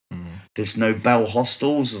go. There's no bail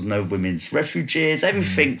hostels, there's no women's refuges,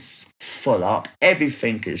 everything's full up,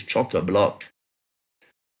 everything is chock-a-block.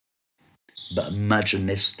 But imagine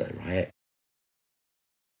this though, right?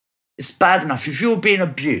 it's bad enough if you're being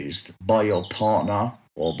abused by your partner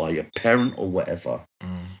or by your parent or whatever.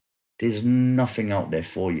 There's nothing out there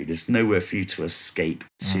for you. There's nowhere for you to escape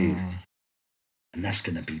to. And that's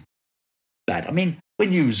going to be bad. I mean,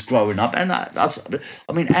 when you was growing up, and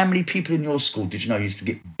how many people in your school did you know used to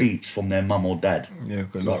get beats from their mum or dad? Yeah,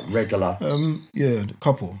 like regular. Yeah, a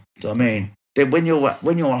couple. I mean, then when you're at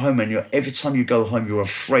home and every time you go home, you're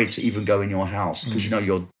afraid to even go in your house because you know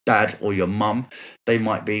your dad or your mum, they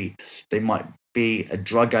might be a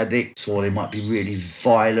drug addict or they might be really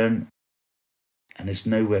violent, and there's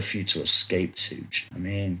nowhere for you to escape to. Do you know what I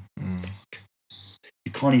mean?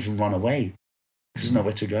 You can't even run away. There's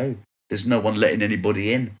nowhere to go. There's no one letting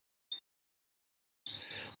anybody in. I'll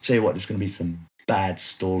tell you what, there's going to be some bad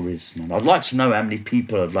stories, man. I'd like to know how many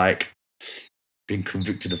people have been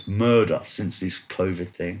convicted of murder since this COVID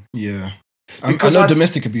thing. Yeah. I know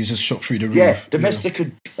domestic abuse has shot through the roof. Yeah, domestic.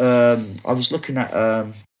 I was looking at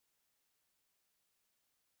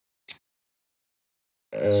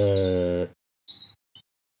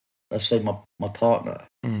let's say my partner,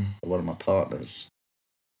 one of my partners.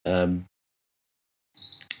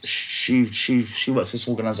 She works at this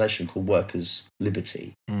organisation called Workers'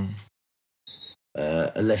 Liberty,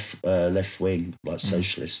 a left wing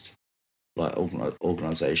socialist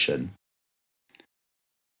organisation,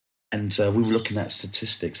 and we were looking at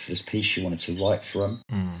statistics for this piece she wanted to write for them,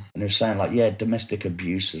 and they were saying domestic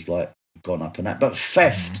abuse has gone up and that, but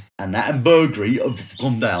theft and burglary have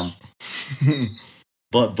gone down.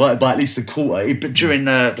 But by at least a quarter. But during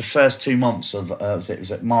the first 2 months of it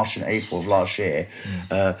was at March and April of last year,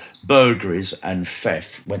 burglaries and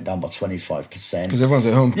theft went down by 25%. Because everyone's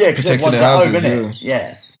at home. Yeah, because everyone's at home, isn't it?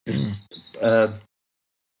 Yeah.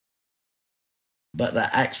 But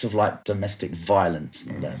the acts of domestic violence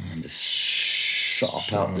and just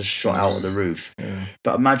shot out of the roof. Yeah.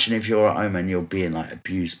 But imagine if you're at home and you're being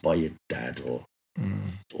abused by your dad or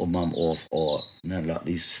mum or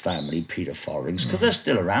these family paedophile rings because they're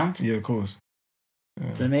still around. Yeah, of course. Yeah. Do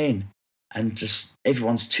you know what I mean? And just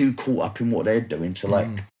everyone's too caught up in what they're doing to look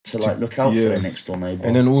out for their next door neighbour.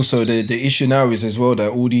 And then also the issue now is as well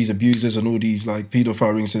that all these abusers and all these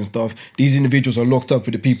paedophile rings and stuff, these individuals are locked up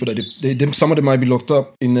with the people that some of them might be locked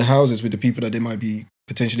up in the houses with the people that they might be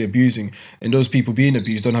potentially abusing, and those people being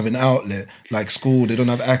abused don't have an outlet like school. They don't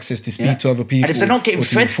have access to speak to other people, and if they're not getting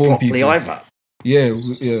fed properly either. Yeah.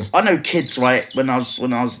 I know kids, when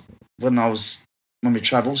we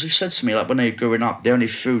travelled, who said to me, when they were growing up, the only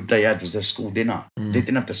food they had was their school dinner. They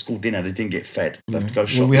didn't have the school dinner, they didn't get fed. They have to go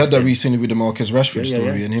shopping. Well, we had that recently with the Marcus Rashford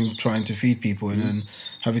story and him trying to feed people and then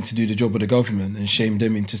having to do the job of the government and shame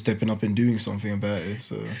them into stepping up and doing something about it.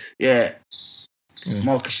 So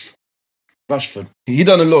Marcus Rashford. He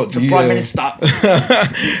done a lot. The Prime Minister.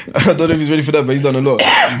 I don't know if he's ready for that, but he's done a lot.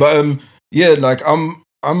 But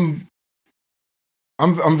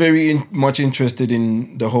I'm very much interested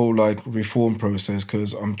in the whole reform process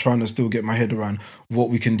because I'm trying to still get my head around what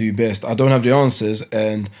we can do best. I don't have the answers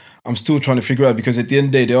and I'm still trying to figure out because at the end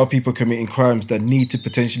of the day, there are people committing crimes that need to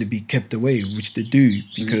potentially be kept away, which they do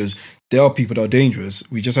because there are people that are dangerous.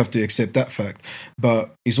 We just have to accept that fact. But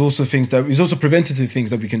it's also preventative things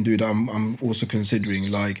that we can do that I'm also considering,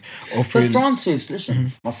 like offering. But Francis,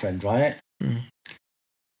 listen, my friend, right?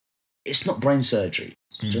 It's not brain surgery.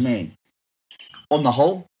 Do you know what I mean? On the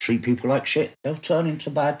whole, treat people like shit. They'll turn into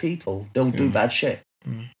bad people. They'll do bad shit.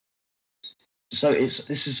 So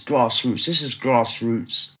this is grassroots. This is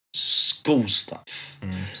grassroots school stuff.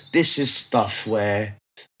 This is stuff where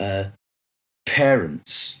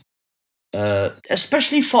parents,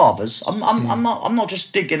 especially fathers. I'm not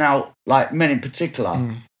just digging out men in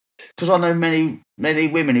particular, because I know many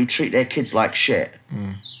women who treat their kids like shit.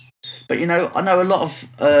 But I know a lot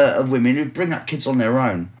of women who bring up kids on their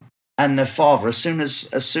own. And their father, as soon as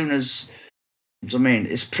it's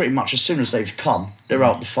pretty much as soon as they've come, they're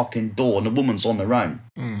out the fucking door and the woman's on their own.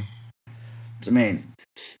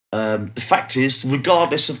 The fact is,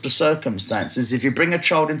 regardless of the circumstances, if you bring a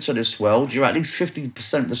child into this world, you're at least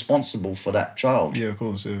 50% responsible for that child. Yeah, of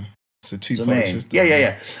course, yeah. It's a two-part system.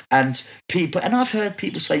 Yeah. And I've heard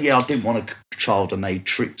people say, I didn't want a child and they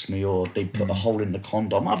tricked me or they put a hole in the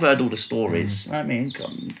condom. I've heard all the stories.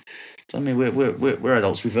 We're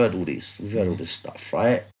adults. We've heard all this stuff,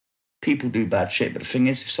 right? People do bad shit, but the thing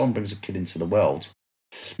is, if someone brings a kid into the world,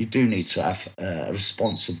 you do need to have a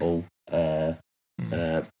responsible pair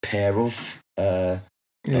of. You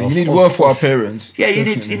need worthwhile parents. Yeah, you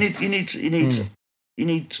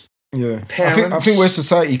need Yeah, parents. I think where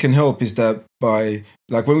society can help is that by,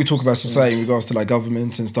 like, when we talk about society in regards to like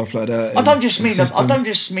governments and stuff like that. I don't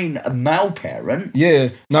just mean a male parent. Yeah,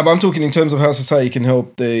 no, but I'm talking in terms of how society can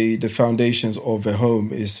help the foundations of a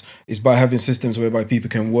home is by having systems whereby people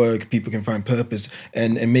can work, people can find purpose,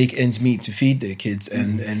 and make ends meet to feed their kids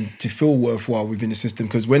and to feel worthwhile within the system.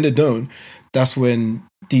 Because when they don't, that's when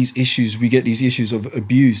we get these issues of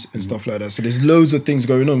abuse and stuff like that. So there's loads of things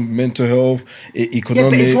going on: mental health, economics. Yeah,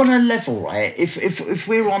 but if on a level, right?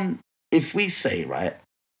 If we say, right,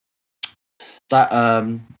 that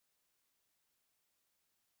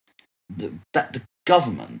that the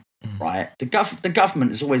government, right, the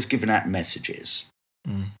government is always giving out messages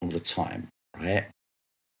all the time, right,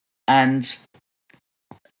 and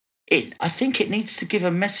I think it needs to give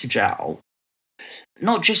a message out.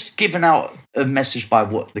 Not just giving out a message by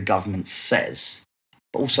what the government says,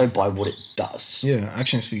 but also by what it does. Yeah,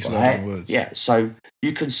 action speaks louder than words. Yeah, so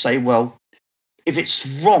you can say, well, if it's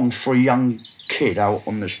wrong for a young kid out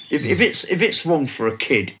on the, if it's wrong for a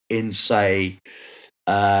kid in, say,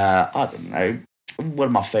 I don't know, one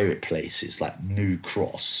of my favourite places like New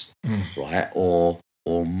Cross, right, or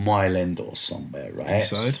Mile End or somewhere, right? East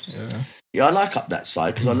side, yeah. Yeah, I like up that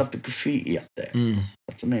side because I love the graffiti up there.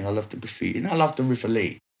 That's what I mean. I love the graffiti and I love the River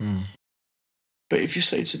Lee. But if you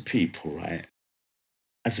say to people, right,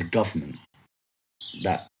 as a government,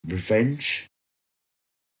 that revenge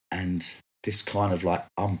and this kind of like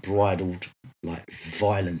unbridled like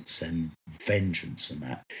violence and vengeance and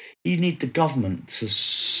that, you need the government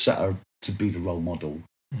to be the role model.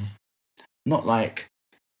 Not like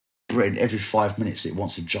Britain, every 5 minutes it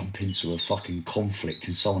wants to jump into a fucking conflict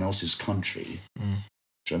in someone else's country. Do you know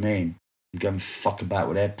what I mean? And go and fuck about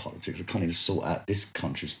with their politics. I can't even sort out this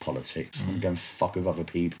country's politics. I'm going to fuck with other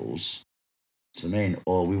people's. Do you know what I mean?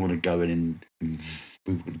 Or we want to go in and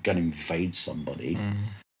we're going to invade somebody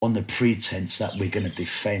on the pretense that we're going to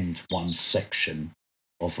defend one section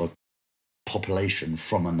of a population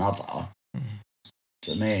from another. Do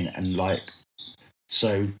you know what I mean? And like,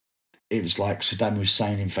 so it was like Saddam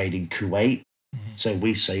Hussein invading Kuwait. So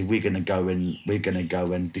we say we're going to go and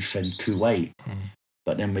defend Kuwait,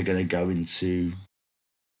 but then we're going to go into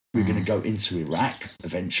Iraq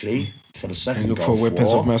eventually for the second. And look Gulf for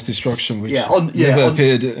weapons War. of mass destruction, which never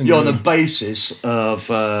appeared. On the basis of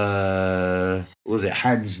what was it,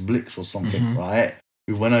 Hans Blix or something, right?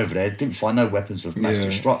 We went over there, didn't find no weapons of mass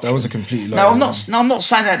destruction. That was a complete lie. Now I'm not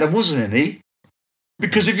saying that there wasn't any.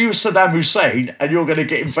 Because if you were Saddam Hussein and you're going to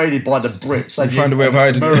get invaded by the Brits and you find a way of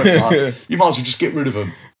hiding America, you might as well just get rid of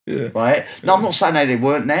them. Yeah. Right? Now, I'm not saying that they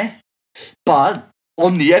weren't there, but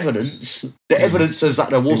on the evidence, evidence says that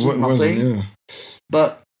there wasn't nothing. Yeah.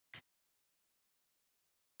 But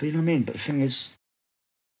you know what I mean? But the thing is,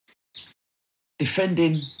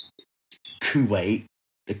 defending Kuwait,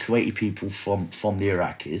 the Kuwaiti people from the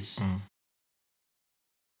Iraqis,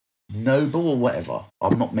 noble or whatever.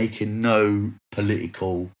 I'm not making no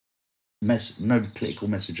political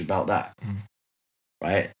message about that.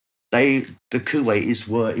 Right? The Kuwaitis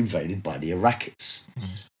were invaded by the Iraqis.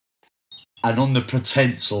 And on the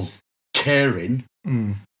pretense of caring, do you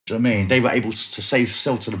know what I mean? They were able to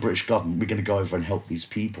sell to the British government, we're going to go over and help these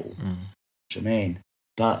people. Do you know what I mean?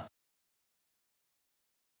 But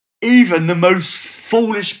even the most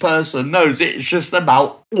foolish person knows it's just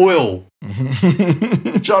about oil. Do you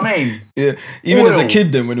know what I mean? Yeah. Even as a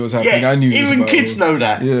kid then when it was happening, I knew it was even about kids oil. know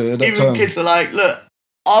that. Yeah, at that even time. Kids are like, look,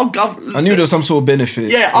 our government. I knew there was some sort of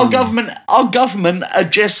benefit. Yeah, our government are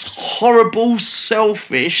just horrible,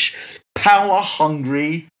 selfish, power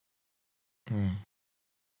hungry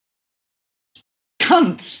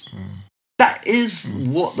cunts. That is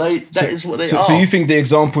what they are. So you think the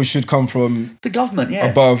example should come from the government,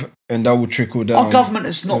 above, and that will trickle down? Our government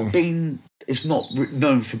has not been. It's not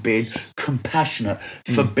known for being compassionate,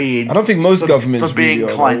 for being. I don't think most governments for being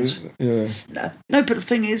really kind. Yeah. No, but the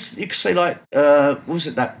thing is, you could say like, what was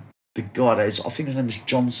it that the guy that is? I think his name was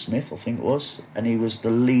John Smith. I think it was, and he was the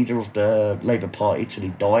leader of the Labour Party till he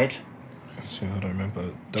died. So I don't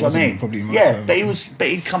remember. That wasn't probably my time. But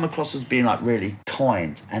he'd come across as being like really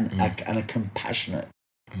kind and a compassionate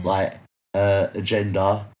like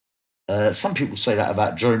agenda. Some people say that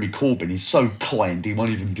about Jeremy Corbyn. He's so kind, he won't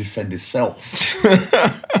even defend himself. Do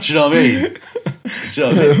you know what I mean? Do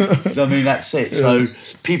you know what I mean? That's it. So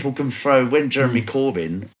people can throw when Jeremy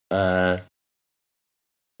Corbyn it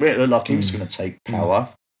looked like he was going to take power.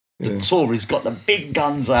 The Tories got the big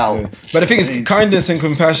guns out. Yeah. But the thing is, kindness and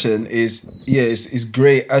compassion is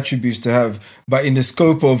great attributes to have. But in the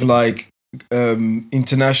scope of like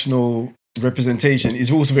international representation is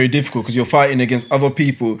also very difficult because you're fighting against other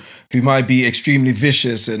people who might be extremely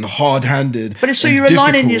vicious and hard-handed. But it's who you're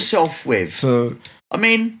aligning yourself with. So I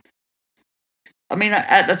mean,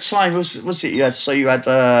 at the time, was it? You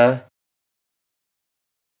had.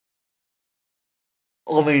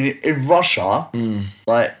 In Russia,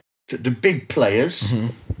 like the big players,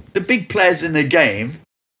 the big players in the game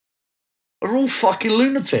are all fucking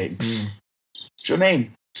lunatics. Do you know what I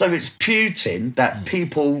mean? So it's Putin that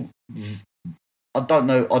people. I don't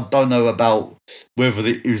know about whether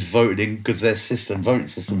he was voting because their voting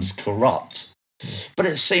system is corrupt. But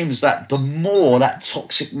it seems that the more that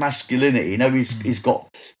toxic masculinity,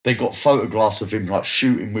 they got photographs of him like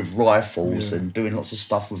shooting with rifles and doing lots of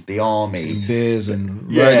stuff with the army, and bears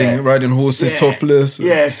and riding horses topless.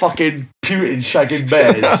 Yeah, fucking Putin shagging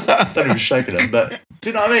bears. Don't even shagging them, but do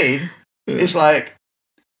you know what I mean? Yeah. It's like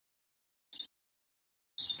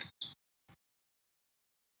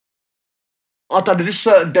I don't know. This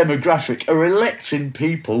certain demographic are electing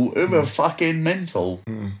people who are fucking mental.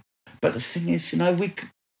 But the thing is, we,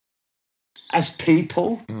 as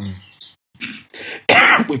people,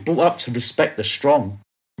 we're brought up to respect the strong.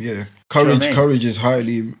 Yeah, courage is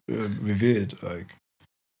highly revered. Like,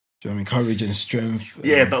 do you know what I mean? Courage and strength.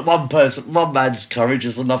 Yeah, but one man's courage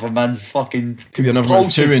is another man's fucking. Could be another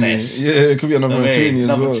man's tyranny. Yeah, it could be another man's tyranny as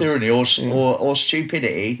well. Another tyranny or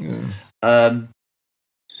stupidity. Yeah.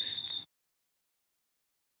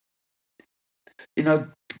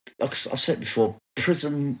 Like I said before,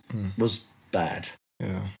 prison was bad.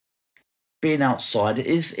 Yeah. Being outside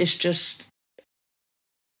it's just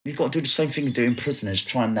you've got to do the same thing you do in prison, is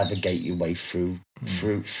try and navigate your way through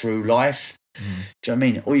life. Do you know what I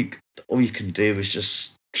mean? All you can do is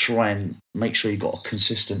just try and make sure you've got a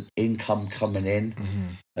consistent income coming in,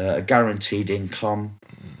 a guaranteed income,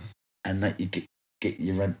 and that you get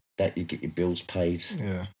your rent, that you get your bills paid.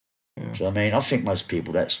 Yeah. Yeah. So I think most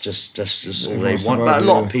people that's just all they want. But a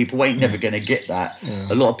lot of people ain't never going to get that. Yeah.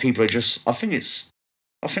 A lot of people are just. I think that's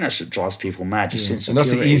what drives people mad. Just and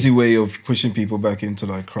that's the easy way of pushing people back into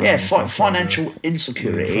like crime. Yeah, financial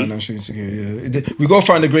insecurity. Yeah, financial insecurity. Yeah, we got to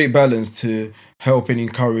find a great balance to help and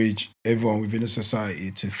encourage everyone within a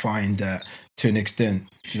society to find that to an extent.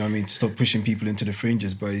 You know what I mean? To stop pushing people into the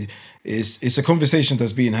fringes, but it's a conversation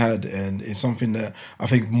that's being had, and it's something that I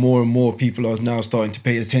think more and more people are now starting to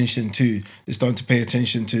pay attention to. They're starting to pay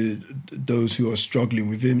attention to those who are struggling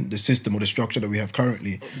within the system or the structure that we have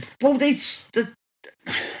currently. Well,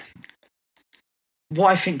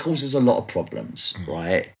 what I think causes a lot of problems,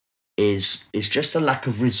 right, is just a lack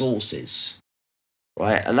of resources.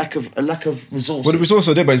 Right, a lack of resources. Well, the resources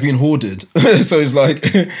are there, but it's being hoarded. So it's like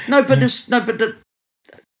the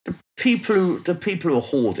people who are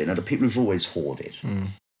hoarding are the people who've always hoarded. Do you know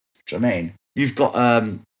what I mean? You've got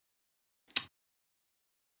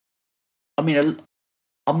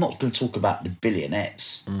I'm not going to talk about the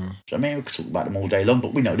billionaires. Do you know what I mean? We could talk about them all day long,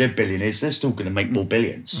 but we know they're billionaires. They're still going to make more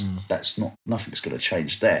billions. That's nothing's going to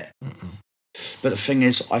change there. But the thing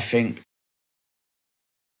is, I think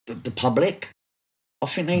the public, I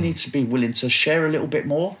think they need to be willing to share a little bit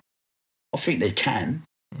more. I think they can.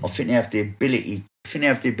 I think they have the ability.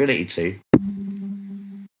 To,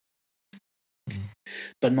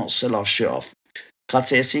 but not sell our shit off. Can I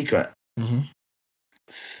tell you a secret?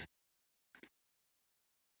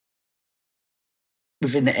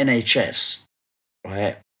 Within the NHS,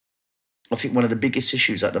 right? I think one of the biggest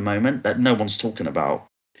issues at the moment that no one's talking about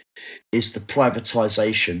is the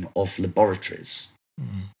privatisation of laboratories.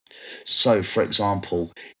 So, for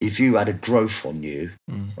example, if you had a growth on you,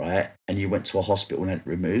 right, and you went to a hospital and had it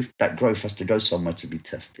removed, that growth has to go somewhere to be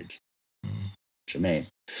tested. Do you know what I mean?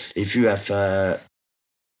 If you have,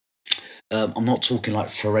 I'm not talking like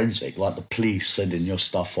forensic, like the police sending your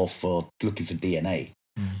stuff off for looking for DNA,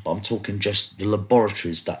 but I'm talking just the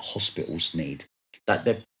laboratories that hospitals need, that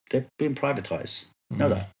they're being privatised. You know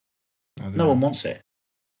that? No one wants it.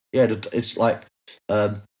 Yeah, it's like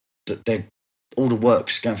they're all the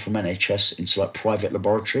work's going from NHS into like private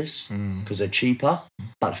laboratories because they're cheaper.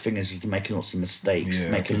 But the thing is they're making lots of mistakes,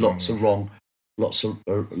 making lots of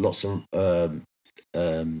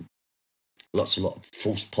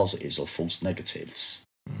false positives or false negatives.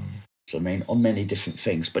 So I mean, on many different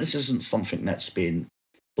things. But this isn't something that's being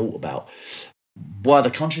thought about. While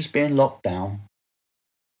the country's being locked down,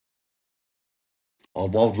 our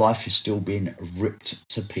wildlife is still being ripped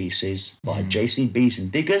to pieces by JCBs and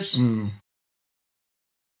diggers.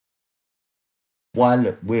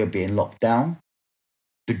 While we're being locked down,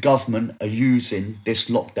 the government are using this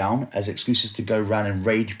lockdown as excuses to go around and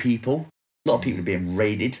raid people. A lot of people are being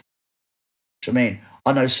raided. Do you know what I mean?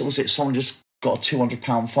 I know, someone just got a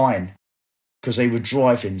 £200 fine because they were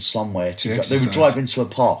driving somewhere they were driving to a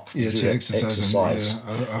park. To exercise.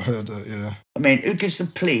 I heard that. Yeah. I mean, who gives the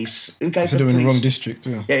police? Who gave the police? In the wrong district.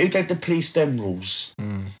 Yeah. Yeah. Who gave the police them rules?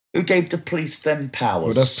 Who gave the police them powers?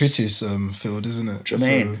 Well, that's Pretty's field, isn't it? Do you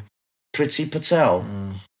mean Priti Patel?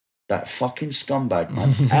 That fucking scumbag,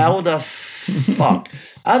 man. How the fuck?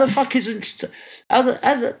 How the fuck isn't?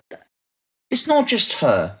 It's not just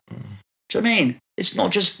her. Do you know what I mean? It's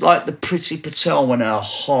not just like the Priti Patel and her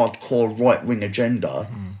hardcore right-wing agenda.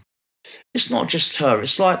 It's not just her.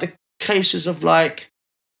 It's like the cases of like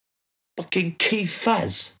fucking Keith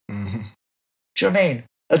Faz. Do you know what I mean?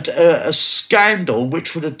 A scandal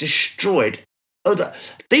which would have destroyed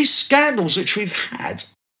these scandals which we've had.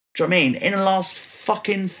 Do you know what I mean? In the last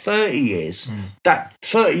fucking 30 years. That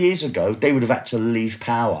 30 years ago, they would have had to leave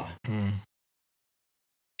power. Do you know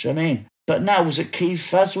what I mean? But now, was it Keith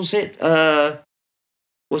Faz?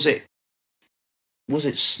 Was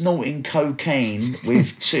it snorting cocaine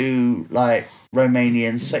with two, like,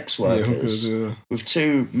 Romanian sex workers? With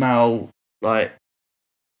two male, like,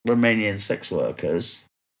 Romanian sex workers.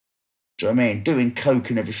 Do you know what I mean? Doing coke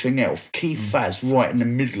and everything else. Keith Faz right in the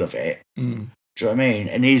middle of it. Do you know what I mean?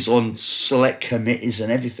 And he's on select committees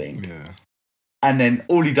and everything. Yeah. And then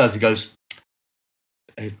all he does, he goes,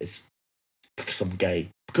 it's because I'm gay.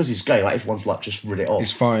 Because he's gay, like everyone's like, just read it off.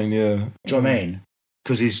 It's fine, yeah. Do you know what I mean?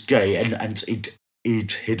 Because he's gay and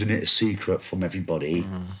he'd hidden it a secret from everybody.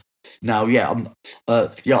 Now,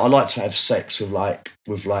 I like to have sex with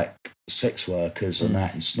sex workers and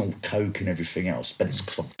that and snort coke and everything else, but it's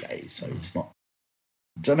because I'm gay, so it's not.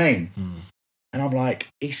 Do you know what I mean? And I'm like,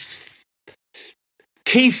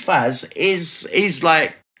 Keith Faz is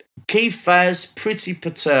like Keith Faz, Priti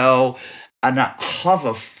Patel, and that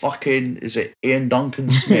other fucking, is it Ian Duncan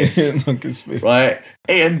Smith? Ian Duncan Smith. Right?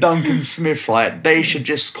 Ian Duncan Smith, right? They should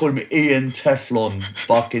just call him Ian Teflon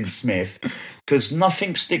fucking Smith. Because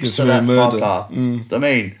nothing sticks to that fucker. I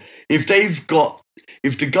mean, if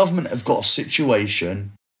the government have got a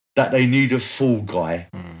situation that they need a fall guy,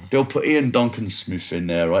 they'll put Ian Duncan Smith in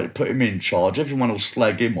there, right? Put him in charge. Everyone will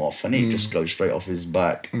slag him off and he just goes straight off his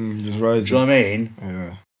back. Just rise. Do you know what I mean?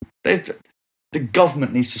 Yeah. The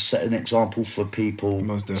government needs to set an example for people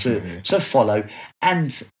to follow,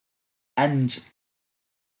 and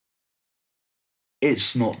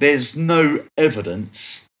it's not. There's no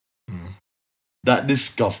evidence that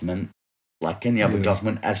this government, like any other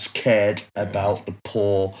government, has cared about the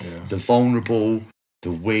poor, the vulnerable,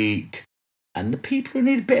 the weak, and the people who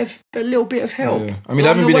need a little bit of help. Yeah. I mean,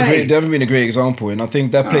 they haven't been a great example, and I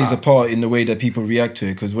think that plays a part in the way that people react to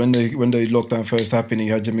it. Because when the lockdown first happened,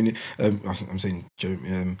 you had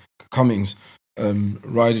Cummings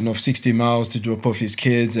riding off 60 miles to drop off his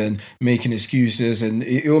kids and making excuses, and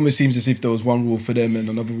it almost seems as if there was one rule for them and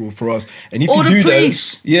another rule for us. And if or you do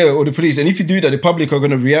police. that, or the police, and if you do that, the public are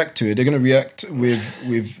going to react to it. They're going to react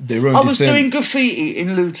with their own. I was doing graffiti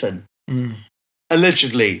in Luton,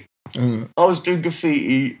 allegedly. I was doing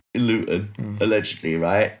graffiti in Luton, allegedly,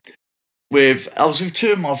 right? I was with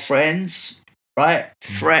two of my friends, right?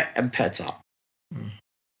 Fret and Peta.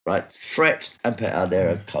 Right? Fret and Peta,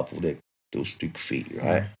 they're a couple that do graffiti,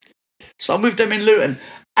 right? So I'm with them in Luton.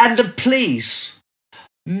 And the police,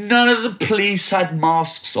 none of the police had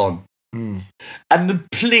masks on. And the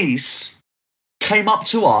police came up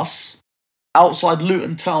to us outside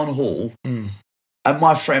Luton Town Hall. And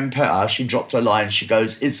my friend Peta, she dropped her line. She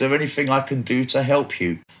goes, "Is there anything I can do to help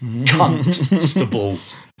you, constable?"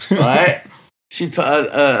 Right? She put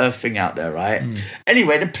a thing out there, right?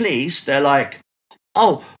 Anyway, the police, they're like,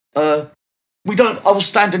 we don't. I was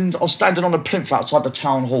standing on a plinth outside the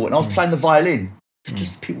town hall, and I was playing the violin.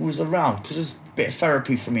 Just people was around because it's a bit of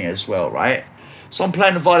therapy for me as well, right? So I'm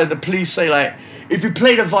playing the violin. The police say, like, if you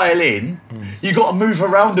play the violin, you got to move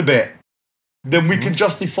around a bit. Then we can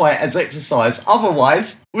justify it as exercise.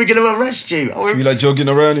 Otherwise, we're going to arrest you. So you're like jogging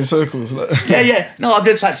around in circles. Like. Yeah. No, I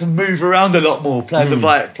just had to move around a lot more playing the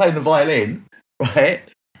violin, right?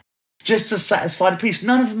 Just to satisfy the police.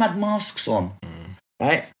 None of them had masks on,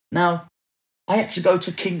 right? Now, I had to go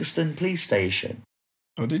to Kingston Police Station.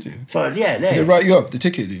 Oh, did you? Did they write you up, the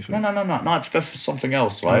ticket? Do you No. I had to go for something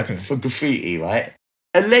else, right? Okay. For graffiti, right?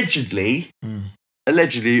 Allegedly,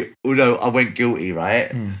 although I went guilty,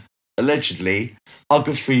 right? Allegedly, I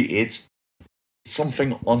graffitied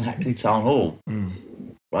something on Hackney Town Hall,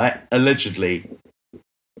 right? Allegedly.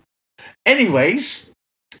 Anyways,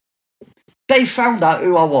 they found out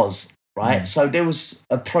who I was, right? So there was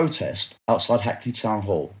a protest outside Hackney Town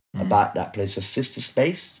Hall about that place, a sister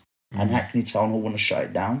space, and Hackney Town Hall want to shut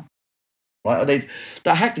it down, right?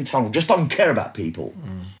 That Hackney Town Hall just don't care about people,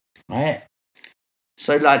 right?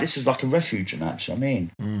 So, like, this is like a refuge and that, do you know what I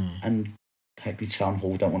mean? And Hackney Town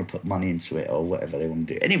Hall don't want to put money into it or whatever they want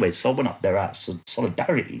to do. Anyway, so I went up there out of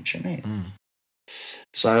solidarity, do you know what I mean?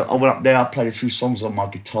 So I went up there, I played a few songs on my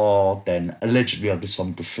guitar, then allegedly I did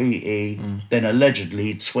some graffiti, then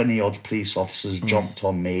allegedly 20-odd police officers jumped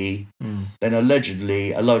on me, then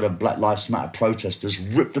allegedly a load of Black Lives Matter protesters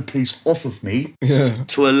ripped the police off of me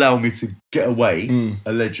to allow me to get away,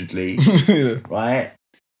 allegedly, right?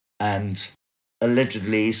 And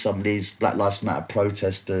allegedly some of these Black Lives Matter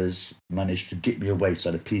protesters managed to get me away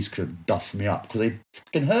so the police could duff me up because they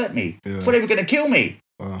fucking hurt me. I thought they were going to kill me.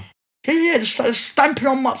 Wow. Yeah, just stamping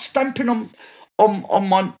on my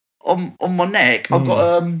neck. I've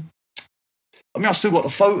got I still got the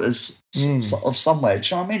photos of somewhere. Do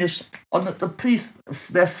you know what I mean? It's on the police,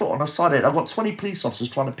 their foot on the side of it. I've got 20 police officers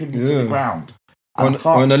trying to pin me to the ground. And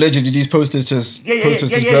allegedly these protesters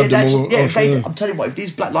grabbed them all off. I'm telling you what, if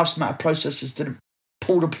these Black Lives Matter protesters didn't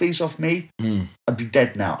pull the police off me, I'd be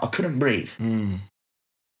dead now. I couldn't breathe. Do you know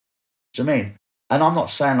what I mean? And I'm not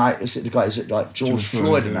saying is it like George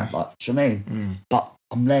Floyd and that, like, do you know what I mean? But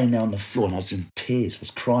I'm laying there on the floor and I was in tears, I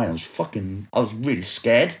was crying, I was really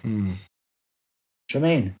scared. Do you know what I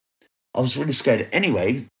mean? I was really scared.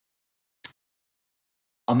 Anyway,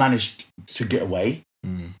 I managed to get away,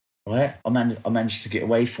 right? I managed to get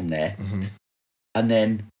away from there. And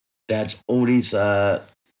then they had all these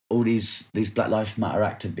Black Lives Matter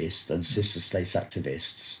activists and Sisters Place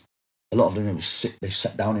activists. A lot of them they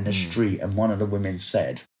sat down in the street, and one of the women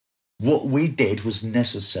said, what we did was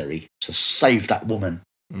necessary to save that woman.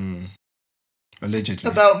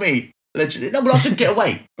 Allegedly. About me. Allegedly. No, but I didn't get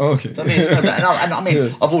away. Okay. I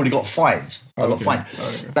mean, I've already got fined. I got fined.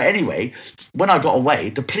 Okay. But anyway, when I got away,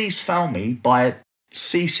 the police found me by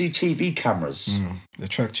CCTV cameras. They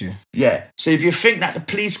tracked you. Yeah. So if you think that the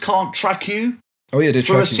police can't track you they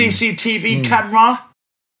for a CCTV camera,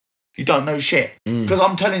 you don't know shit. Because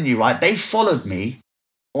I'm telling you, right, they followed me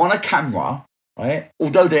on a camera, right?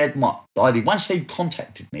 Although they had my ID. Once they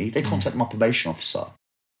contacted me, they contacted my probation officer.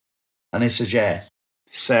 And they said,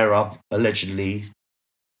 Sarah allegedly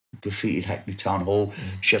graffitied Hackney Town Hall.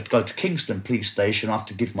 She has to go to Kingston Police Station. I have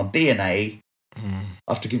to give my DNA. I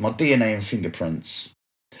have to give my DNA and fingerprints.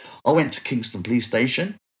 I went to Kingston Police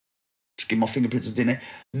Station to give my fingerprints and DNA.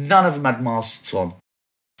 None of them had masks on.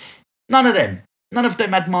 None of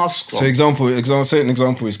them had masks on. So say an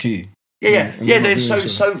example is key. Yeah. So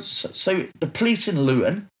the police in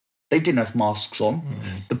Luton, they didn't have masks on.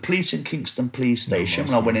 The police in Kingston Police Station,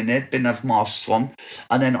 when I went in there, didn't have masks on.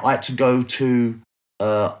 And then I had to go to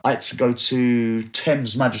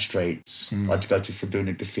Thames Magistrates. I had to go to for doing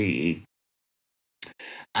a graffiti.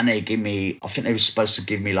 And they give me, I think they were supposed to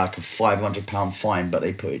give me like a £500 fine, but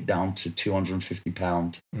they put it down to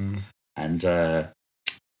 £250. And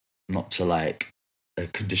not to like a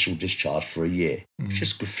conditional discharge for a year. It's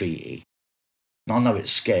just graffiti. And I know it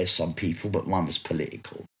scares some people, but mine was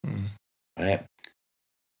political. Right?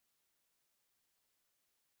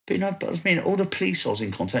 But I mean, all the police I was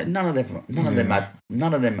in contact, none of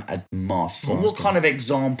them had masks on. What kind of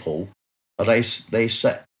example are they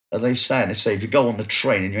saying? They say if you go on the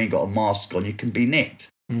train and you ain't got a mask on, you can be nicked.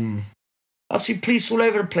 I see police all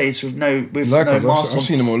over the place with no masks on. I've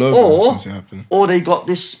seen them all over since it happened. Or they got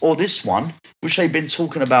this one, which they've been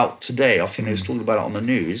talking about today. I think they was talking about it on the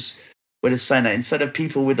news, where they're saying that instead of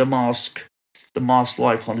people with the mask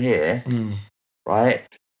like on here, right?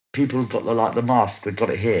 People have got the mask, they've got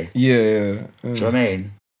it here. Yeah. Do you know what I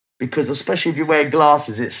mean? Because especially if you wear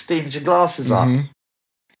glasses, it steams your glasses up. You know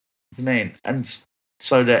what I mean? And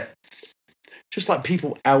so that just like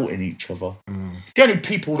people outing each other. The only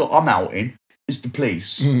people that I'm outing is the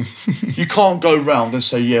police. You can't go round and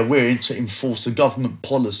say, we're in to enforce a government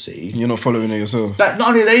policy. You're not following it yourself. That not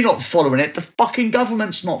only are they not following it, the fucking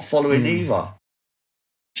government's not following either.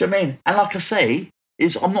 Do you know what I mean? And like I say,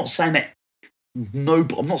 I'm not saying that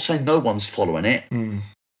I'm not saying no one's following it.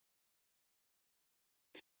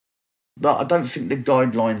 But I don't think the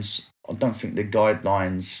guidelines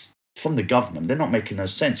from the government, they're not making no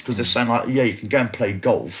sense, because they're saying like, you can go and play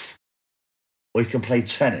golf or you can play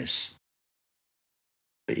tennis,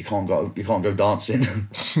 but you can't go dancing. Do you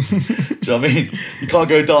know what I mean? You can't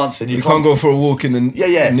go dancing. You can't go for a walk in the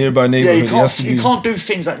nearby neighborhood. You can't do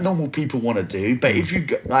things that normal people want to do, but if you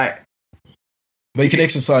but you can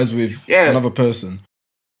exercise with another person.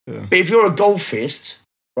 Yeah. But if you're a golfist,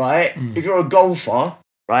 right? If you're a golfer,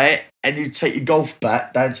 right, and you take your golf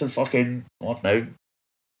bat down to fucking, I don't know,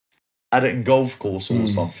 Adderton golf course or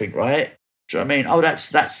something, right? Do you know what I mean? Oh,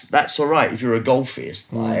 that's all right if you're a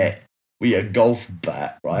golfist, right? With a golf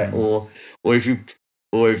bat, right? Or if you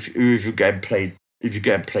go and play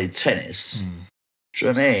tennis. Do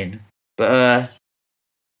you know what I mean? But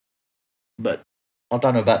but I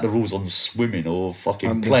don't know about the rules on swimming or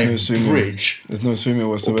fucking playing bridge. There's no swimming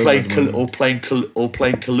whatsoever. Or playing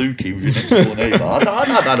kaluki with your next door neighbour.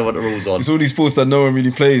 I don't know what the rules are. It's all these sports that no one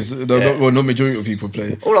really plays. Not majority of people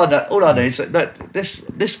play. All I know is that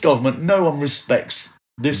this government, no one respects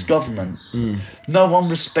this government. No one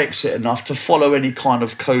respects it enough to follow any kind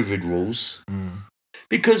of COVID rules.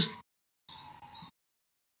 Because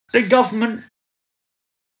the government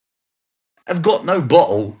have got no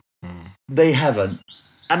bottle. They haven't.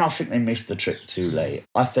 And I think they missed the trick too late.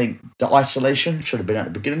 I think the isolation should have been at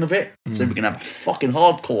the beginning of it. So we can have a fucking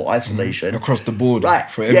hardcore isolation. Across the board,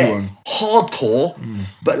 for everyone. Hardcore,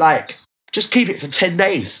 but like, just keep it for 10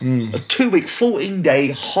 days. A 2-week,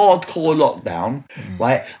 14-day hardcore lockdown,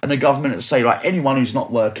 right? And the government would say, like, anyone who's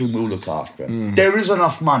not working, we'll look after them. There is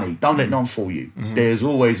enough money. Don't let no one fool you. There's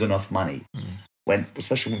always enough money.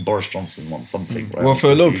 Especially when Boris Johnson wants something. Right? Well,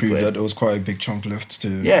 for a low period, there was quite a big chunk left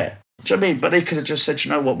too. Yeah. Do you know what I mean? But they could have just said, you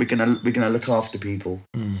know what, we're gonna look after people.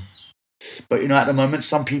 But at the moment,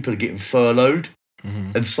 some people are getting furloughed,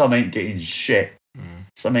 and some ain't getting shit.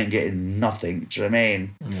 Some ain't getting nothing. Do you know what I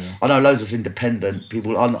mean? Yeah. I know loads of independent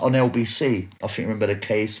people on LBC. I think remember the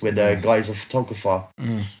case where the guy's a photographer.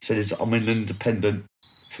 Said, I'm an independent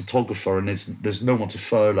photographer, and there's no one to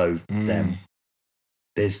furlough them.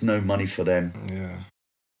 There's no money for them. Yeah.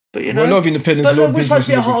 But a lot of independents, a lot of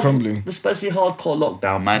businesses are crumbling. There's supposed to be a hardcore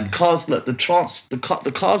lockdown, man. Cars, look, the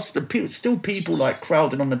cars, still people like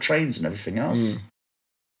crowding on the trains and everything else.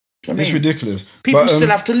 It's ridiculous. People still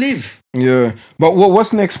have to live. Yeah, but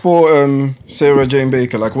what's next for Sarah Jane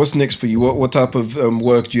Baker? Like, what's next for you? What type of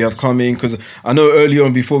work do you have coming? Because I know earlier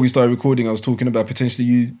on, before we started recording, I was talking about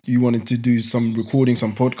potentially you wanted to do some recording,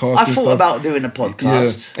 some podcasts. I thought about doing a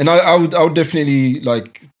podcast. Yeah, and I would definitely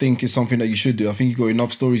think it's something that you should do. I think you've got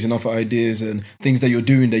enough stories, enough ideas, and things that you're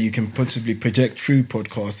doing that you can possibly project through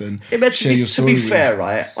podcast and share your story. To be fair,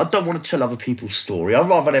 right, I don't want to tell other people's story. I'd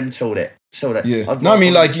rather them tell that. Yeah. No, I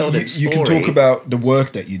mean, like, you can talk about the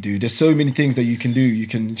work that you do. There's so many things that you can do. You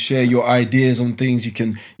can share your ideas on things. You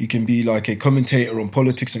can be like a commentator on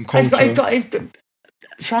politics and culture.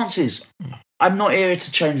 Francis, I'm not here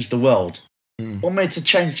to change the world. I'm here to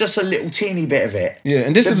change just a little teeny bit of it. Yeah,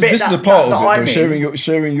 and this is a part of it.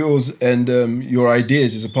 Sharing yours and your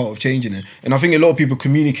ideas is a part of changing it. And I think a lot of people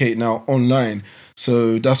communicate now online,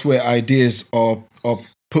 so that's where ideas are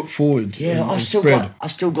put forward. Yeah, I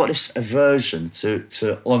still got this aversion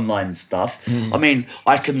to online stuff. I mean,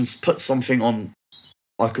 I can put something on.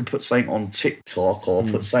 I could put something on TikTok or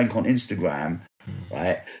put something on Instagram,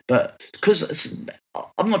 right? But because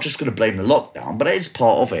I'm not just going to blame the lockdown, but it is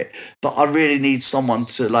part of it. But I really need someone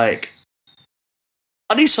to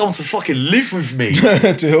I need someone to fucking live with me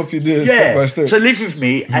to help you do it step by step. To live with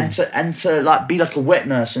me and to like be like a wet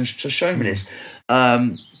nurse and to show me this.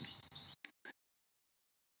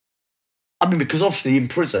 I mean, because obviously in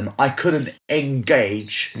prison, I couldn't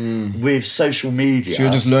engage with social media. So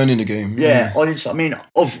you're just learning the game. Yeah. I mean,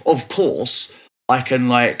 of course, I can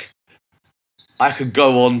I could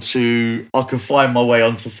go on to, I could find my way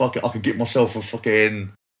onto I could get myself a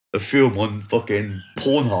film on fucking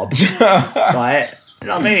Pornhub, right? You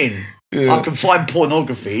know what I mean? Yeah. I can find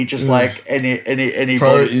pornography just like anybody.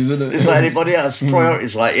 Priorities, isn't it? It's like anybody else.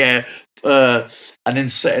 Priorities, and then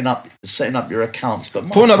setting up your accounts. But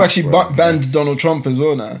Pornhub actually banned Donald Trump as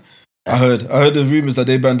well now. I heard the rumors that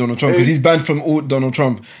they banned Donald Trump because he's banned from all Donald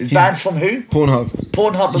Trump. He's banned from who? Pornhub.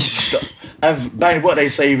 Pornhub have banned what they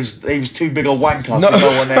say he was too big a wanker to go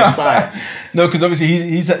on their site. No, because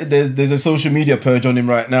obviously there's a social media purge on him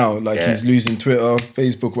right now. He's losing Twitter,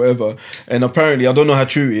 Facebook, whatever. And apparently, I don't know how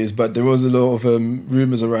true it is, but there was a lot of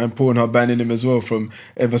rumors around Pornhub banning him as well from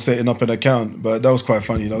ever setting up an account. But that was quite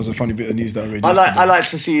funny. That was a funny bit of news that I read. I like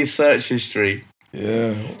to see his search history.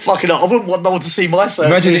 Yeah. Fucking hell, I wouldn't want no one to see my search.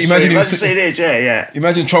 Imagine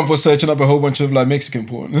Imagine Trump was searching up a whole bunch of Mexican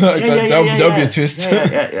porn. That would be a twist.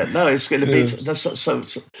 Yeah. No, it's going to be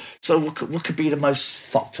so. What could be the most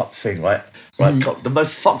fucked up thing, right? The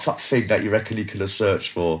most fucked up thing that you reckon you could have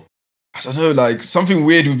searched for? I don't know. Something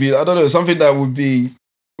weird would be. I don't know. Something that would be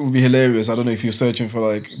hilarious. I don't know if you're searching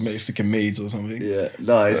for Mexican maids or something. Yeah,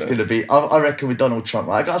 no, it's gonna be. I reckon with Donald Trump,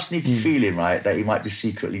 right, I got a sneaky feeling, right, that he might be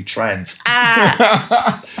secretly trans.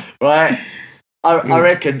 Right. I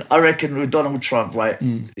reckon with Donald Trump, right,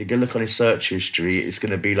 you can look on his search history. It's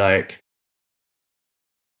gonna be like,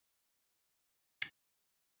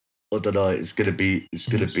 I don't know. It's gonna be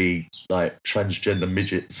like transgender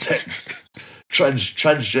midget sex.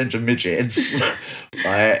 Transgender midgets,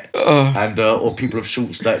 right? And or people of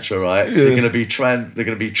short stature, right? So they're gonna be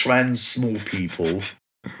trans small people,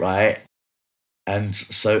 right? And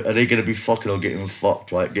so are they going to be fucking or getting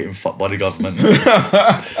fucked, right? Getting fucked by the government.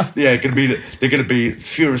 Yeah, they're going to be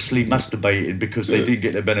furiously masturbating because they didn't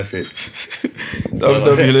get their benefits.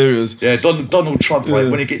 That'd be hilarious. Yeah, Donald Trump, right,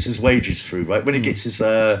 when he gets his wages through, right, when he gets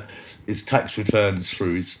his tax returns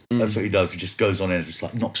through, that's what he does. He just goes on in and just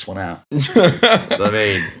like knocks one out. I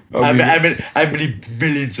mean, how many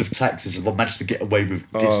millions of taxes have I managed to get away with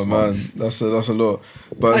this month? Man, that's a lot.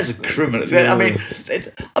 But that's a criminal. Yeah. I mean,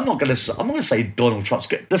 I'm not gonna say Donald Trump's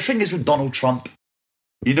good. The thing is with Donald Trump,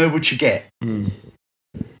 you know what you get.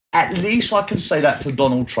 At least I can say that for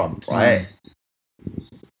Donald Trump, right?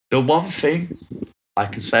 The one thing I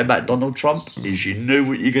can say about Donald Trump is you know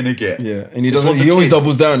what you're gonna get. Yeah, and he doesn't. He always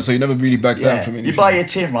doubles down, so he never really backs down from anything. You buy a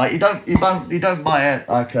tin, right? You don't buy it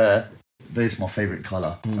like a. There's my favourite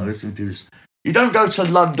colour. Let's do this. You don't go to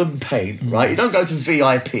London Paint, right? You don't go to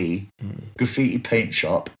VIP graffiti paint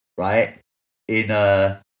shop, right? In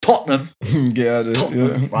Tottenham. Get out of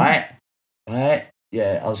Tottenham, right?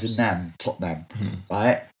 Yeah, I was in Tottenham,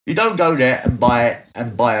 right? You don't go there and buy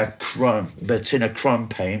the tin of chrome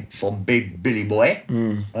paint from Big Billy Boy,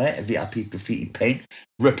 right? A VIP graffiti paint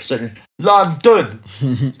representing London,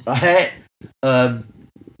 right?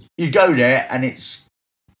 You go there and it's,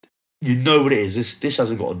 you know what it is. This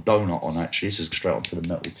hasn't got a donut on actually. This is straight onto the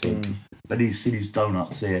metal tin. But see these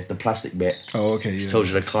donuts here, the plastic bit. Oh, okay. Yeah. Tells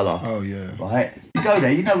you the colour. Oh, yeah. Right. You go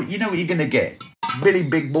there. You know what you're gonna get. Billy,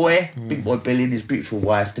 big boy Billy and his beautiful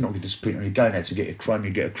wife. They're not going to disappoint when you go there to get a crime.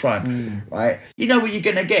 You get a crime, right? You know what you're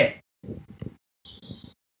gonna get.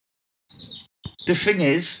 The thing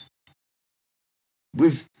is,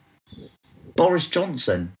 with Boris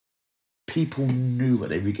Johnson, people knew what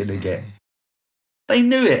they were gonna get. They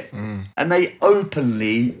knew it, and they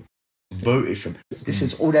openly voted for him. This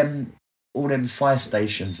is all them fire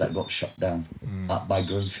stations that got shut down up by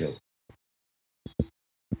Grenfell.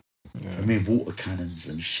 Yeah. I mean, water cannons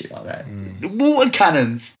and shit like that. The water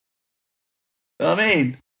cannons. You know what I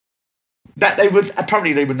mean? That they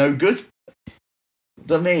were no good. You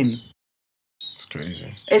know what I mean? It's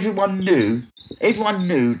crazy. Everyone knows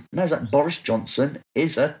that Boris Johnson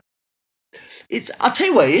is I'll tell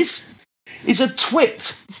you what he is. He's a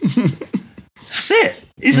twit. That's it.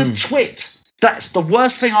 He's a twit. That's the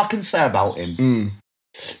worst thing I can say about him.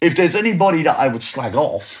 If there's anybody that I would slag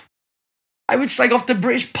off, I would slag off the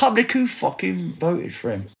British public who fucking voted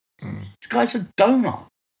for him. This guy's a donut.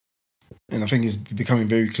 And I think it's becoming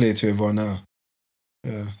very clear to everyone now.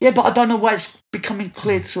 Yeah. Yeah, but I don't know why it's becoming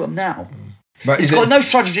clear to him now. But he's got no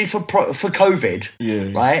strategy for COVID,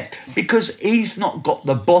 yeah. Right? Because he's not got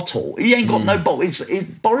the bottle. He ain't got no bottle.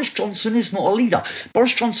 Boris Johnson is not a leader.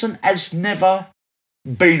 Boris Johnson has never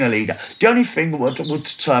been a leader. The only thing that would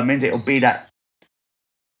determine it'll be that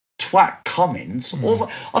twat Cummins. Or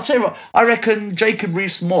I'll tell you what, I reckon Jacob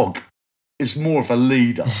Rees-Mogg is more of a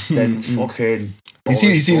leader than fucking. He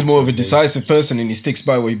seems more of a decisive person and he sticks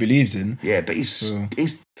by what he believes in. Yeah, but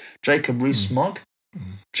he's Jacob Rees-Mogg.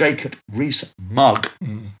 Jacob Rees-Mogg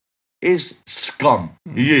is scum.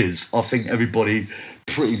 He is. I think everybody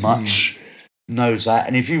pretty much knows that.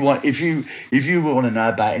 And if you want to know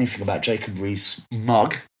about anything about Jacob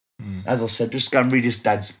Rees-Mogg, as I said, just go and read his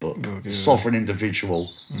dad's book, Sovereign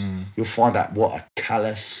Individual. You'll find out what a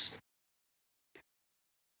callous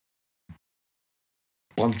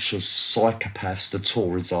bunch of psychopaths the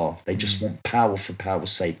Tories are. They just want power for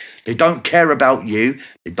power's sake. They don't care about you.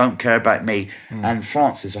 They don't care about me. And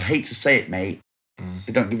Francis, I hate to say it, mate,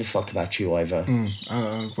 they don't give a fuck about you either.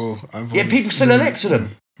 People still elected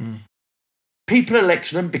them. People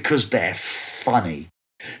elected them because they're funny,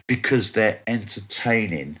 because they're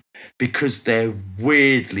entertaining, because they're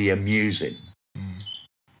weirdly amusing.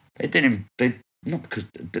 Not because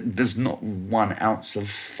there's not 1 ounce of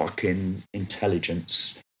fucking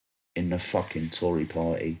intelligence in the fucking Tory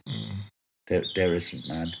party. There isn't,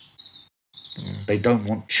 man. They don't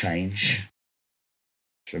want change.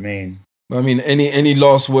 Do you know what I mean? I mean, any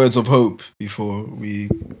last words of hope before we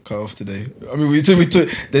cut off today? I mean, we took.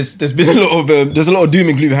 There's been a lot of doom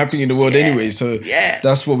and gloom happening in the world anyway. So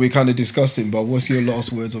that's what we're kind of discussing. But what's your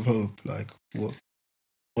last words of hope? Like what?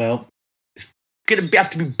 Well, it's gonna have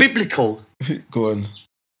to be biblical. Go on.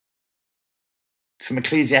 From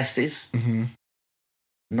Ecclesiastes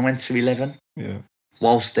 9-11. Yeah.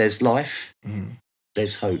 Whilst there's life,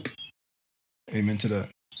 there's hope. Amen to that.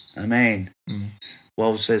 I mean,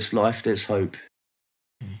 whilst there's life, there's hope.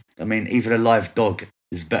 I mean, even a live dog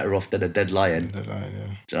is better off than a dead lion. Dead lion, yeah.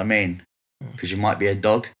 Do you know what I mean? Because you might be a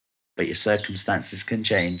dog, but your circumstances can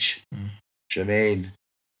change. Do you know what I mean?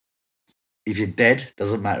 If you're dead,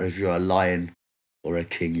 doesn't matter if you're a lion or a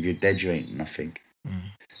king. If you're dead, you ain't nothing. Do you know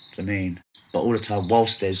what I mean? But all the time,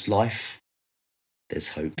 whilst there's life, there's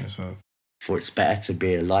hope. That's right. For it's better to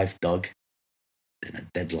be a live dog than a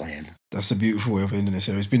dead lion. That's a beautiful way of ending this.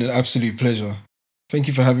 It's been an absolute pleasure. Thank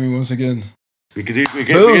you for having me once again. We could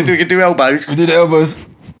do elbows. We did elbows.